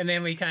 And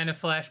then we kind of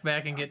flash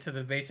back and get to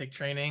the basic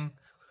training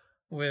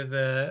with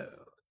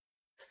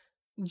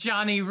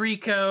Johnny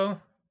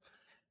Rico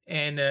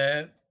and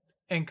uh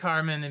and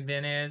Carmen and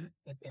Benez.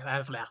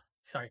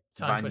 Sorry,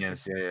 tongue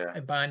twister. Ibanez.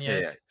 Yeah.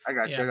 Banez. I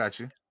got you. I Yeah, got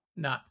you.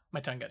 nah, my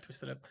tongue got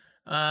twisted up.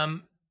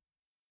 Um,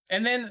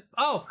 and then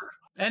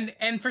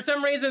and for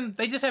some reason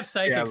they just have Yeah,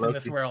 psychics in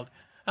this Loki. world.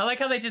 I like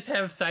how they just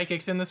have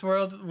psychics in this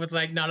world with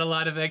like not a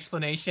lot of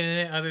explanation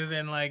in it other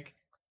than like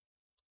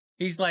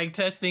he's like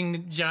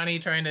testing Johnny,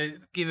 trying to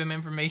give him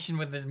information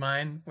with his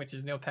mind, which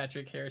is Neil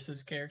Patrick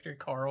Harris's character,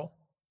 Carl.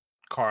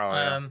 Carl.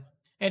 Yeah. Um,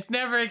 it's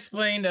never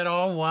explained at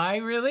all why,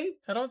 really.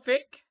 I don't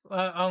think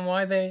on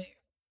why they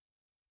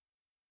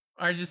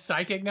are just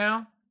psychic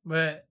now,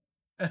 but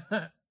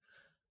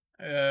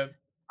uh,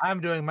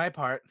 I'm doing my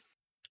part.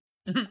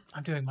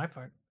 I'm doing my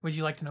part. Would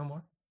you like to know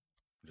more?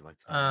 Would you like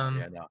to know more? Um,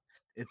 Yeah, no.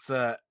 It's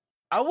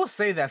I will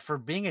say that for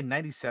being a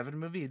 97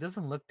 movie, it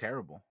doesn't look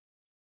terrible.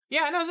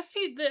 yeah, no,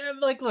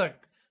 like, look,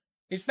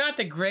 it's not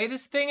the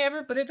greatest thing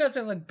ever, but it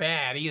doesn't look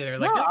bad either.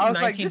 No, Like, this I is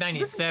was like, this is pretty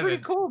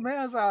 1997. cool,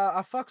 man.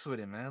 I fucks with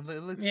it, man.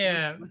 It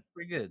Yeah. looks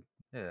pretty good.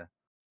 Yeah.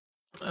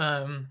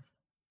 Um,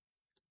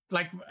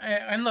 like,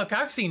 and look,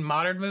 I've seen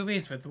modern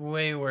movies with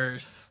way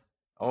worse.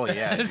 Oh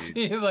yeah, I've dude.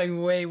 seen like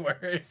way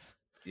worse.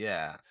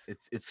 Yeah.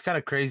 It's kind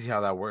of crazy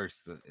how that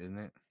works, isn't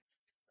it?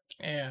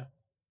 Yeah.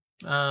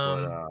 But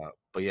Um.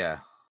 but yeah.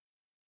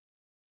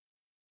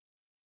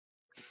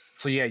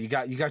 So yeah, you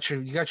got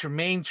your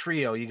main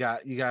trio. You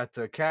got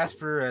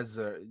Casper as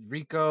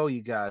Rico.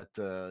 You got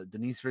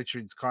Denise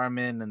Richards,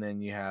 Carmen, and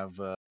then you have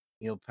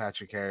Neil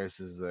Patrick Harris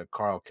as a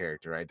Carl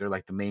character. Right? They're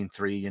like the main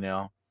three.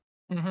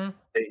 Mm-hmm.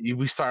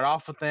 We start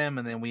off with them,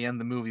 and then we end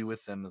the movie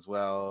with them as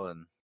well.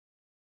 And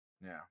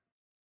yeah,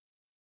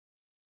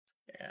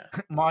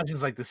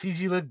 Majin's like the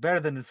CG look better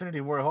than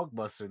Infinity War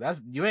Hulkbuster.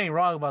 That's you ain't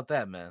wrong about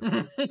that,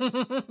 man.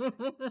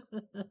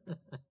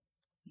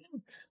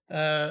 Yeah.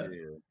 uh,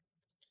 Shit.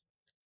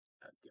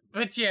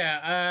 but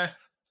yeah,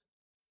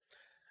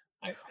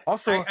 I,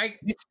 Also, I,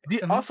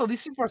 mhm. also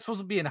these people are supposed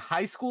to be in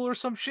high school or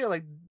some shit.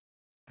 Like,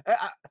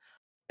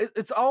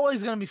 it's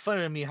always gonna be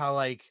funny to me how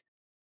like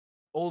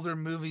older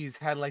movies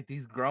had like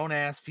these grown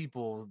ass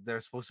people that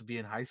are supposed to be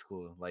in high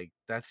school. Like,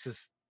 that's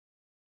just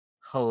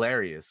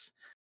hilarious.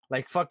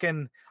 Like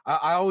fucking,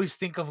 I always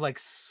think of like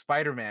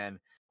Spider Man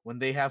when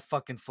they have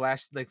fucking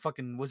Flash, like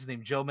fucking what's his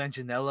name, Joe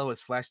Manganiello as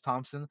Flash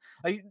Thompson.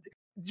 Like,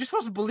 you're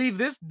supposed to believe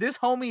this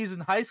homie is in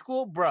high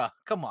school, bruh.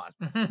 Come on,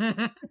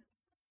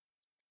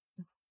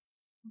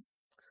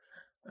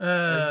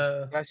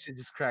 uh, that shit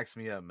just cracks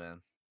me up,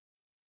 man.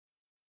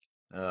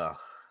 Ugh.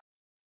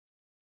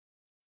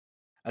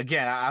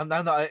 Again, I'm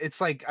not. It's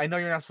like I know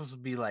you're not supposed to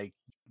be like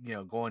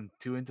going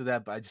too into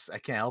that, but I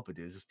can't help it,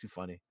 dude. It's just too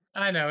funny.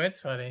 I know it's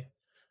funny.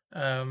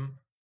 Um,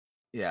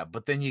 Yeah,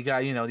 but then you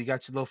got your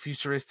little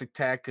futuristic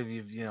tech of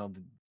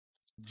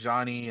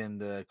Johnny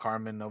and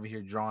Carmen over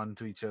here drawn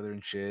to each other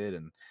and shit,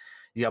 and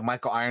you got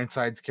Michael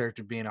Ironside's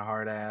character being a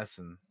hard ass,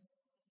 and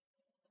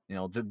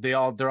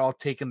they're all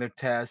taking their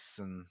tests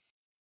and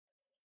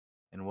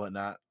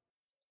whatnot.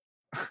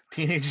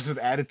 Teenagers with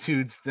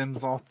attitudes,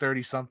 them's all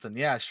 30 something.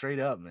 Yeah, straight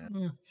up, man.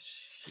 yeah.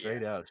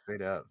 Straight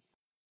up.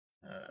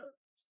 Uh,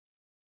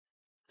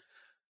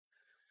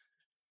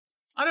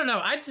 I don't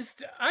know. I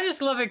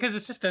just love it because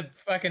it's just a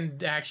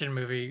fucking action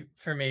movie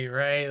for me,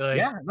 right?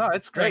 Yeah, no,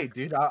 it's Like, great,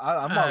 dude.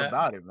 I'm all uh,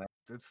 about it, man.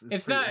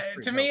 it's not It's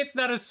pretty to me. dope. It's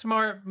not a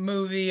smart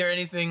movie or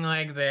anything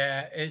like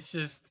that. It's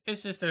just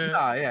a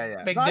No,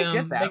 yeah. No, I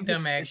get that. big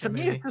dumb To action me,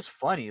 it's movie. just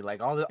funny.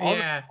 Like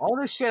Yeah, all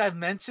the shit I've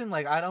mentioned.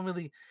 Like I don't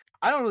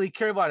really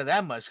care about it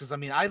that much because I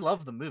mean, I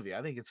love the movie. yeah.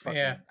 I think it's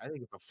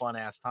a fun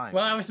ass time.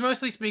 Well, I was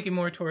mostly speaking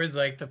more towards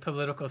like the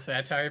political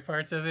satire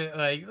parts of it.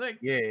 Like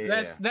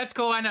Yeah. that's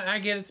cool. I know I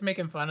get it's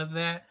making fun of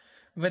that,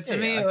 but to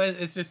me, Like,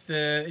 it's just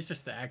the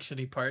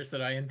actiony parts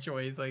that I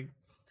enjoy. Like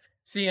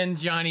seeing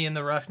Johnny and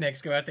the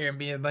Roughnecks go out there and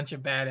be a bunch of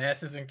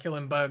badasses and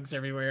killing bugs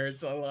everywhere.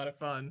 It's a lot of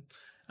fun.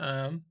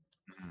 Um,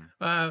 mhm.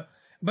 uh,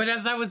 but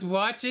as I was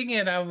watching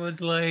it, I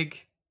was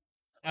like,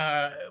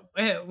 uh,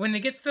 when it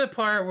gets to the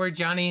part where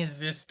Johnny has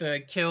just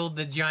killed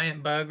the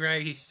giant bug,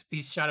 right? He's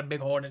shot a big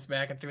hole in its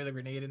back and threw the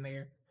grenade in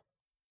there.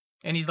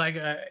 And he's like,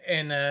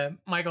 and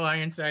Michael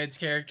Ironside's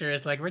character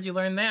is like, "Where'd you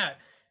learn that?"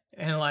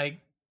 And like,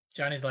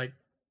 Johnny's like,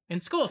 "In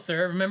school,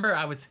 sir. Remember,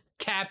 I was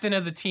captain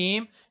of the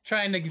team,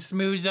 trying to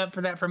smooze up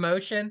for that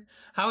promotion."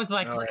 I was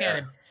like, Oh "Look at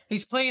yeah. him.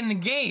 He's playing the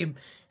game.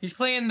 He's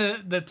playing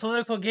the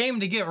political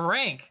game to get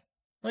rank.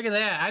 Look at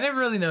that. I never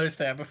really noticed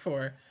that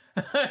before."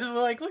 I was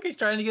like, "Look, he's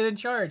trying to get in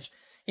charge.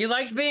 He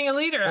likes being a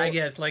leader, I Well,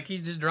 guess. Like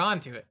he's just drawn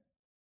to it."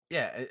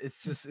 yeah.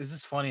 It's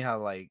just funny how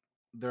like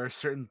there are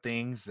certain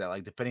things that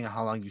like depending on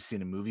how long you've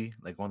seen a movie,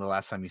 like when the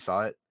last time you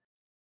saw it,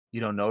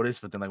 you don't notice,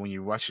 but then like when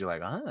you watch, you're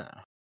like, okay,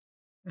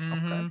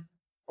 Mm-hmm.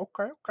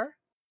 okay.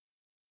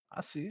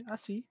 I see.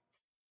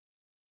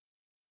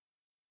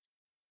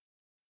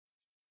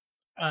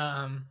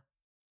 Um,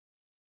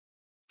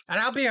 and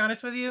I'll be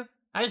honest with you,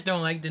 I just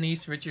don't like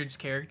Denise Richards'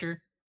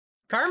 character.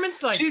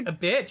 Carmen's like She a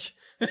bitch.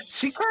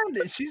 she kind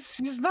of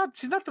she's not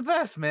the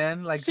best,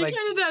 man. She kind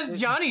of does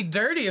Johnny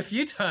dirty a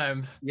few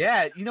times.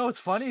 yeah, what's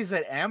funny is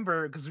that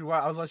Amber, because I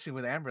was watching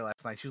with Amber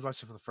last night. She was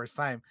watching for the first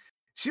time.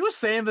 She was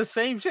saying the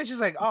same shit. She's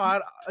like,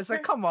 it's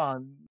like, come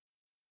on,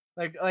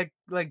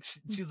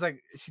 she was like,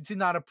 she did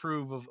not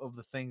approve of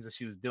the things that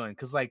she was doing.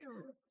 Because like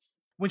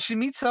when she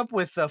meets up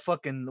with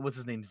fucking what's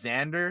his name,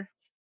 Xander.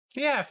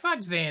 Yeah, fuck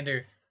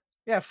Xander.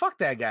 Yeah, fuck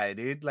that guy,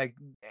 dude. Like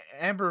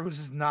Amber was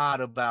just not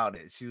about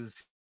it. She was,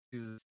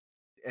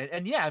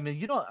 and yeah, I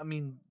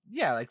mean,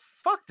 yeah, like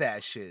fuck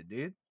that shit,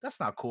 dude. That's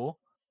not cool.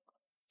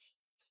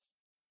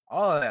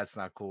 All of that's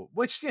not cool.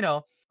 Which,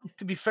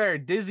 to be fair,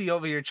 Dizzy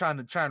over here trying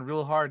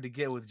real hard to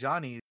get with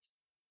Johnny,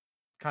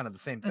 kind of the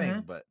same thing. Hmm.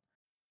 But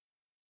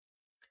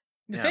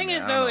The yeah, thing man,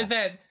 is I don't though, know. is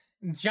that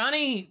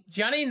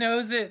Johnny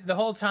knows it the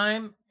whole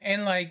time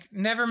and like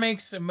never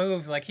makes a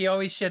move. Like he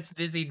always shuts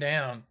Dizzy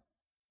down.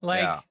 Yeah,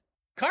 Like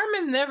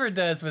Carmen never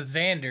does with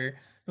Xander.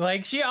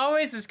 Like she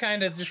always is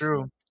kind of it's just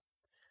true.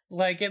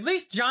 like at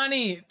least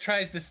Johnny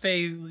tries to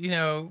stay,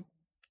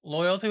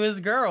 loyal to his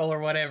girl or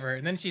whatever.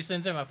 And then she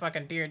sends him a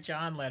fucking Dear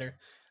John letter.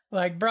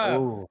 Like, bro,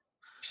 Oh,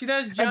 she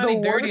does and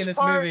Johnny dirty in this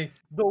movie.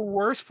 the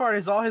worst part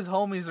is all his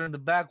homies are in the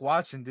back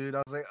watching, dude.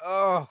 I was like,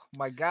 oh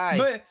my guy.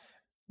 But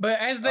but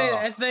Oh,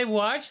 as they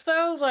watch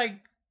though, like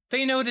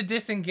they know to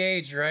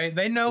disengage, right?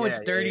 They know it's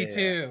dirty yeah.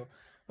 too.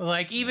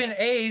 Like Yeah. even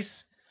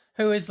Ace,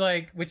 who is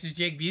like, which is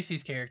Jake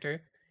Busey's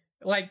character,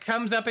 like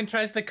comes up and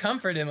tries to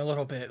comfort him a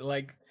little bit.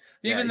 Like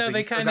Yeah, even he's though like, you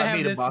they still kind of got me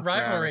have to this boss around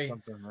or rivalry.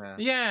 something.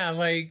 Yeah, Yeah,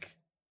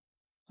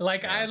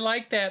 like I yeah,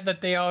 like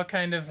that they all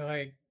kind of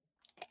like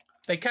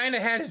they kind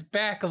of had his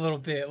back a little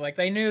bit. Like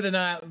they knew to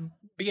not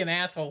be an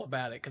asshole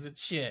about it because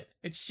it's shit.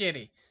 It's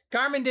shitty.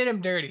 Carmen did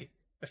him dirty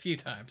a few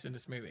times in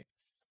this movie,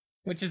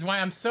 which is why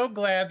I'm so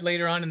glad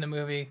later on in the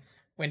movie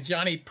when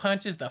Johnny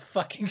punches the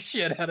fucking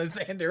shit out of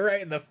Xander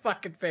right in the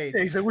fucking face.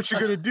 Yeah, he's like, "What you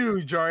gonna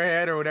do,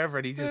 jarhead or whatever?"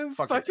 And he just fucking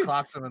Fucking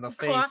clocks him in the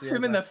face. clocks Yeah,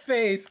 him in the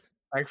face.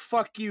 like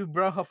fuck you,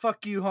 bro.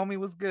 Fuck you, homie.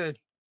 What's good?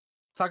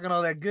 Talking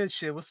all that good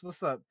shit.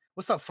 What's up?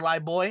 What's up, fly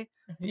boy?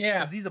 Yeah.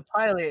 Because he's a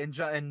pilot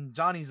and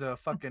Johnny's a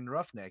fucking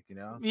roughneck, you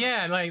know. So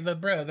Yeah, like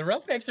the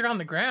Roughnecks are on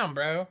the ground,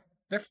 bro.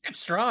 They're fucking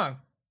strong.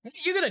 What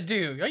are you gonna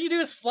do? All you do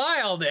is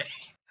fly all day.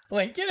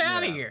 Like, get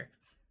out of yeah, here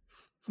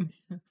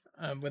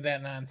with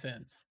that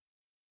nonsense.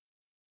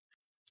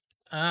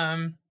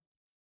 Um,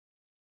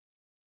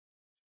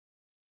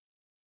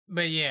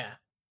 but yeah,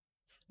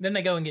 then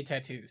they go and get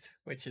tattoos,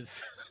 which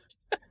is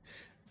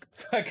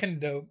fucking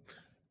dope.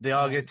 they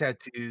all get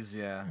tattoos.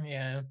 Yeah,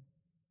 Yeah.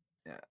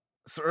 yeah.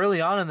 So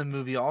early on in the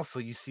movie, also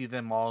you see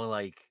them all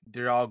like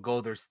they all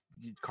go. There's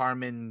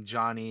Carmen,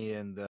 Johnny,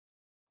 and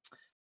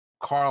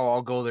Carl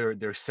all go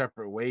their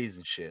separate ways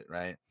and shit,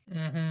 right?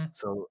 Mm-hmm.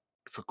 So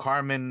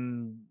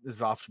Carmen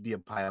is off to be a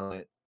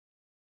pilot.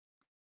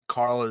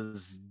 Carl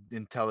is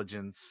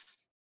intelligence,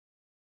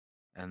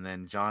 and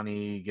then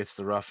Johnny gets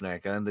the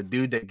roughneck, and then the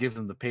dude that gives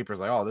him the papers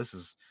like, "Oh, this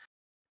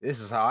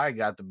is how I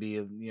got to be,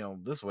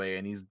 this way."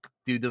 And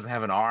dude doesn't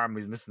have an arm;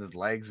 he's missing his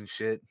legs and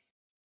shit,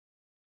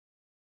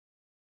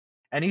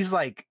 and he's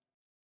like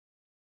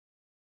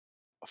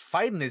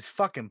fighting his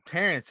fucking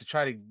parents to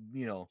try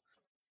to,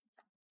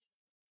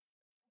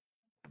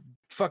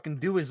 fucking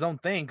do his own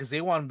thing because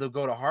they want him to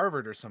go to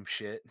Harvard or some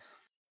shit.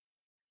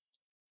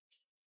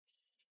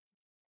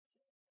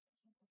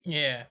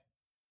 Yeah.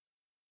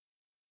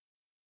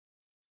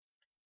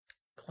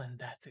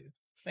 Clendathu.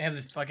 They have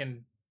this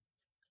fucking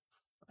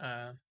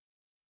uh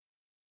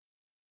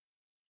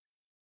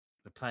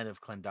The planet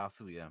of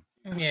Klendathu, yeah.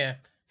 yeah.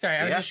 Sorry, I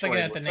The was just looking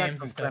asteroid at the was sent names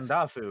from and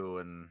stuff.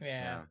 Klendathu, and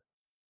Yeah.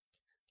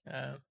 yeah.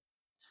 Uh,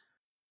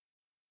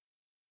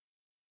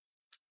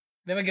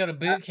 then we go to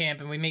boot camp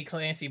and we meet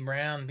Clancy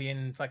Brown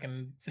being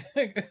fucking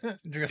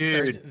drill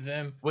Dude, sergeant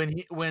Zim.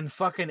 when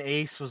fucking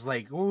Ace was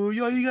like, "Oh, all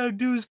you gotta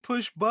do is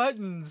push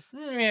buttons,"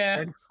 Yeah.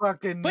 and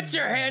fucking Put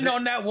your hand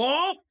on that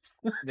wall.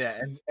 yeah,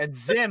 and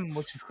Zim,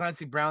 which is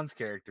Clancy Brown's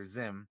character,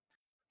 Zim,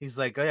 he's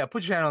like, "Oh yeah,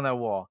 put your hand on that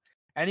wall,"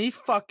 and he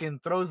fucking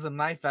throws a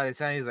knife at his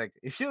hand. He's like,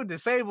 "If you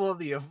disable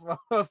the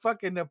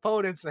fucking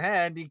opponent's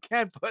hand, you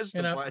can't push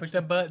the button." Push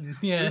that button.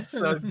 Yeah. It's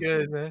so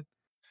good, man.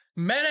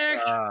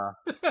 Medic. Yeah,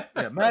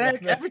 I love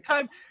medic.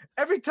 that.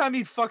 Every time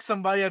he'd fuck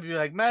somebody, I'd be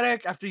like,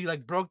 medic. After he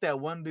like broke that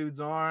one dude's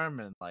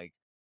arm and like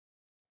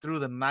threw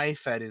the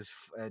knife at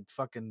at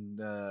fucking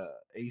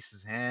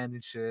Ace's hand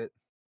and shit.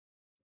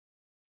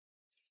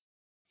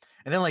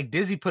 And then like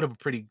Dizzy put up a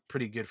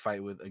pretty good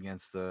fight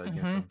against Mm-hmm.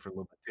 him for a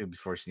little bit too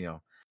before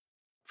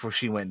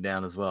she went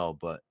down as well.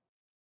 But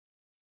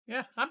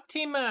Yeah, I'm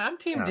team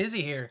yeah,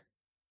 Dizzy here.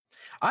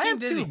 I Team am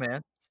too, Dizzy.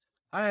 man.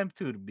 I am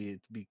too, to be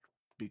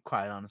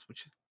quite honest with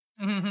you.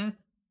 Mm-hmm.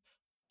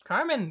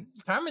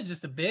 Carmen's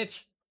just a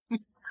bitch.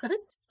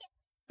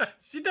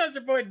 She does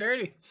her boy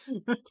dirty.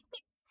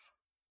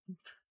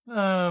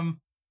 um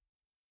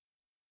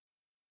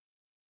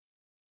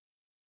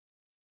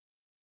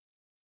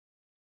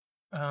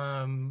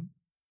um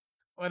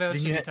what else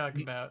Then should we talk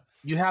you, about?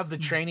 you have the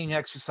training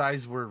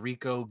exercise where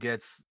Rico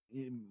gets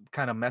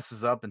kind of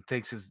messes up and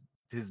takes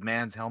his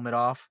man's helmet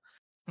off,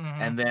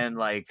 Mm-hmm. and then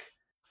like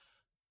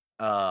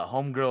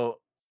homegirl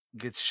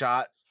gets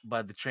shot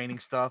by the training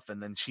stuff,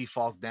 and then she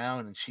falls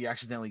down and she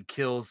accidentally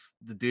kills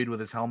the dude with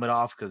his helmet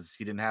off because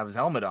he didn't have his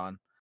helmet on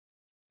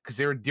because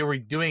they were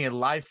doing a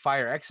live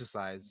fire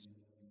exercise.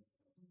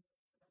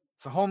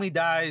 So homie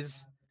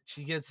dies,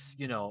 she gets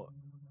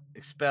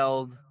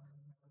expelled,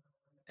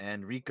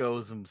 and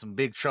Rico's in some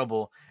big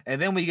trouble.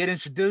 And then we get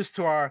introduced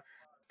to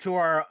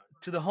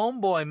the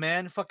homeboy,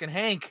 man, fucking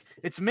Hank.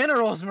 It's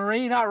minerals,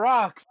 Marie, not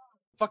rocks.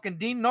 Fucking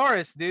Dean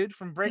Norris, dude,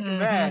 from Breaking Mm-hmm.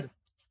 Bad.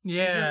 He's in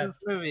Yeah. this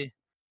movie,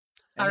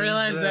 I and he's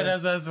realized that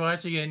as I was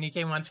watching it and he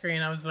came on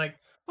screen, I was like,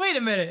 wait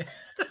a minute.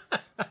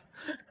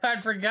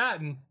 I'd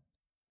forgotten.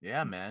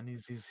 yeah, man,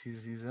 he's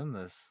in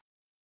this.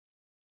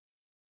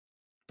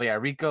 But yeah,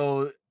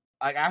 Rico.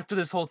 Like after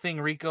this whole thing,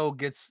 Rico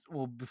gets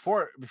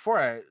before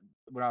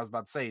what I was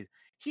about to say.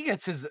 He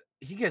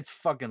gets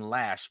fucking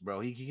lashed, bro.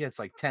 He gets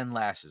like 10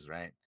 lashes,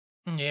 right?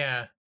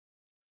 Yeah.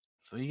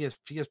 So he gets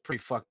pretty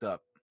fucked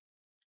up.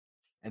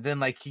 And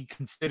then like he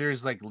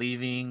considers like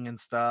leaving and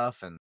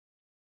stuff, and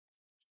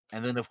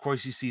then of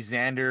course you see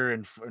Xander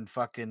and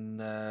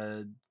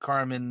fucking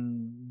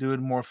Carmen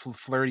doing more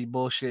flirty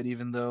bullshit.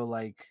 Even though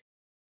like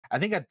I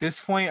think at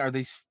this point are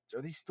they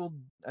still?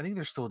 I think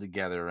they're still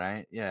together,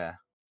 right? Yeah.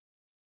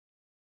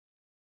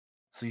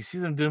 So you see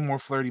them doing more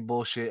flirty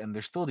bullshit, and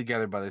they're still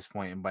together by this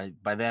point. And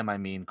by them I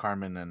mean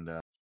Carmen and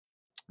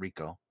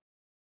Rico.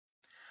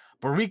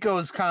 But Rico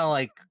is kind of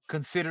like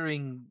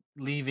considering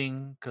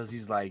leaving because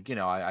he's like,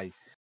 I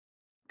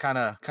kind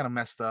of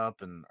messed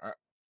up, and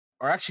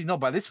or actually no.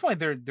 By this point,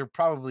 they're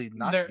probably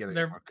not They're together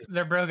they're anymore. Cause,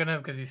 they're broken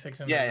up because he's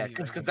fixing to yeah, yeah, leave, I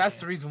because think. that's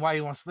Yeah. the reason why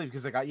he wants to leave.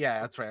 Because like,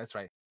 yeah, that's right.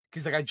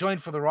 Because like I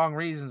joined for the wrong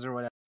reasons or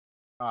whatever.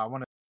 I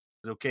want to.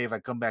 It's okay if I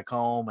come back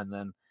home, and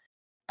then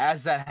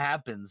as that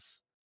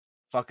happens,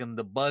 fucking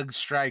the bugs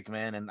strike,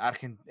 man, and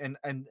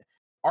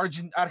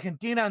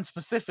Argentina in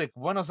specific,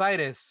 Buenos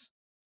Aires,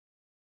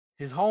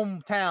 his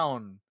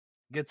hometown,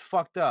 gets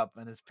fucked up,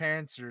 and his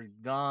parents are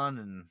gone,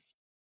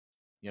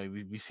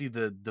 and we see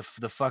the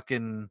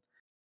fucking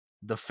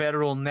the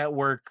federal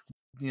network,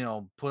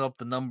 put up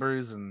the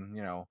numbers, and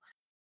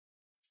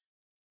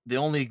the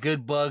only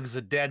good bug's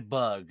a dead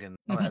bug, and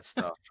all that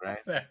stuff, right?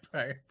 That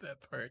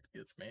part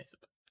gets massive.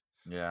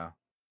 Yeah.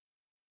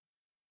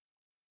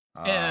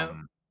 Yeah.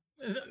 Um.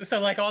 So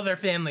like all their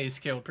family is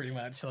killed pretty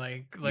much.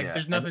 Like Yeah,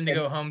 there's and nothing to and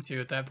go home to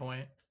at that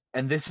point.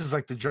 and this is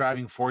like the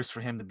driving force for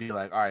him to be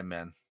like, all right,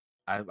 man,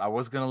 I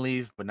was gonna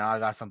leave, but now I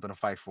got something to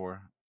fight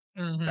for.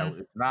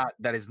 Mm-hmm.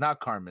 That is not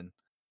Carmen.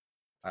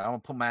 I'm gonna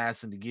put my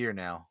ass into gear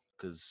now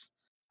because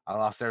I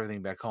lost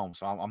everything back home,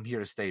 so I'm here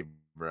to stay,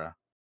 bruh.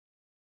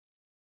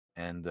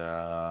 And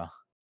yeah,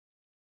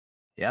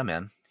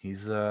 man,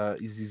 he's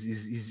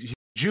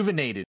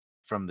rejuvenated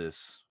from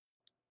this,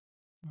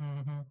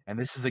 Mm-hmm. and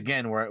this is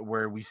again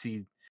where we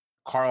see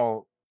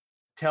Carl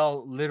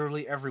tell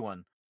literally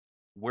everyone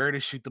where to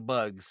shoot the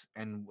bugs,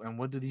 and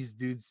what do these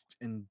dudes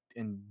and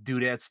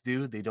dudettes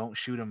do? They don't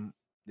shoot them.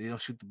 They don't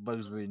shoot the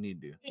bugs where they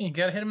need to. You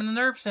gotta hit him in the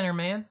nerve center,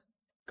 man.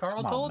 Carl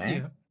Come on, told man.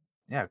 you.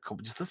 Yeah,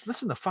 just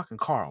listen to fucking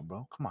Carl,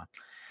 bro. Come on.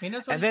 He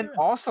knows what And he's then doing.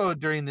 also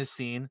during this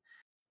scene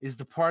is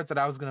the part that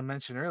I was gonna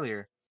mention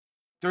earlier.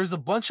 There's a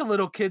bunch of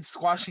little kids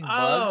squashing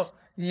bugs, Oh,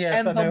 yes, I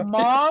and the know.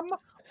 mom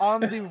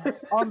on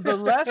the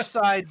left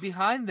side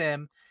behind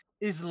them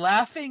is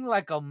laughing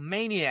like a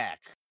maniac.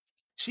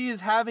 She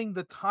is having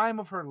the time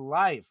of her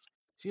life.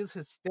 She is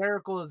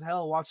hysterical as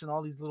hell watching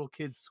all these little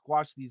kids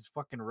squash these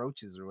fucking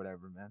roaches or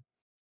whatever, man.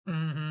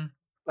 Mm-hmm.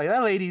 Like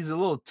that lady's a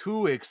little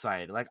too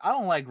excited. Like I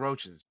don't like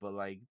roaches, but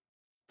like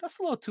that's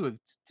a little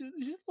she's a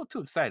little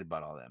too excited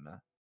about all that, man.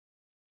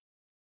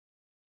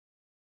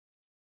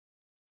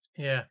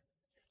 Yeah.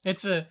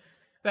 It's a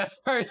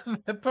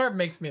that part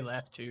makes me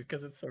laugh too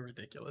because it's so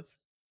ridiculous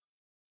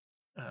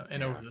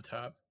and over Yeah. the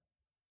top.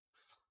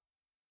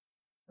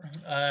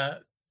 Uh,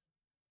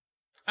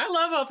 I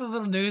love all the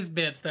little news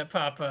bits that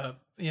pop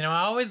up. I love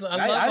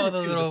I all did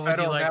the too. The little would you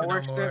Federal like to know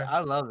Network shit, more? I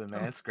love it,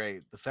 man. It's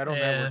great. The Federal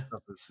Network Yeah,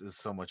 stuff is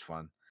so much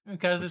fun.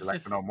 because Would you it's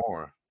like to know just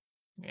more?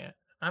 yeah.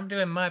 I'm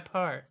doing my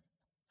part.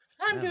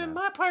 I'm Yeah, doing man.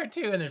 my part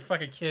too, and there's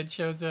fucking kid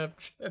shows up,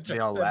 They drops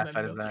all in, and laugh then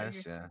at his they'll take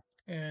ass. you. Yeah,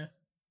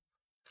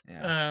 Yeah.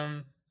 yeah.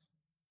 Um.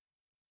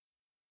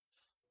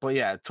 But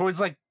yeah, towards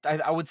like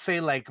I would say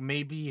like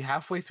maybe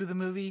halfway through the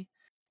movie,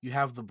 you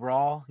have the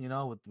brawl,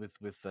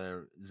 with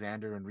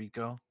Xander and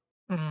Rico,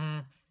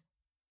 Mm,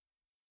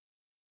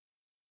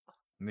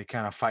 and they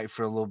kind of fight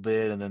for a little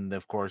bit, and then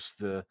of course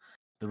the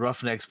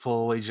Roughnecks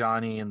pull away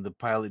Johnny, and the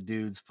pilot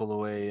dudes pull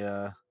away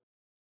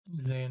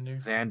Xander.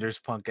 Xander's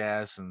punk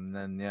ass, and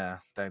then yeah,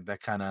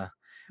 that kind of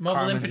Mobile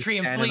Carmen just infantry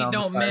and standing fleet on the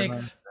don't sideline.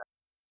 mix.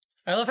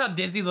 I love how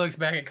Dizzy looks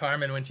back at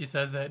Carmen when she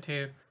says that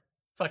too.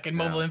 Fucking Yeah,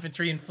 mobile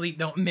infantry and fleet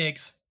don't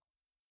mix.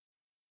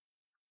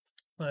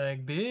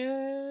 Like,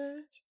 bitch.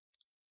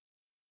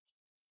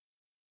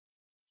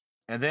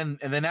 and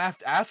then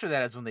after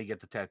that is when they get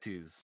the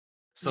tattoos.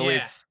 So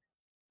Yeah.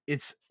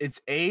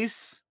 it's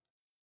Ace,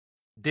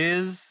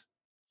 Diz,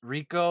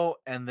 Rico,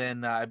 and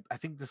then I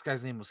think this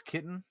guy's name was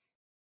Kitten,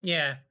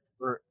 Yeah.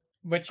 or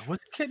Which, was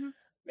it Kitten?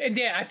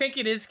 yeah, I think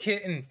it is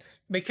Kitten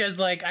because,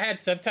 like, I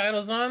had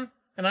subtitles on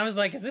and I was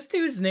like, is this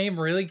dude's name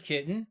really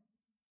Kitten? And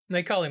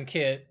they call him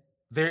Kit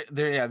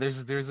Yeah.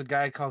 There's a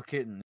guy called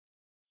Kitten.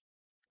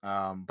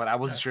 But I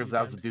wasn't a sure if few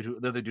that was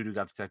times. the other dude who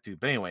got the tattoo.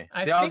 But anyway,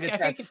 I they all think get I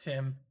think tats. it's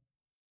him.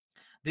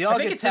 They I all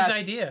think get it's his tats.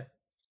 idea.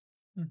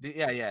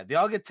 Yeah. They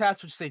all get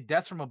tats which say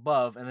 "Death from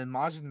Above," and then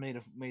Majin made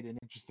an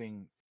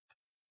interesting.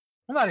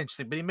 Well, not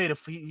interesting, but he made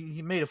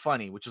it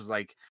funny, which was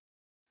like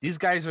these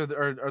guys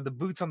are the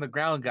boots on the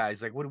ground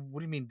guys. Like, what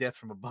do you mean death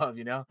from above?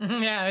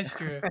 Yeah, it's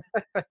true.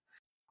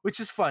 Which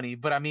is funny,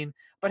 but I mean,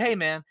 but hey,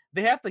 man,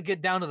 they have to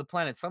get down to the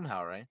planet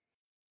somehow, right?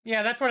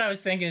 Yeah, that's what I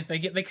was thinking. Is they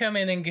come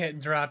in and get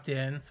dropped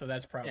in, so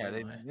that's Yeah,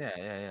 probably why.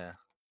 yeah.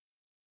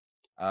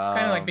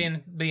 Kind of like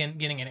Um, being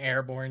getting an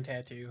airborne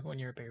tattoo when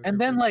you're a and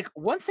then paratrooper. like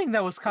one thing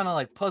that was kind of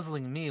like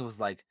puzzling me was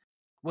like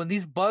when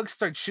these bugs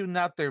start shooting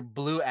out their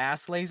blue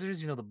ass lasers,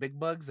 the big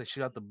bugs that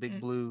shoot out the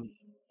big blue,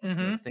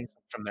 Mm-hmm. things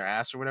from their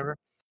ass or whatever.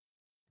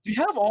 You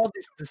have all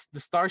the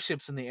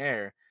starships in the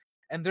air,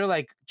 and they're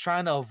like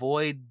trying to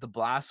avoid the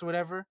blast or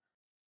whatever.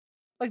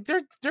 Like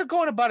they're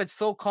going about it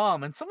so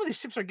calm, and some of these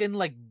ships are getting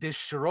like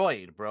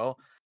destroyed, bro.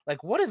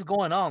 Like what is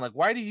going on? Like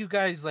why do you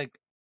guys like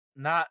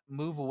not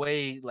move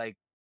away? Like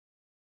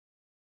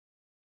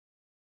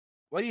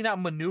why do you not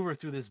maneuver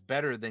through this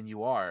better than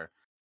you are?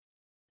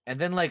 And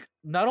then like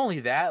not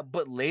only that,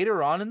 but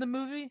later on in the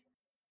movie,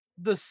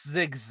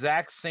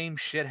 exact same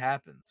shit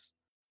happens.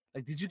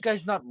 Like did you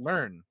guys not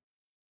learn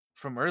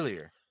from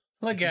earlier?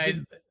 Look, Like you guys,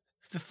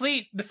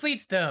 didn't. the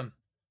fleet's dumb.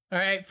 All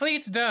right,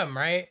 fleet's dumb,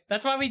 right?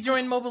 That's why we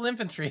join mobile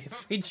infantry.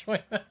 If we join,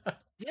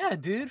 Yeah,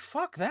 dude,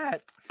 fuck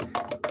that.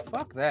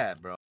 Fuck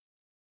that, bro.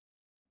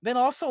 Then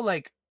also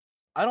like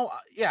I don't.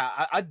 Yeah,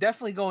 I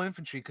definitely go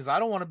infantry because I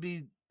don't want to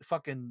be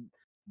fucking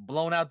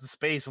blown out to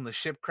space when the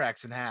ship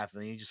cracks in half,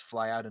 and then you just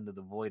fly out into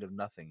the void of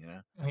nothing. You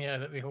know, Yeah,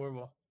 that'd be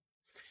horrible.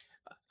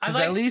 I because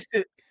like.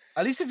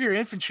 at least if you're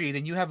infantry,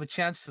 then you have a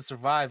chance to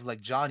survive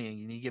like Johnny,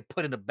 and you get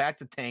put in the back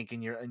to tank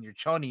and your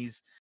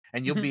chonies,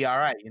 and you'll be all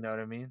right. You know what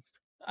I mean?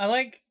 I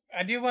like.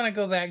 I do want to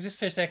go back just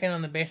for a second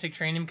on the basic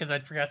training because I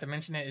forgot to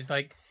mention it. Is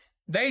like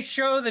they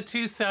show the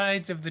two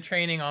sides of the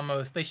training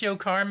almost. They show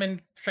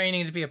Carmen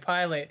training to be a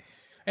pilot,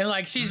 and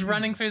like she's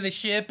running Mm. through the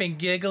ship and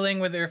giggling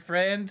with her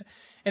friend,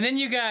 and then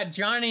you got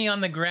Johnny on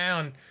the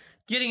ground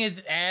getting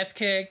his ass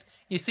kicked.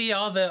 You see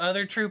all the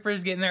other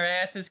troopers getting their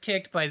asses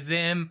kicked by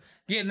Zim,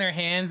 getting their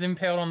hands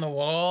impaled on the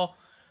wall.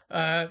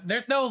 Yeah,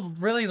 There's no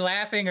really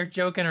laughing or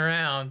joking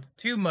around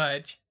too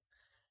much.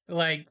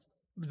 Like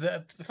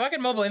the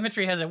fucking mobile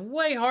infantry has it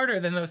way harder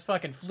than those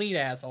fucking fleet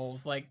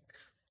assholes. Like,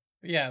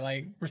 yeah,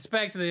 like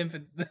respect to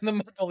the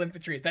mobile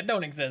infantry that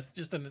don't exist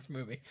just in this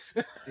movie.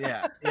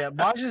 yeah.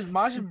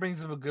 Majin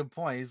brings up a good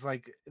point. He's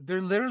like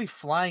they're literally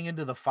flying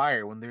into the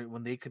fire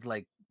when they could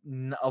like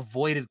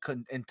avoid it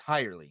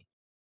entirely.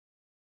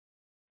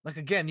 Like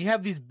again, you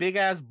have these big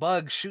ass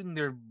bugs shooting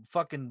their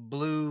fucking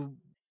blue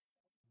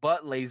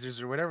butt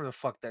lasers or whatever the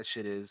fuck that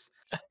shit is.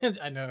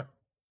 I know.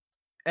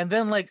 And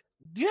then like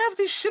you have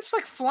these ships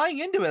like flying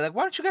into it. Like,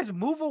 why don't you guys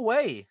move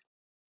away?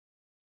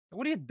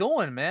 What are you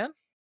doing, man?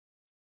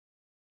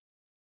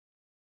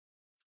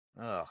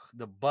 Ugh,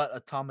 the butt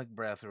atomic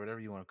breath or whatever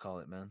you want to call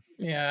it, man.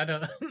 Yeah, I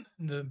don't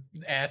the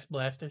ass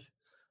blasters.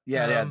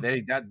 Yeah. Um,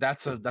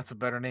 That's a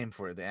better name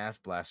for it. The ass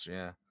blaster,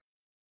 yeah.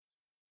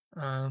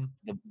 um,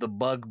 The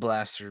bug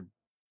blaster,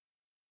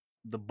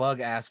 the bug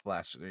ass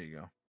blaster. There you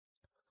go.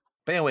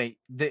 But anyway,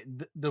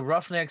 the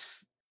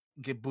Roughnecks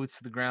get boots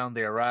to the ground.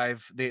 They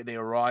arrive. They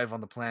arrive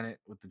on the planet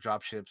with the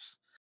drop ships,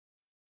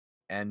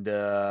 and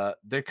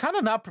they're kind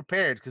of not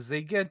prepared because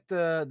they get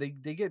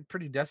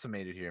pretty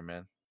decimated here,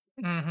 man.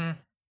 mm-hmm.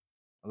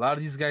 A lot of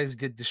these guys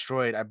get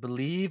destroyed. I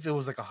believe it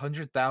was like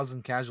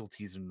 100,000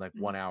 casualties in like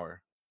 1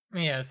 hour,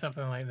 Yeah,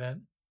 something like that.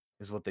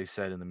 is what they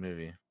said in the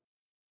movie.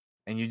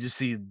 And you just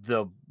see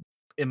the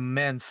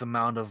immense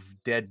amount of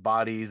dead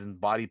bodies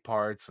and body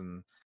parts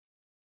and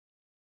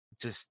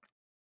just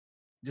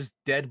just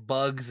dead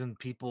bugs and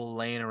people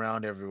laying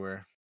around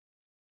everywhere.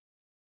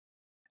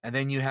 And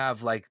then you have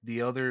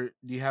the other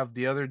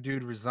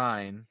dude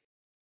resign.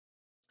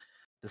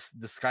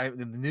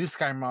 The new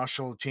Sky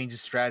Marshal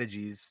changes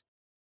strategies.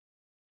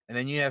 And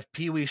then you have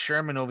Pee Wee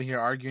Sherman over here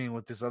arguing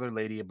with this other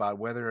lady about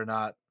whether or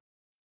not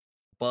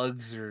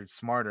bugs are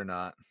smart or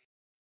not.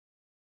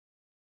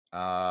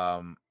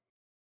 Um,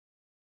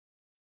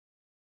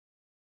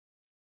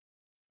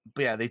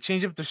 but yeah, they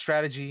change up their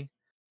strategy.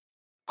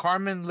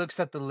 Carmen looks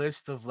at the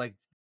list of like,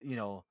 you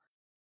know,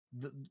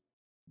 the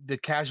the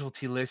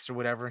casualty list or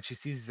whatever, and she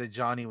sees that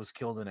Johnny was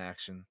killed in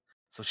action.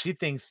 So she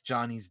thinks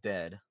Johnny's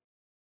dead.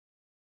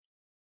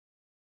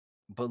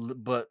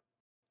 But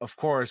of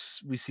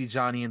course, we see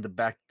Johnny in the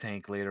back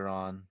tank later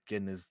on,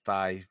 getting his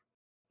thigh,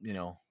 you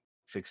know,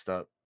 fixed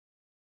up.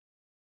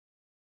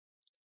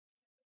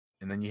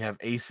 And then you have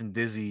Ace and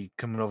Dizzy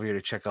coming over here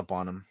to check up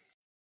on him,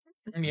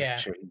 making Yeah,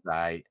 sure he's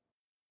alright.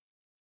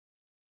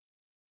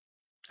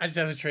 I just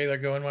have the trailer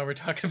going while we're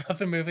talking about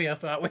the movie. I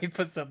thought we'd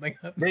put something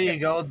up There there. you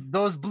go.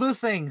 Those blue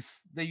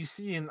things that you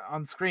see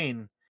on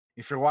screen,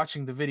 if you're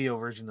watching the video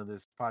version of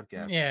this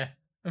podcast, Yeah.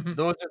 Mhm.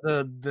 those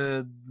are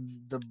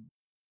the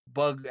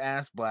bug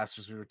ass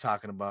blasters we were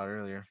talking about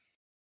earlier.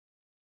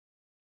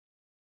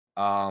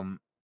 Um,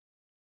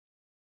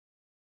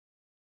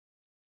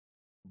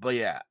 but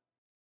yeah,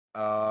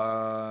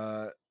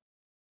 uh,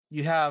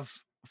 you have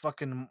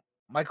fucking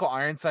Michael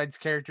Ironside's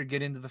character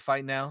get into the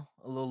fight now.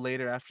 A little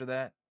later after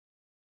that,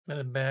 With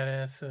a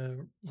badass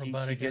he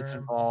robotic gets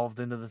arm. involved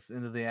into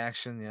the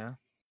action. Yeah,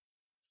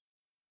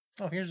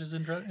 Oh, here's his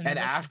and introduction.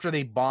 after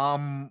they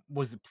bomb,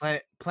 was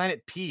the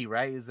Planet P,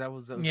 right? Is that Yeah,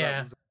 was that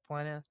the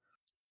planet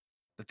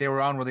that they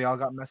were on where they all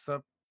got messed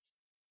up?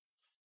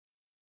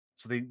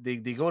 So they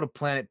go to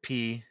Planet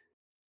P,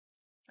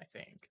 I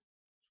think.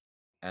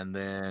 and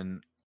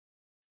then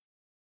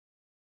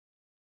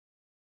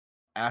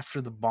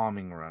after the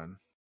bombing run,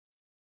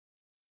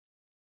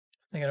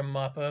 They got to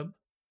mop up.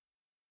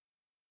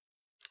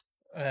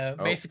 oh,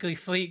 Basically,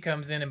 Fleet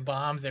comes in and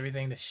bombs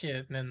everything to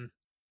shit, and then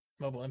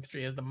Mobile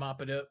Infantry has to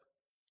mop it up.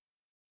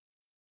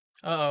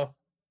 Uh oh,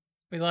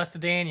 we lost the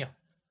Daniel.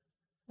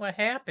 What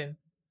happened?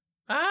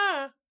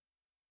 Ah!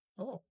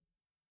 Oh.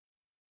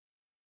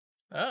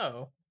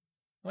 Oh.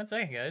 1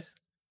 second, guys.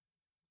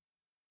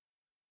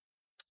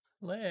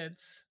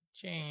 Let's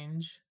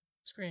change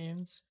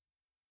screens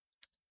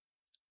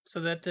so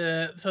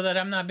that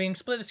I'm not being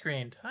split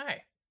screened.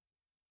 Hi.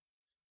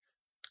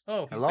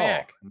 Oh, he's hello.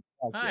 back.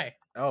 Okay. Hi.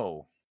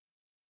 Oh,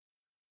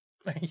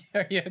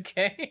 Are you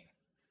okay?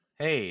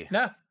 hey.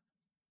 No.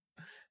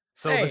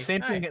 So Hey.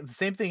 Hi. the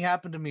same thing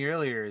happened to me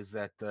earlier. Is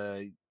that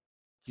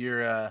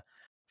you're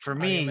for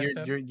Audio me messed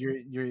up.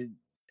 you're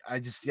I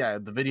just yeah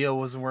the video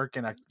wasn't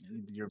working.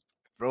 You're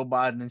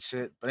robot and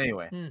shit. But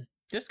anyway,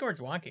 Discord's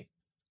wonky.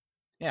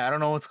 yeah, I don't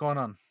know what's going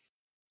on.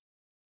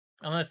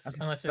 Unless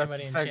That's the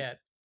anybody in sec chat.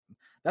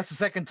 That's the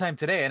second time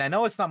today, and I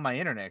know it's not my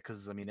internet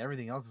because I mean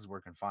everything else is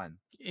working fine.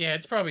 Yeah,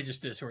 it's probably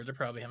just Discord. They're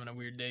probably having a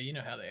weird day. You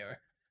know how they are.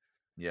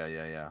 Yeah,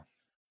 yeah, yeah.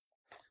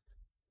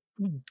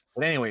 Mm.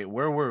 But anyway,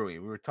 where were we?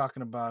 We were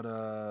talking about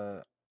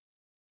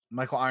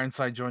Michael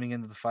Ironside joining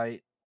into the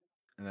fight,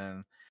 and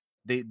then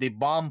they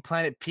bomb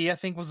Planet P. I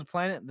think was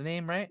the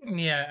name, right?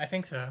 Yeah, I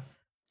think so.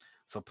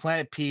 So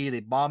Planet P,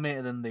 they bomb it,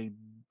 and then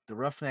the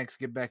Roughnecks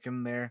get back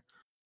in there,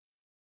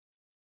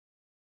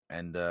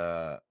 and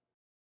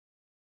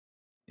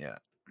yeah,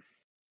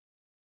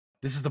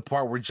 this is the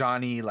part where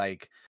Johnny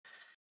like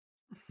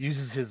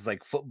uses his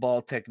like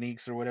football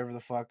techniques or whatever the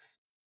fuck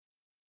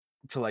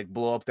to like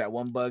blow up that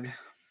one bug.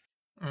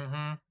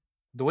 Mm-hmm.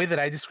 The way that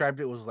I described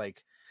it was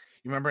like,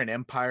 you remember in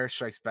Empire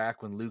Strikes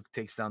Back when Luke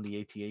takes down the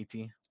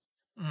AT-AT?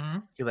 Mm-hmm.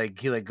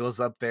 He goes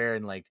up there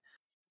and like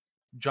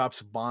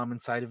drops a bomb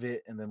inside of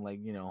it, and then like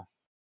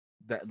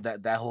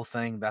that whole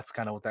thing. That's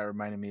kind of what that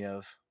reminded me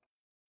of.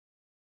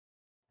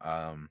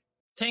 Um,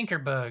 Tanker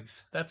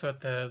bugs. That's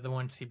what the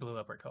ones he blew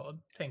up are called.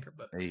 Tanker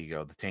there bugs. you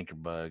go, the tanker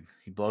bug.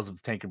 He blows up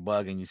the tanker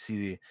bug, and you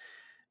see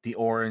the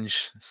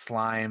orange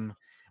slime.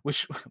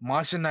 Which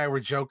Masha and I were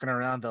joking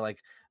around that like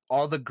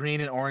all the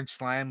green and orange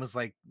slime was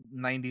like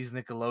 '90s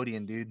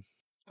Nickelodeon, dude,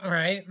 All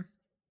right.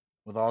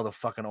 with all the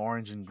fucking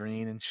orange and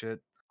green and shit.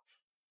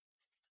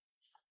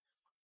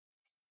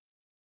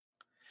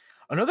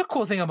 Another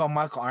cool thing about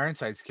Michael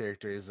Ironside's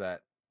character is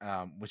that,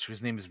 which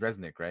his name is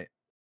Resnick, right?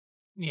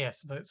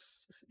 Yes, but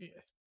yeah.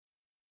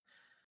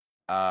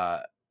 Uh,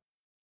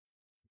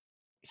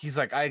 he's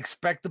like, I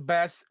expect the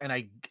best, and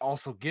I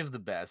also give the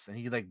best, and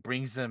he like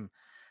brings him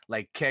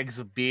like kegs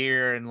of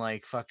beer and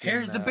like fucking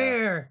Here's the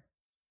beer.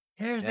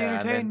 Here's the yeah,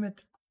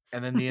 entertainment.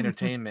 and then the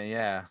entertainment,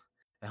 yeah.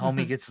 The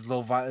homie gets his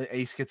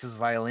Ace gets his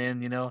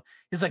violin, you know.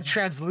 He's like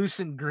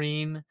translucent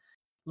green,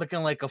 looking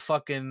like a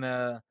fucking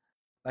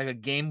like a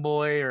Game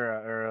Boy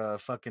or a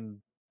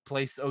fucking OG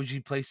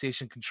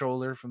PlayStation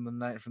controller from the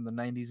night from the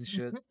 '90s and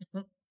shit.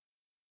 And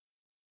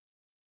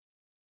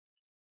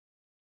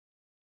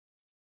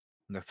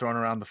they're throwing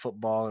around the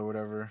football or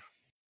whatever.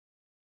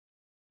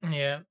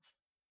 Yeah.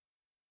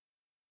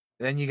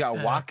 Then you got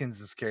Uh,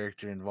 Watkins'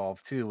 character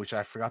involved too, which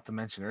I forgot to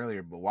mention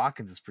earlier, but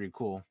Watkins is pretty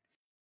cool.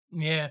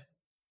 yeah.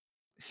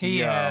 He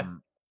He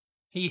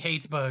he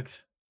hates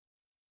bugs.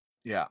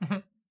 yeah.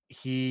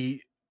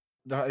 He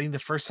I think the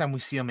first time we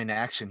see him in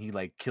action, he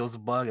like kills a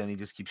bug and he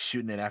just keeps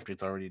shooting it after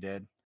it's already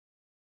dead.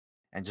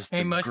 And just the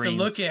Ain't much to green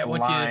look at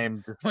once you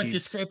slime just once you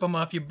keeps scrape them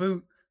off your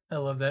boot. I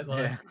love that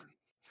line.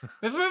 yeah.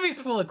 This movie's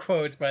full of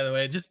quotes, by the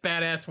way, just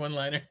badass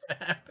one-liners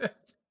that happen.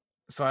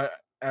 So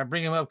I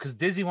bring him up because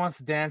Dizzy wants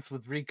to dance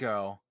with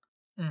Rico,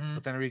 Mm-hmm.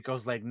 but then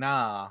Rico's like,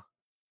 nah.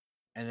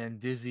 And then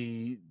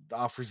Dizzy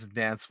offers to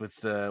dance with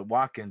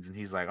Watkins, and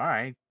he's like, "All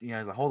right," you know,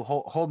 he's like,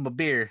 "Hold my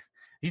beer."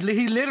 He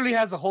literally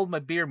has a hold my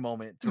beer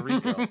moment to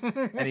Rico,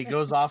 and he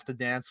goes off to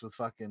dance with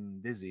fucking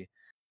Dizzy.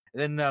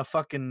 And then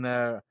fucking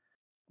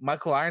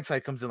Michael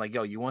Ironside comes in like,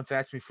 "Yo, you once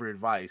asked me for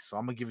advice, so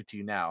I'm gonna give it to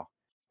you now.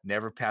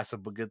 Never pass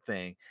up a good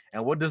thing."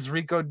 And what does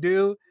Rico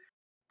do?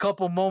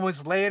 Couple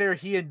moments later,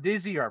 he and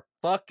Dizzy are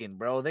fucking,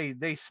 bro.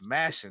 They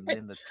smashing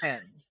in the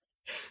tent.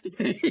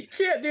 You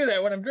can't do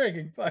that when I'm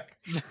drinking. Fuck.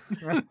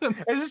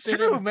 It's Spit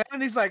true, every- man.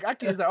 He's like, I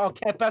can't. He's like, oh,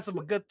 can't pass up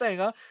a good thing,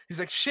 huh? He's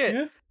like, shit.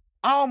 Yeah.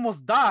 I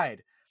almost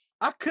died.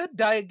 I could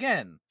die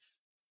again.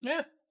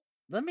 Yeah.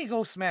 Let me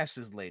go smash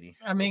this lady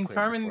I real mean, quick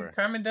Carmen before.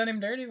 Carmen done him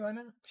dirty. Why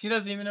not? She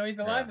doesn't even know he's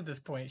alive Yeah, at this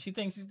point. She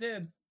thinks he's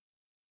dead.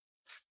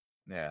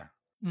 yeah.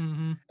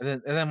 Mm-hmm.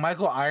 And then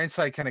Michael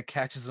Ironside kind of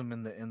catches him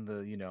The in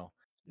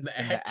the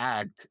act.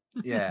 act.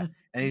 Yeah,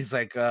 and he's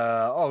like,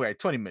 all right,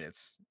 20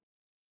 minutes,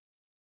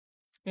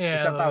 which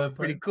Yeah, I I love thought was that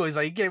pretty part. cool. He's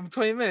like, you gave him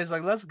 20 minutes.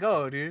 Like, let's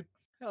go, dude.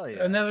 Hell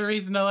yeah. Another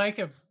reason I like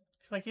him.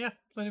 She's like, yeah,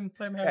 let him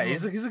have a Yeah,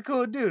 moment. he's a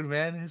cool dude,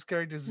 man. Yeah, His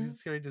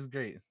character's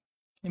great.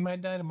 he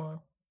might die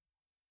tomorrow.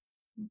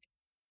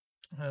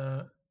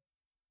 Uh,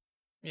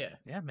 yeah.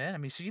 Yeah, man. I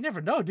mean, so you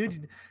never know,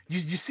 dude. You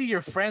see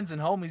your friends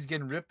and homies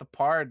getting ripped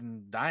apart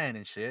and dying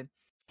and shit.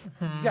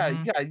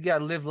 Mm-hmm. You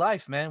gotta live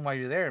life, man. While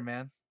you're there,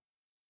 man.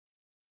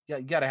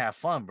 You gotta have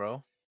fun,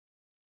 bro.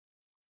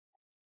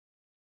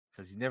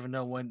 Because you never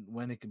know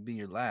when it could be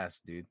your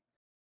last, dude.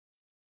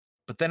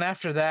 But then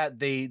after that,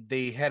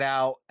 they head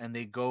out and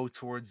they go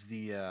towards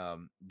the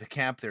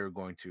camp they were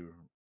going to.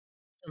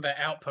 The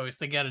outpost.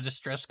 They got a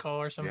distress call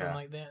or something Yeah,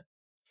 like that.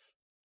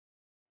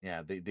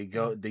 yeah. Yeah. They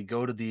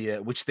go to the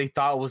which they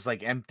thought was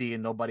like empty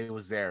and nobody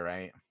was there,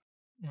 right?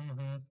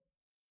 Mm-hmm.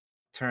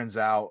 Turns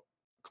out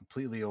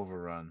completely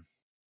overrun.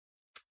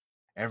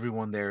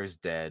 Everyone there is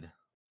dead,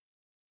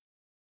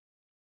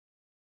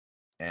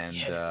 He and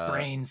had his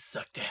brains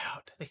sucked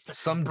out. They sucked his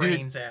some dude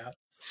brains out.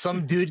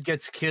 some dude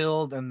gets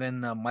killed, and then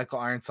Michael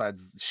Ironside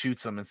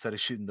shoots him instead of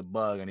shooting the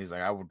bug, and he's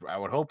like, I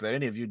would hope that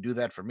any of you do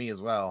that for me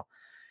as well.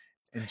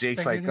 I And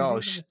Jake's expected like, him to oh,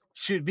 be the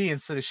shoot me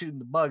instead of shooting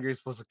the bug. You're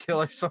supposed to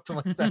kill or something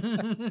like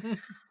that.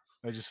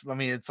 I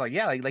mean, it's like,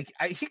 yeah,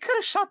 he could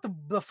have shot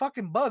the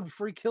fucking bug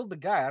before he killed the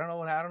guy. I don't know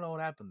what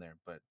happened there,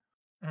 but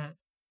Mm.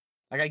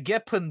 like, I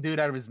get putting dude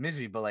out of his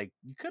misery, but like,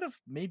 you could have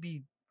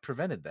maybe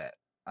prevented that.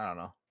 I don't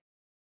know.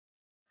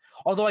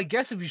 Although I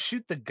guess if you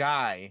shoot the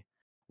guy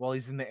while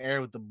he's in the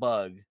air with the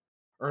bug,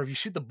 or if you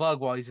shoot the bug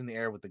while he's in the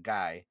air with the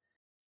guy,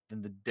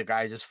 then the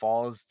guy just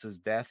falls to his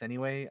death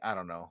anyway. I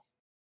don't know.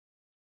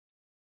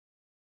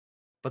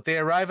 But they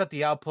arrive at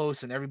the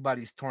outpost and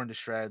everybody's torn to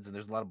shreds and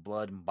there's a lot of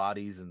blood and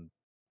bodies and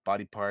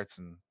body parts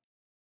and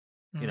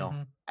you know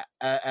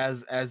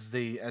Mm-hmm.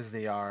 as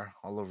they are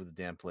all over the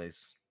damn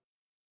place.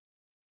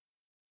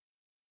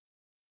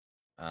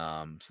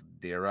 So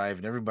they arrive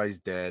and everybody's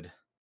dead.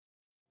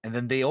 And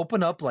then they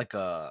open up like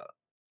a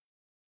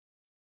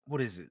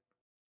what is it?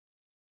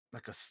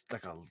 Like a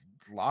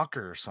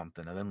locker or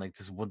something. And then like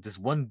this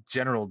one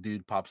general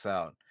dude pops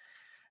out.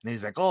 And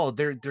he's like, "Oh,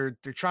 they're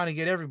trying to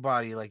get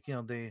everybody like,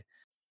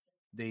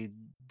 they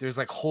there's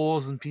like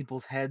holes in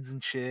people's heads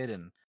and shit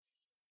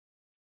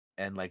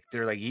and like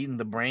they're like eating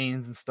the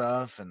brains and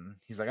stuff and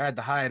he's like I had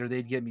to hide or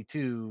they'd get me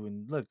too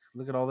and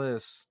look at all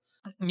this."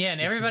 Yeah, and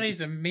He's he,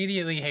 everybody's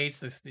immediately hates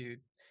this dude.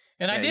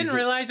 And I yeah, he's didn't like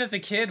realize as a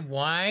kid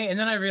why, and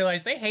then I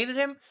realized they hated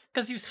him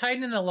because he was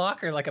hiding in a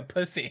locker like a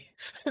pussy.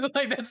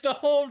 Like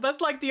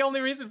that's like the only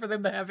reason for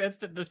them to have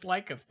instant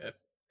dislike of him.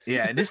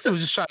 yeah, and this dude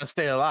was just trying to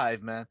stay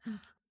alive, man.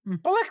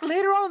 But like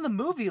later on in the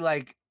movie,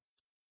 like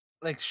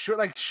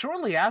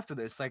shortly after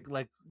this, like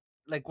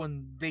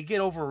when they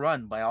get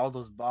overrun by all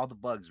the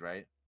bugs,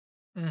 right?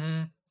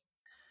 Mm-hmm.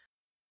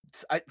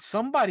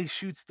 Somebody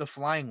shoots the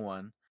flying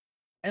one,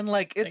 and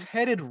like it's Like,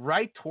 headed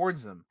right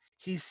towards him.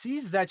 He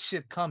sees that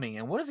shit coming,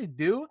 and what does he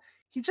do?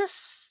 He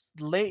just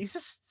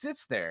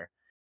sits there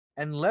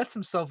and lets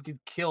himself get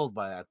killed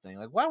by that thing.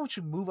 Like, why would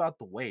you move out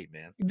the way,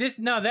 man?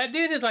 that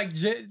dude is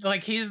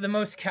like he's the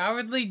most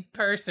cowardly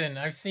person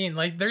I've seen.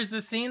 Like there's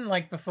a scene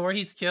like before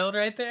he's killed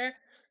right there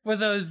where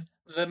the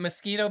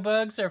mosquito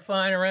bugs are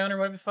flying around or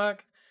whatever the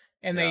fuck,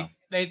 and Yeah.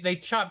 they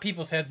chop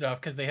people's heads off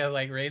because they have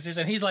like razors,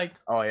 and he's like,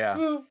 Oh yeah.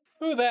 ooh,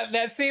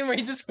 that scene where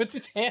he just puts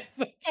his hands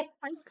up.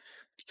 Like,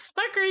 the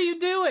fuck are you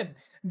doing?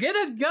 Get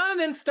a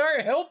gun and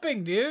start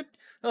helping, dude.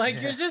 Like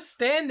you're Yeah. just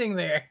standing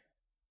there.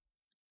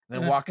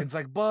 And then Watkins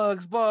like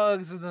bugs,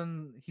 bugs, and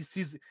then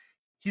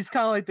he's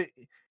kind of like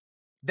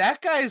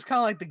that guy is kind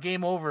of like the All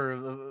game over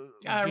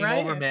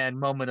right. man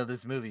moment of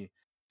this movie.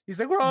 He's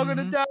like, we're all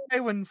gonna Mm-hmm. die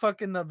when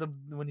fucking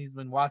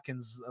when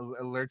Watkins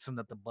alerts him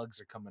that the bugs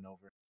are coming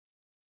over.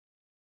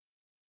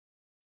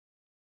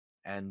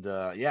 And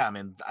yeah, I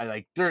mean, I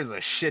like there's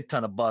a shit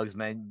ton of bugs,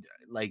 man.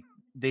 Like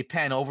they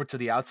pan over to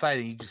the outside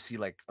and you just see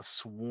like a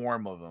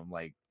swarm of them,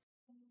 like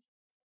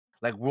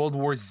World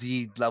War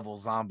Z level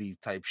zombie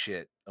type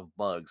shit of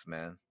bugs,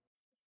 man.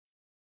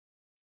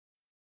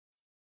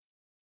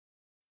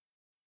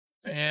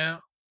 Yeah.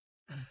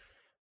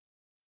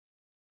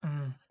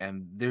 Mm.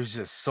 And there's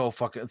just so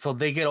fucking so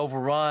they get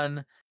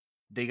overrun.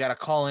 They gotta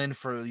call in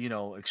for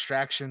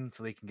extraction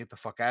so they can get the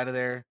fuck out of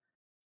there.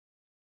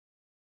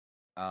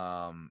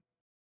 Um,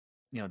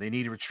 they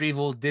need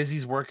retrieval.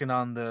 Dizzy's working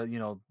on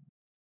the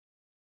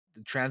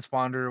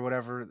transponder or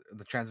whatever,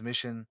 the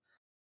transmission.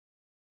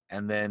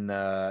 And then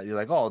you're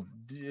like, oh,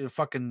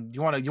 fucking,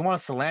 you want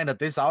us to land at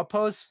this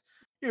outpost?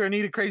 You're gonna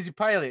need a crazy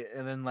pilot.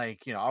 And then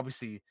like,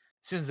 obviously,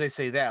 as soon as they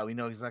say that, we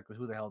know exactly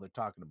who the hell they're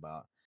talking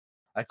about.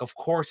 Like, of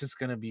course, it's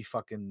gonna be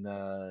fucking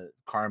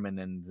Carmen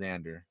and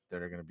Xander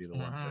that are gonna be the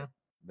ones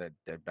Mm-hmm.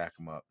 that back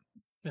them up.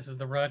 This is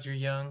the Roger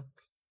Young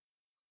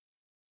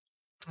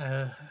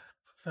uh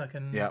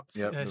fucking Yep,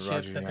 yep, the ship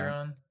Roger that they're Young.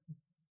 on.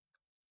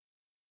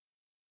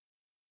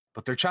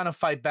 But they're trying to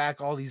fight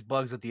back all these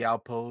bugs at the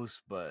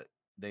outpost, but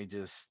they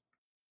just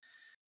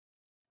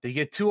they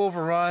get too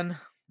overrun.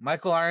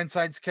 Michael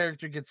Ironside's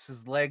character gets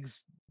his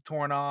legs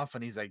torn off,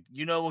 and he's like,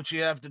 "You know what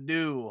you have to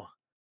do."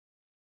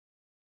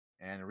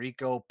 And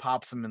Rico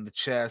pops him in the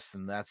chest,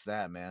 and that's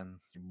that, man.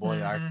 Your boy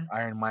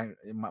Mm-hmm. Mike,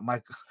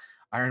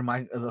 Iron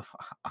Mike,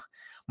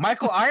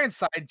 Michael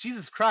Ironside.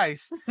 Jesus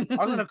Christ, I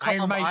was gonna call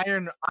Iron him Mike.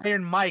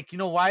 Iron Mike. You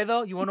know why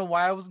though? You wanna know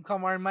why I wasn't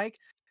calling him Iron Mike?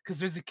 Because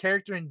there's a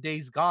character in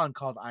Days Gone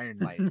called Iron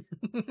Mike.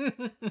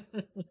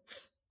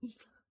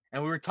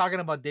 And we were talking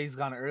about Days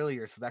Gone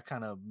earlier, so that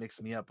kind of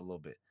mixed me up a little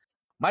bit.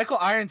 Michael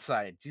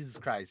Ironside, Jesus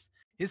Christ.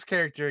 His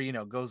character,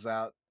 goes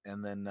out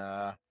and then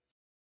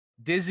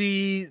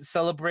Dizzy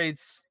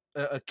celebrates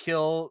a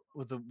kill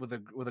with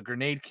a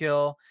grenade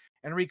kill,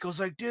 and Rico's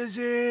like,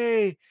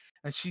 "Dizzy!"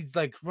 And she's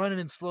like running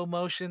in slow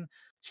motion.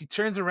 She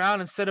turns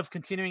around instead of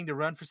continuing to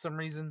run for some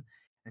reason,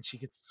 and she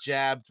gets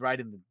jabbed right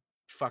in the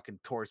fucking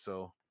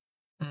torso.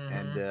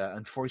 And Mm-hmm.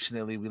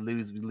 unfortunately, we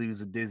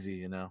lose a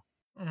Dizzy, which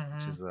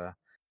Mm-hmm. is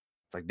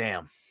it's like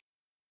damn.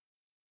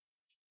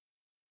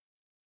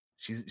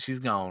 She's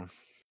gone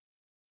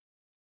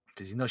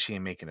because she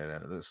ain't making it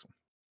out of this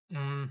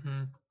one.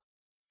 Mm-hmm.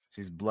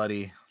 She's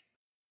bloody.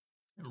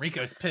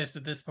 Rico's pissed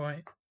at this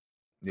point.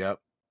 Yep.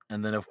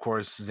 And then of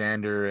course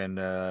Xander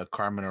and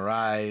Carmen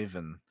arrive,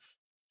 and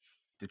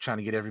they're trying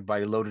to get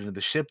everybody loaded into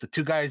the ship. The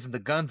two guys in the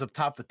guns up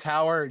top the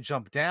tower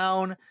jump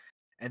down,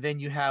 and then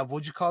you have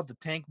what'd you call it, the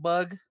tank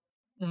bug?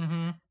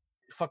 Mm-hmm.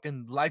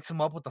 Fucking lights them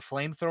up with the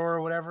flamethrower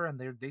or whatever, and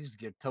they just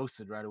get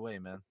toasted right away,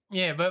 man.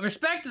 Yeah, but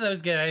respect to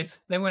those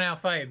guys. They went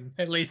out fighting.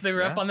 At least they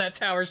were up Yeah, on that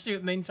tower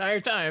shooting the entire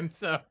time.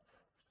 So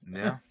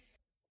yeah.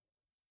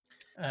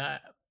 Uh,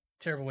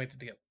 Terrible way to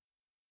go.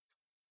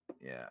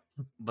 Yeah,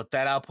 but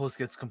that outpost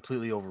gets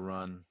completely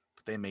overrun.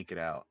 But they make it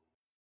out.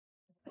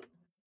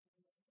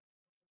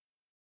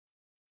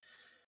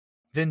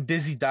 Then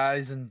Dizzy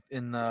dies In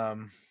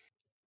the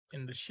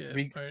ship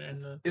Re- or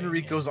in the in thing, yeah.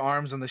 Rico's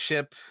arms on the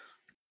ship.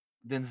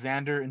 Then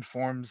Xander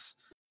informs.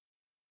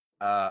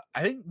 I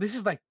think this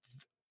is like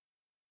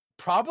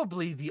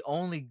probably the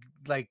only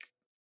like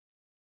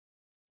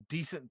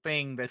decent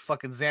thing that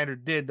fucking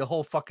Xander did the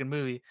whole fucking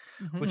movie,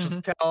 which was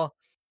Mm-hmm. tell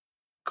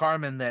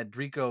Carmen that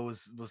Rico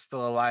was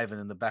still alive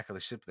and in the back of the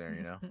ship there.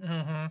 You know,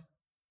 Mm-hmm.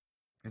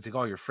 it's like,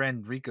 oh, your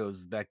friend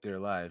Rico's back there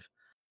alive,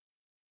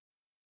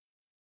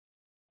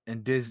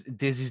 and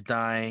Dizzy's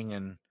dying,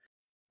 and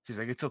she's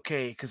like, it's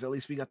okay, because at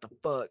least we got the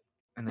fuck,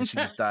 and then she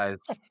just dies.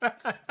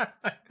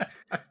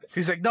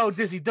 He's like, no,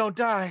 Dizzy, don't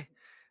die,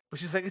 but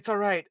she's like, it's all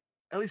right,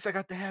 at least I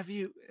got to have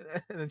you,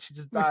 and then she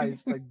just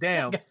dies. Like,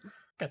 damn, got,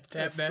 got the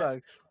that tap that.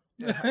 sucks.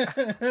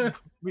 Yeah,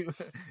 we,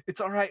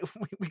 it's all right.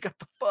 We got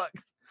the fuck.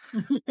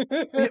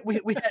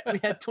 We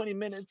had 20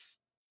 minutes.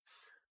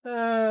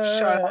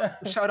 uh,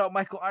 Shout out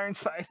Michael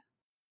Ironside.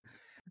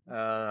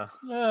 Uh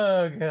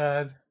oh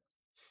god.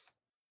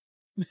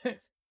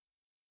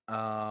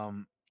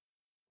 um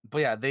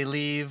but yeah, they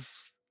leave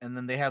and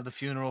then they have the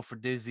funeral for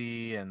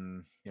Dizzy,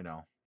 and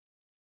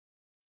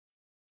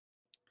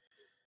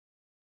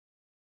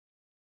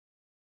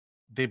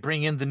they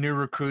bring in the new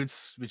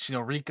recruits, which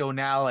Rico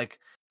now, like,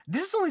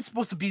 this is only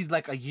supposed to be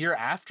like a year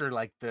after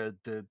like the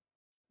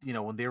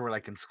when they were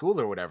like in school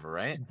or whatever,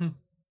 right? Mhm.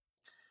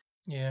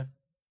 Yeah.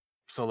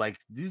 So like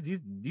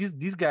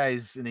these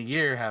guys in a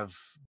year have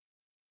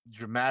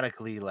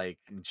dramatically like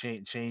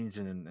changed,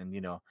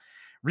 and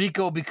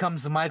Rico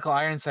becomes the Michael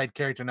Ironside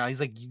character now. He's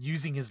like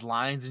using his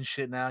lines and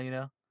shit now.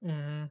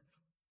 Mm-hmm.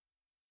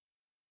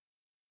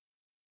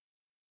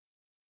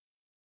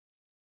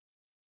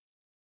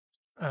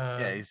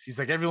 Yeah, he's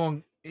like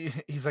everyone.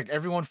 He's like,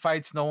 everyone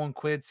fights, no one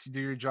quits. You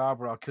do your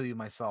job, or I'll kill you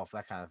myself.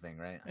 That kind of thing,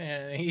 right?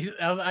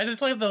 Yeah, I just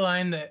love the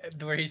line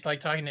where he's like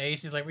talking to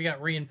Ace. He's like, "We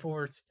got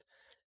reinforced.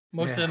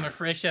 Most of Yeah. them are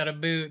fresh out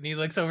of boot." And he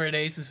looks over at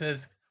Ace and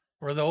says,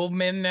 "We're the old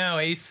men now,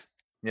 Ace."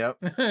 Yep.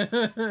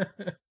 hmm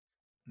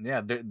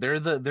Yeah, they're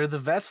the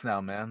vets now,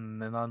 man.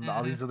 And then on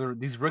all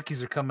these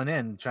rookies are coming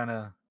in trying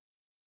to.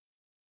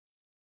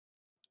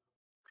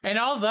 And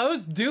all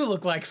those do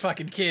look like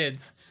fucking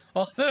kids.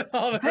 All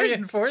the They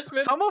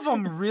reinforcement. Some of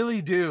them really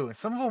do.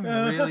 Some of them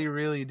Uh, really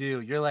really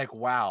do. You're like,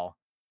 wow,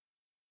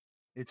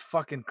 it's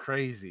fucking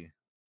crazy.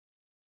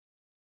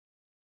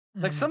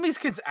 Like, mm, some of these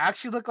kids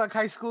actually look like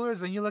high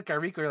schoolers, and you look at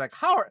Rico, you're like,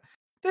 how are?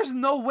 There's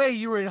no way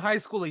you were in high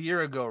school a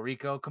year ago,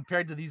 Rico,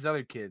 compared to these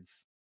other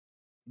kids.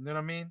 You know what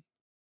I mean?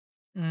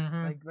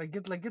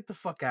 mm-hmm. Get the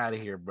fuck out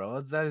of here, bro.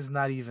 That is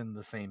not even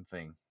the same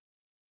thing.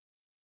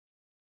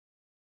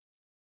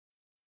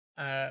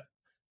 uh,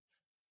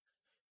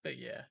 but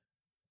yeah,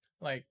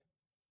 like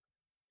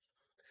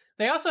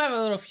they also have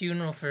a little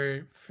funeral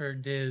for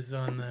Diz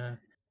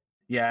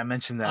Yeah, I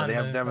mentioned that on they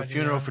the have a Roger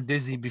funeral for Young.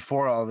 Disney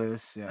before all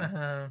this.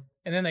 Yeah,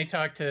 And then they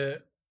talk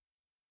to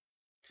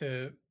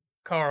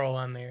Carl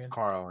on there.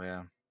 Carl.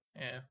 Yeah,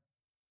 Yeah.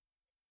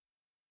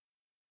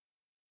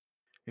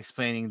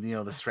 explaining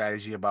the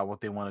strategy about what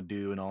they want to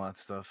do and all that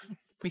stuff.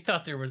 We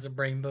thought there was a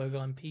brain bug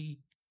on P.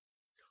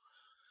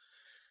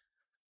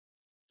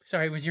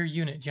 Sorry, it was your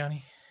unit,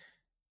 Johnny.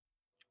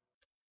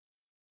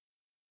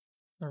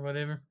 Or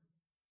whatever.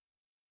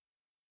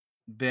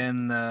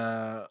 Then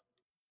the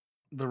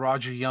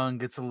Roger Young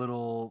gets a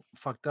little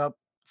fucked up,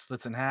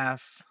 splits in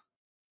half.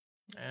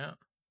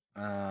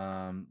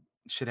 Yeah.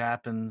 Shit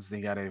happens.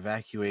 They gotta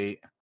evacuate.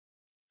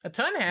 A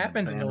ton And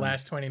happens in the then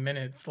last 20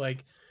 minutes.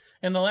 Like,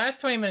 in the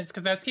last 20 minutes,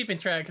 because I was keeping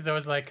track, because I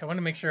was like, I want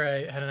to make sure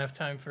I had enough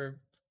time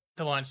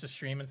to launch the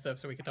stream and stuff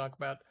so we could talk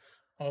about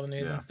all the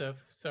news and yeah, stuff.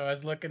 So I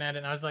was looking at it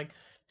and I was like,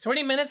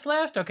 20 minutes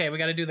left? Okay, we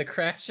got to do the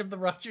crash of the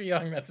Roger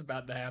Young that's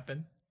about to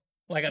happen.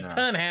 Like, a no.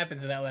 ton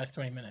happens in that last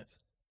 20 minutes.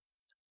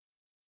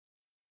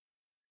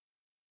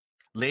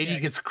 Lady Yeah,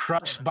 gets because.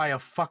 crushed by a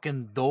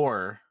fucking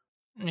door,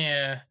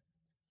 Yeah.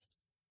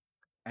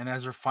 and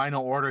as her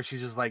final order, she's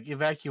just like,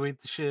 evacuate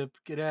the ship,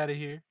 get out of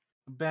here,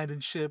 abandon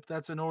ship.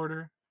 That's an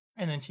order.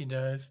 And then she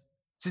does.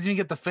 She doesn't even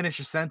get to finish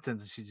her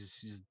sentence. She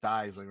just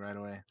dies like right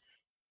away.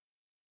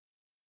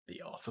 Be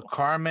So awful.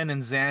 Carmen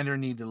and Xander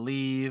need to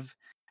leave,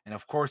 and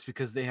of course,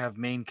 because they have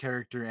main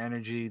character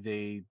energy,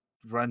 they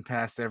run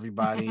past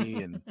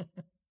everybody. And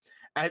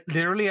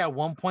literally at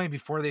one point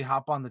before they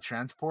hop on the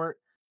transport,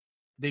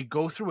 they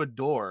go through a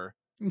door,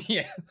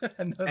 Yeah.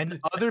 I know and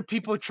this. other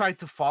people try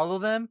to follow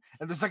them,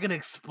 and there's like an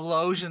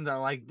explosion that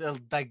like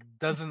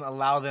doesn't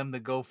allow them to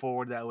go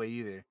forward that way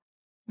either.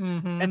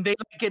 Mm-hmm. And they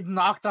like, get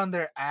knocked on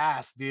their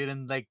ass, dude.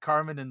 And like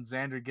Carmen and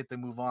Xander get to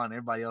move on.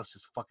 Everybody else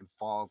just fucking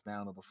falls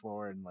down to the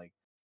floor, and like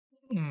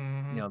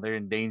Mm-hmm. they're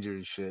in danger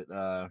and shit.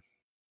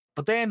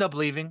 But they end up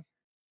leaving.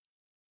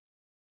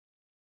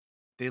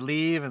 They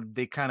leave and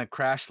they kind of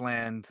crash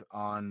land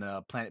on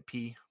Planet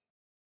P.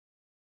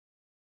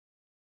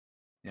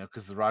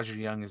 Because the Roger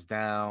Young is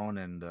down,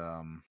 and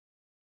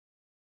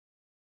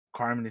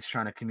Carmen is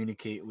trying to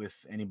communicate with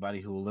anybody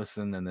who will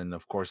listen, and then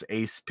of course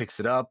Ace picks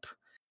it up,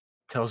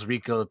 tells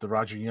Rico that the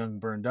Roger Young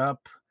burned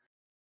up,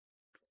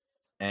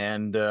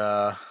 and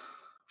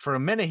for a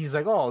minute he's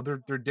like, "Oh, they're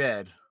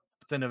dead,"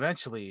 but then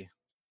eventually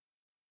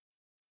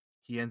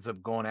he ends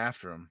up going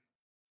after him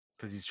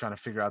because he's trying to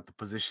figure out the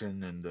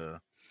position and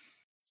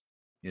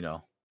you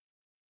know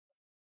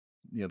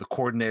the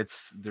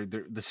coordinates,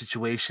 the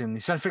situation.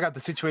 He's trying to figure out the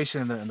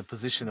situation and the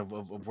position of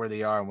where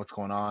they are and what's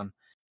going on.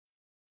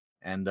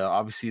 And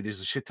obviously, there's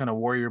a shit ton of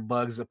warrior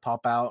bugs that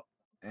pop out,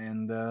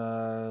 and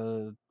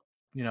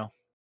you know,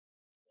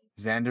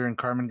 Xander and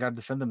Carmen got to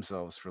defend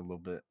themselves for a little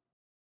bit,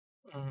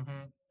 Hmm.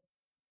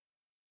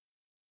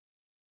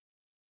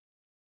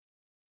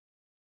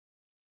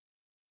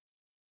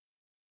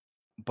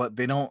 but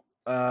they don't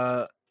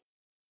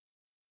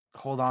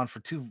hold on for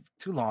too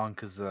long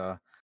because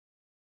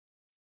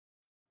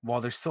while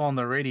they're still on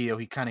the radio,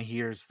 he kind of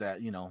hears that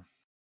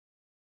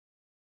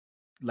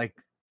like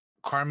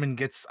Carmen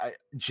gets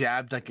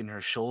jabbed like in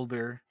her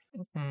shoulder,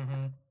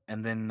 Hmm.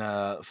 and then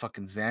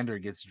fucking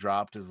Xander gets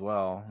dropped as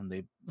well, and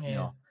they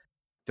Yeah.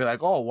 they're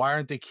like, "Oh, why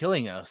aren't they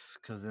killing us?"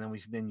 Because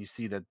then you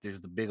see that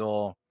there's the big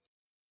old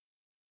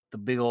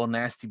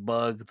nasty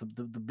bug, the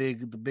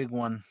big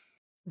one,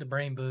 The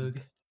brain bug.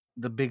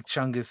 the big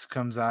chungus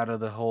comes out of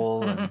the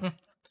hole,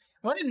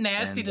 What a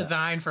nasty and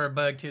design for a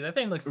bug too. That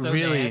thing looks so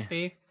really,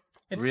 nasty.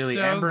 It's really,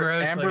 so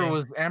gross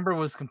looking. Amber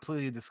was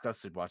completely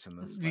disgusted watching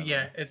this. By the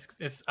Yeah, way,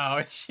 it's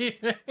oh shit.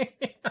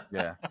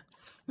 yeah,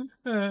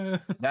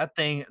 that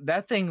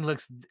thing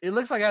looks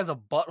like it has a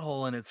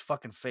butthole in its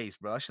fucking face,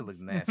 bro. That should look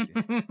nasty.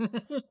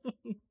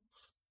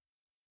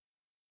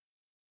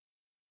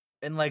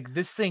 And like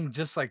this thing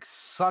just like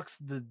sucks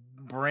the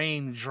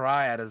brain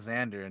dry out of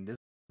Xander, and this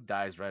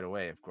dies right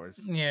away. Of course,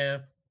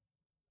 Yeah.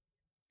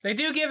 They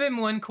do give him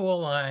one cool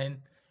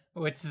line,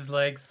 which is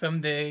like,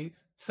 someday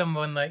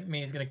someone like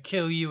me is gonna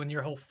kill you and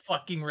your whole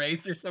fucking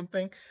race or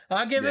something.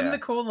 I'll give him yeah. the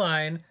cool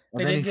line. And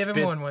They then did give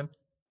him one.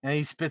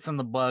 he spits on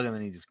the bug, and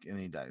then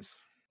he dies.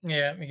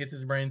 Yeah, he gets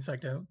his brain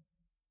sucked out.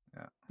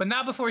 Yeah. But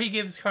not before he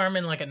gives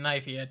Carmen like a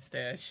knife he had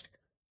stashed.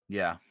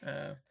 Yeah.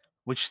 Uh,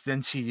 Which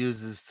then she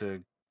uses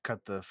to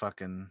cut the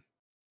fucking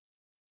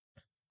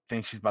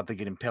thing she's about to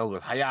get impaled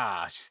with.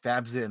 Hiya! She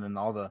stabs it, and then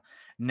all the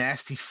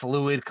nasty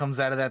fluid comes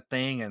out of that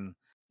thing, and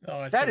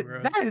oh, it's so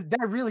gross.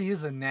 that really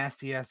is a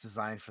nasty ass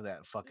design for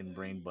that fucking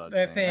brain bug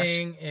That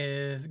thing. thing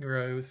is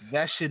gross.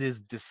 That shit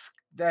is disgusting.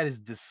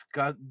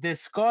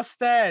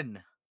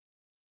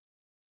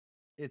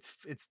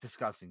 It's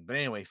disgusting. But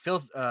anyway,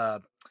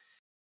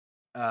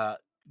 uh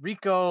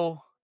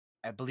Rico,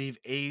 I believe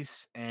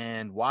Ace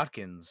and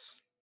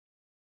Watkins,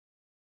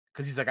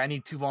 because he's like, I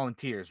need 2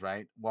 volunteers,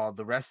 right? While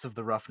the rest of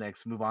the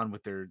Roughnecks move on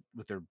with their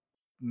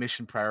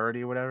mission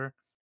priority or whatever.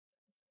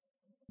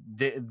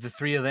 The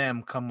three of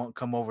them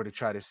come over to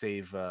try to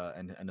save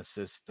and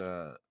assist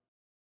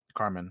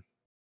Carmen.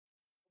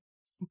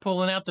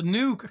 Pulling out the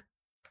nuke.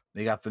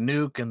 They got the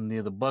nuke, and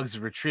the bugs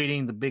are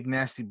retreating. The big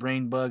nasty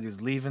brain bug is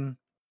leaving,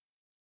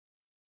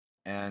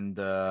 and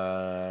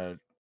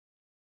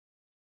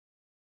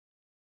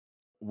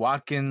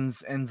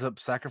Watkins ends up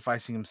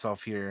sacrificing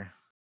himself here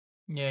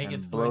Yeah, he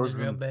gets and wounded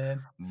real bad.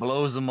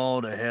 blows them all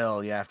to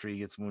hell. Yeah, after he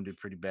gets wounded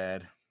pretty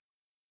bad,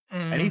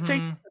 and he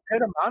takes Hmm. a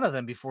good amount of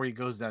them before he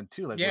goes down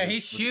too. Like Yeah, with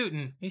he's his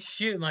shooting. He's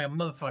shooting like a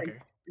motherfucker.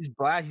 he's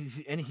blast.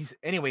 He's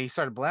anyway. He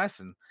started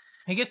blasting,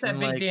 He gets that and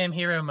big like damn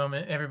hero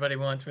moment everybody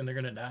wants when they're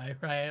gonna die,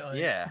 right? Like,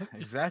 yeah, just.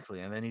 exactly.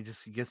 And then he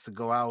gets to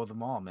go out with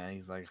them all, man.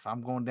 He's like, if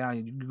I'm going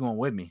down, you're going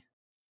with me,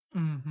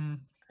 Hmm. and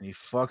he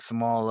fucks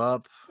them all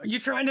up. Are you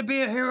trying to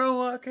be a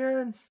hero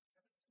again?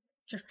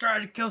 Just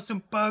trying to kill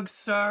some bugs,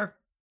 sir.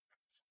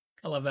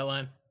 I love that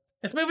line.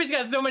 This movie's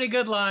got so many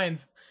good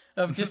lines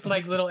of just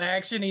like little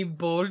actiony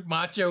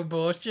macho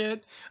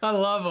bullshit. I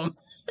love them.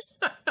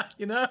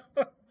 You know.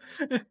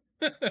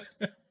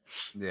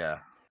 Yeah,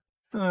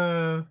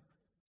 uh,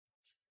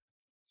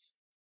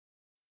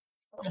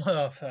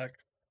 oh fuck.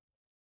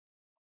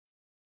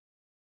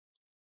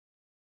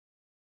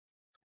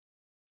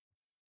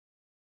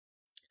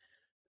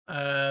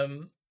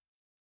 Um,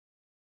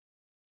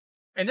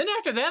 and then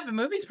after that, the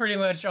movie's pretty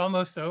much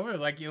almost over.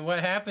 Like, what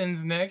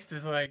happens next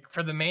is like,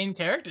 for the main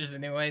characters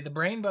anyway, the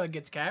brain bug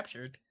gets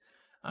captured.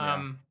 yeah,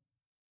 Um,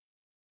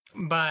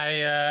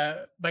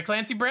 by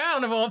Clancy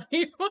Brown of all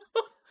people.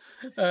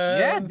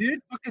 yeah, um,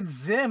 dude. Fucking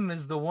Zim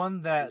is the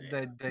one that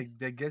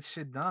gets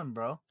shit done,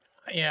 bro.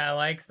 yeah, I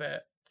like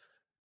that.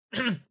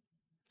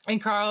 And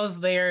Carl's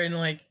there, and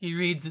like he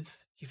reads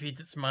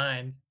its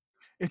mind.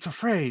 It's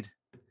afraid,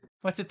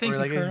 What's it or thinking,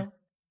 like Colonel?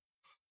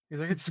 he's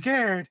like, it's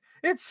scared,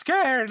 it's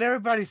scared. And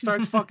everybody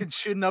starts fucking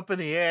shooting up in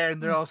the air,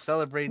 and they're all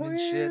celebrating and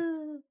shit.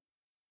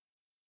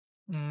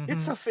 Mm-hmm.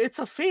 It's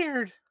a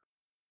feared.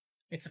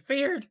 It's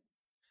feared.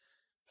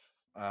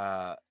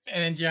 Uh,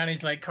 And then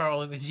Johnny's like,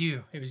 Carl, it was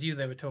you. It was you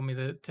that told me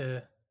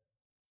that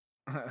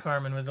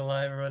Carmen was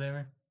alive or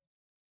whatever.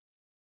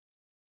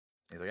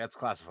 he's like, that's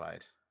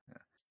classified.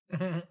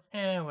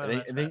 Yeah, well,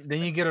 that's Then you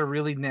classified. get a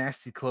really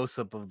nasty close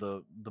up of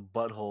the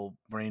butthole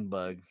brain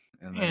bug,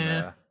 and then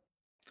Yeah.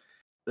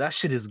 that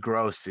shit is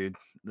gross, dude.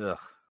 Ugh.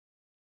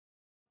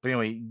 But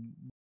anyway,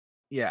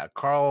 yeah,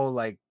 Carl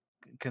like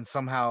can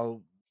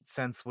somehow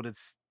sense what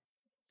its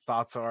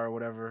thoughts are or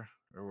whatever,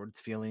 or what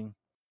it's feeling.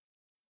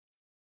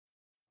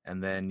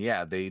 And then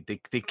yeah, they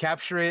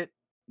capture it,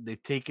 they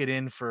take it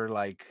in for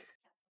like,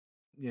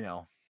 you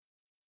know,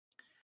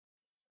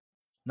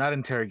 not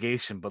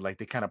interrogation, but like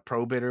they kind of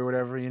probe it or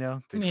whatever, to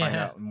find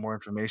Yeah. out more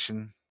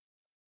information.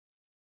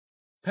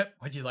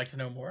 Would you like to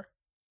know more?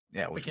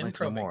 Yeah, would you Begin like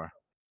to know probing. more?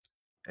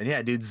 And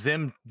yeah, dude,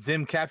 Zim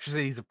captures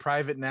it. He's a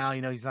private now.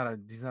 He's not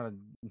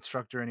an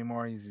instructor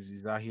anymore.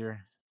 He's out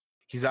here.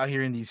 He's out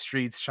here in these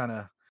streets trying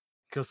to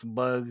kill some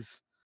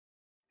bugs,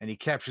 and he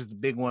captures the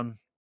big one.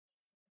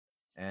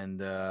 And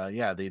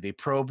yeah, they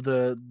probe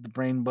the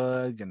brain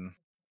bug, and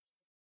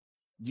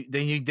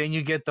then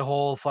you get the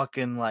whole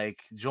fucking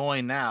like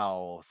join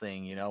now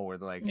thing, where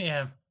they're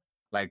Yeah.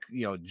 like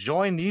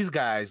join these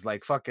guys,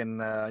 like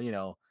fucking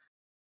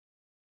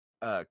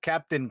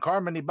Captain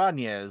Carmen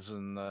Ibanez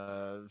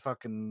and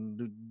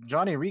fucking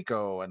Johnny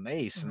Rico and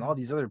Ace and all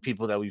these other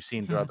people that we've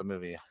seen throughout the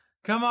movie.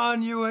 Come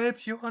on, you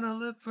apes! You want to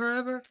live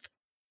forever?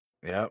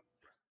 Yep,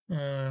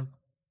 Uh,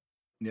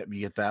 yep, you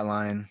get that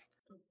line,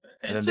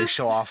 and it's then they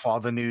show just off all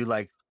the new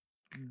like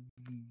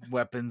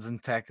weapons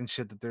and tech and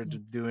shit that they're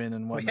doing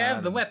and we have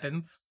whatnot, the and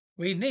weapons.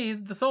 We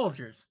need the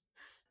soldiers.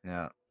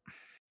 yeah,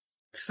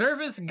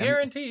 Service and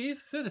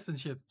guarantees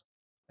citizenship.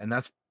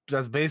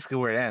 that's basically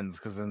where it ends,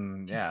 because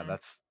then yeah, Mhm.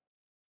 that's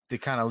they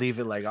kind of leave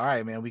it like, all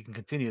right, man, we can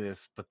continue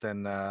this, but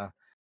then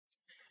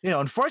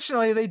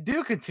unfortunately they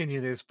do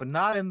continue this, but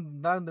not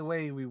in the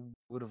way we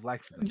would have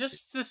liked for them to.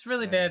 Just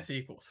really Yeah, bad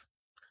sequels.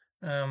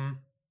 Um,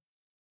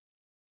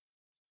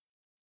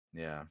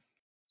 yeah.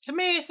 to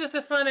me, it's just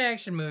a fun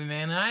action movie,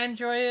 man. I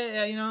enjoy it.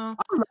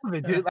 I love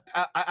it, Uh, dude.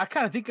 Like, I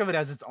kind of think of it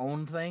as its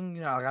own thing.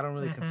 Like, I don't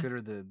really hmm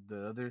consider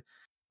the other.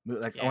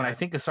 Like when I Yeah,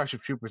 think of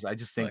Starship Troopers, I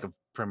just think like of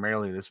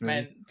primarily this movie.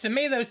 man, to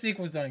me, those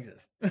sequels don't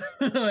exist.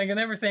 Like I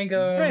never think of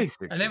them.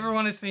 I never Basically,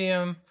 want to see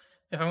them.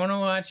 If I want to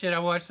watch it, I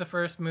watch the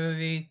first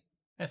movie.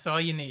 That's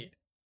all you need.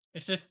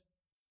 It's just,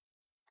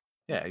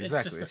 yeah, it's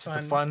exactly. just a It's just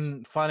a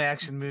fun. fun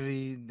action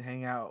movie.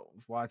 Hang out,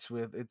 watch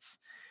with.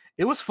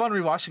 It was fun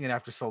rewatching it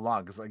after so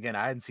long, because again,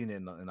 I hadn't seen it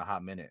in a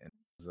hot minute.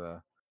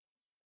 And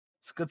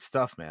it's good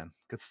stuff, man.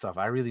 Good stuff.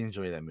 I really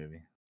enjoy that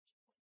movie.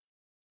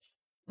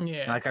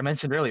 Yeah. Like I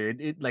mentioned earlier,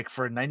 it like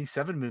for a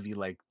 '97 movie,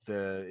 like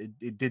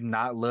it did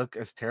not look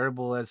as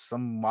terrible as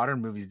some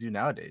modern movies do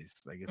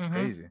nowadays. Like it's hmm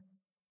crazy.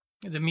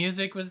 The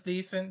music was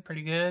decent,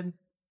 pretty good.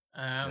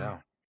 Um,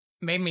 Yeah.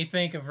 made me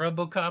think of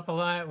RoboCop a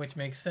lot, which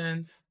makes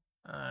sense.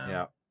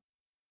 Yeah. Um,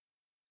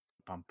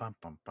 Bum, bum,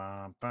 bum,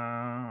 bum,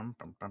 bum,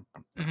 bum, bum,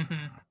 bum,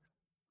 mhm.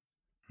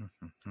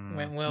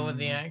 Went well with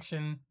the bum.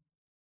 action.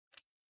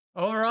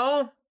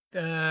 Overall,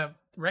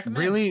 recommend.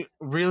 Really,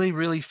 really,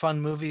 really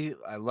fun movie.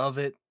 I love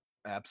it.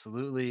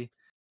 Absolutely.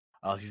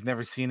 If you've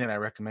never seen it, I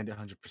recommend it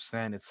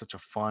 100%. It's such a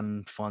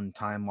fun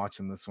time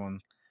watching this one.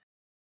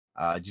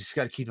 You just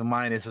got to keep in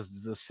mind it's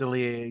a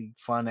silly,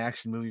 fun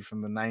action movie from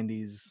the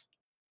 '90s.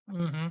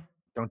 hmm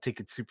Don't take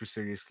it super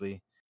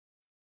seriously.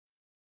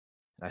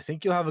 I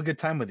think you'll have a good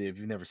time with it if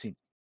you've never seen it.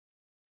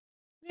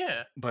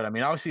 Yeah. But I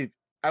mean, obviously,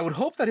 I would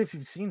hope that if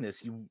you've seen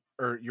this,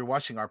 or you're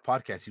watching our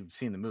podcast, you've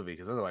seen the movie,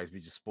 because otherwise we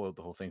just spoiled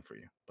the whole thing for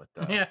you. But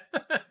Yeah.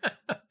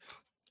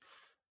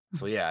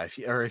 so yeah, if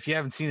you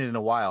haven't seen it in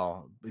a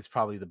while, it's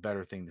probably the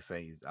better thing to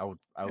say. Is I would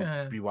uh,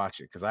 rewatch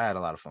it, because I had a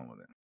lot of fun with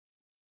it.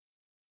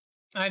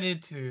 I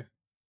did too.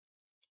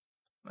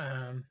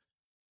 Um,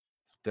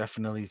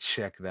 Definitely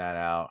check that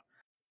out.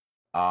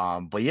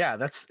 But yeah,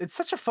 it's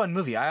such a fun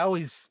movie. I've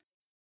always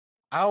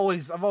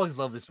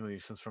loved this movie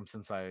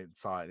since I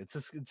saw it.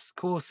 It's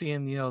cool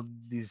seeing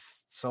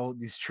these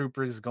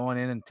troopers going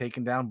in and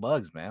taking down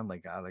bugs, man.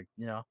 Like I like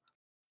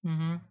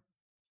hmm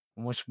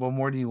what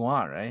more do you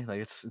want, right?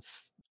 Like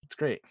it's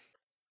great.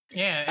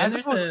 Yeah, and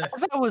there's a.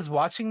 As I was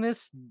watching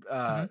this,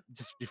 Mhm.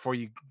 just before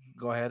you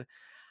go ahead,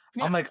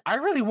 I'm Yeah. like, I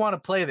really want to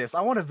play this.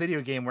 I want a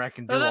video game where I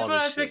can Oh, do all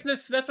this shit.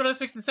 That's what I was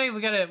fixing to say.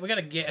 We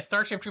gotta get a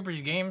Starship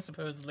Troopers game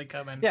supposedly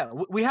coming. Yeah,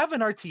 we have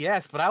an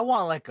RTS, but I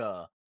want like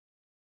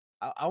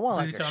I want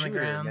like Boots a on the shooter,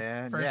 ground,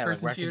 man. first Yeah, like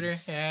person where I can shooter.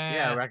 just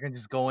Yeah, where I can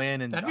just go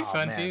in and that'd be oh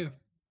fun man, too.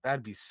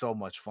 that'd be so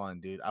much fun,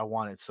 dude. I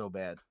want it so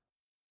bad.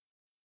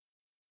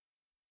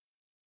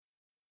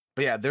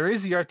 But yeah, there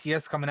is the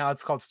RTS coming out.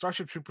 It's called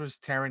Starship Troopers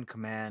Terran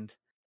Command,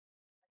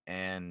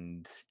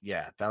 and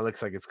yeah, that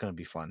looks like it's gonna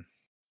be fun.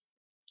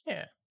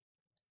 Yeah.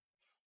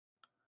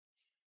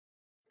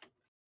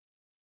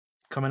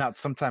 Coming out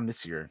sometime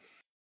this year.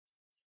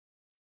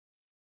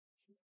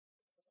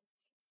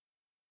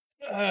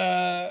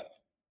 Uh,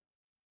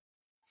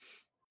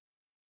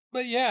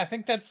 but yeah, I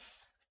think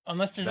that's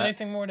unless there's That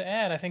anything more to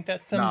add. I think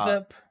that sums nah,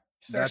 up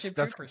that's Starship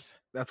that's Troopers.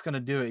 that's gonna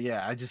do it.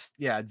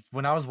 Yeah,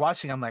 when I was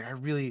watching, I'm like, I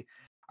really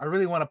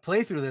want to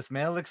play through this,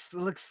 man. It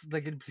looks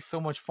like it'd be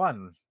so much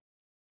fun.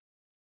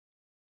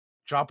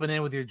 Dropping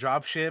in with your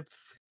drop ship,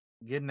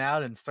 getting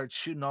out and start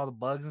shooting all the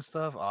bugs and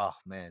stuff. Oh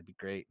man, it'd be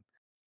great.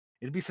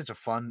 It'd be such a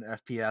fun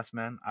FPS,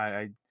 man.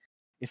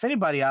 if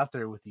anybody out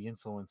there with the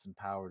influence and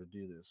power to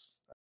do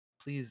this,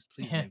 please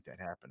Yeah. make that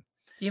happen.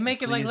 Do you And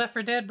make it like please, Left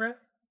 4 Dead, bro?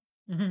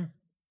 Mm-hmm.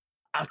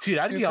 dude,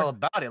 I'd be all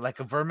Super. about it, like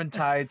a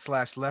Vermintide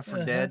 / Left 4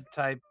 Uh-huh. Dead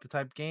type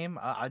game.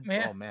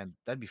 Yeah. Oh man,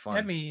 that'd be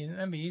That'd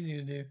fun. be easy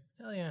to do.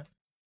 Hell yeah.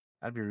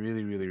 That'd be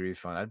really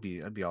fun. I'd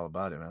be all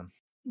about it, man.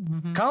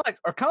 Mm-hmm. Kind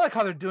of like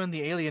how they're doing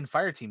the Alien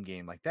Fireteam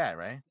game, like that,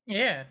 right?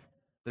 Yeah.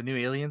 The new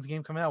Aliens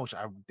game coming out, which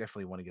I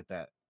definitely want to get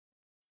that.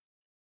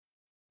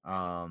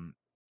 Um,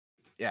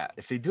 yeah,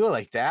 if they do it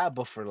like that,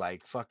 but for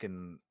like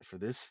fucking for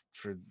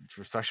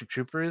Starship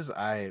Troopers,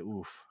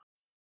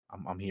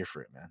 I'm here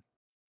for it, man.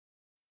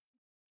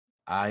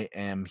 I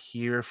am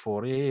here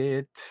for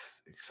it.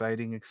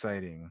 Exciting.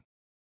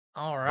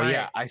 All But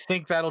yeah, right. I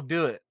think that'll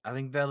do it.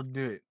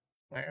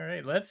 All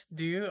right. Let's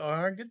do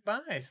our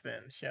goodbyes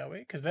then, shall we?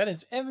 Because that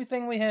is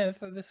everything we have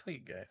for this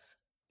week, guys.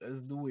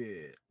 Let's do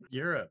it.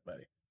 You're up,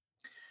 buddy.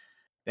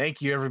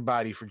 Thank you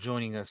everybody for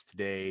joining us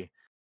today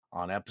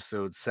on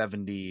episode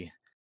 70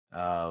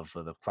 of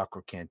the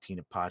Clockwork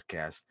Cantina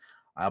podcast.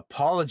 I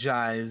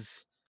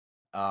apologize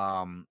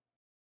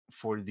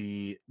for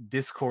the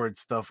Discord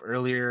stuff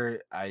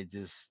earlier. I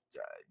just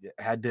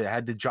had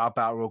to drop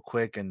out real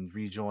quick and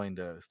rejoin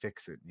to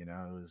fix it. You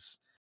know, it was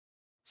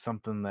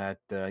something that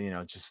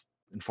just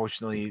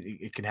unfortunately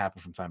it can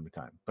happen from time to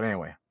time. But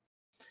anyway,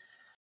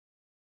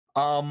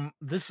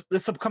 this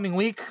upcoming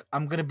week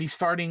I'm gonna be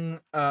starting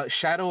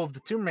Shadow of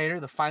the Tomb Raider,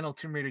 the final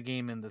Tomb Raider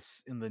game in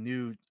the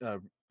new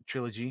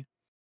trilogy.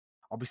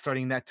 I'll be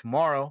starting that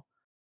tomorrow,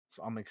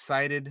 so I'm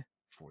excited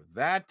for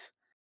that.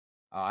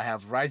 I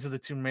have Rise of the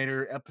Tomb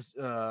Raider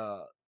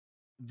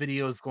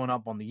videos going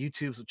up on the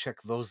YouTube, so check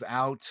those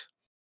out.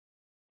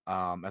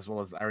 As well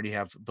as I already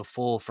have the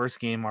full first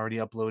game already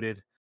uploaded.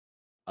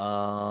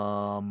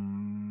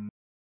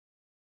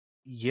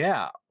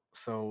 Yeah,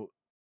 so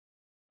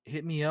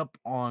hit me up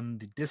on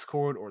the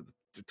Discord or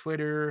the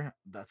Twitter.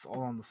 That's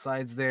all on the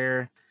sides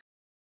there.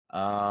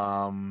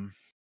 Yeah,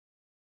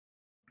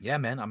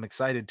 man, I'm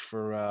excited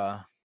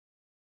for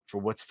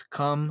what's to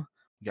come.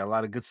 We got a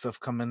lot of good stuff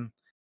coming.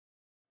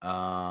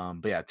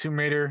 But yeah, Tomb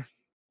Raider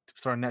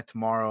starting that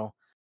tomorrow.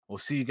 We'll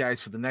see you guys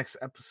for the next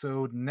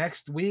episode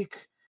next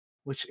week.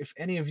 Which, if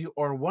any of you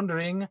are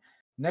wondering,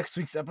 next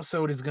week's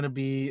episode is going to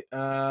be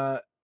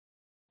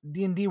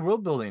D&D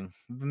world building.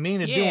 We've been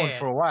meaning to do one Yeah.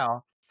 for a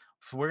while,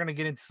 so we're going to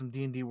get into some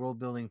D&D world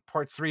building.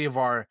 Part 3 of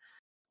our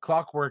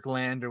Clockwork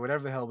Land, or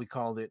whatever the hell we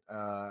called it,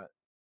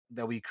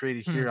 that we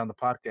created Hmm. here on the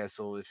podcast.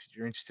 So if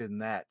you're interested in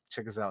that,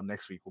 check us out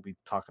next week. We'll be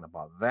talking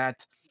about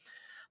that.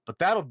 But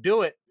that'll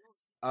do it.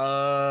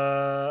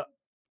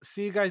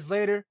 See you guys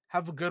later.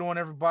 Have a good one,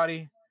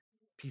 everybody.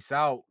 Peace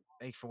out.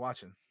 Thanks for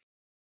watching.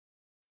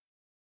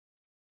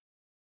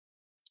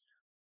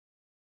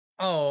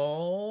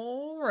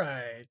 All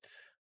right.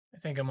 I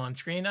think I'm on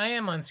screen. I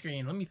am on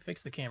screen. Let me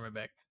fix the camera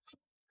back.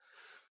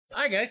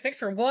 All right, guys. Thanks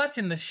for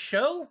watching the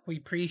show. We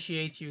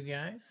appreciate you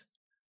guys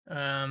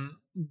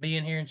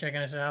being here and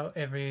checking us out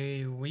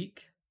every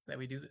week that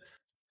we do this.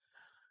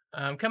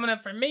 Coming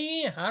up for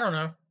me, I don't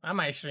know. I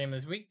might stream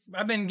this week.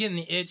 I've been getting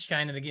the itch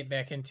kind of to get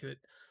back into it.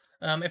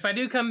 If I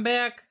do come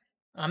back,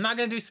 I'm not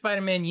gonna do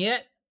Spider-Man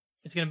yet.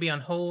 It's gonna be on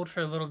hold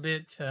for a little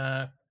bit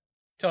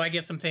till I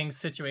get some things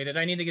situated.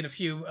 I need to get a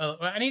few.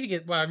 I need to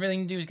get. What I really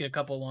need to do is get a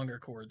couple longer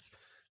cords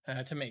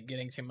to make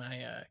getting to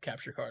my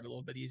capture card a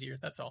little bit easier.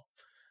 That's all.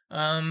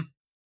 Um,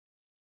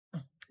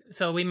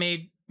 so we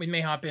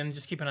may hop in.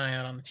 Just keep an eye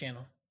out on the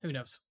channel. Who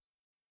knows?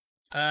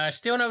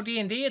 Still no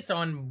D&D. It's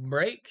on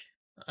break.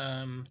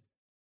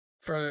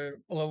 For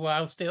a little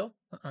while still.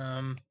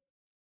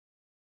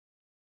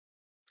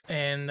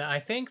 And I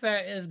think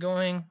that is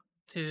going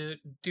to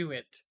do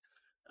it.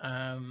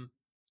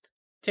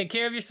 Take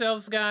care of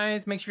yourselves,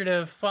 guys. Make sure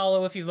to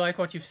follow if you like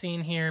what you've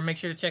seen here. Make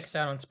sure to check us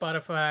out on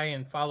Spotify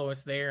and follow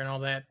us there and all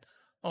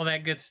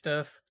that good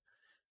stuff.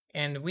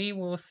 And we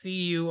will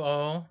see you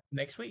all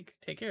next week.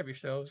 Take care of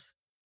yourselves.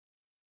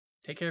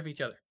 Take care of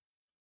each other.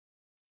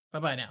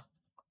 Bye-bye now.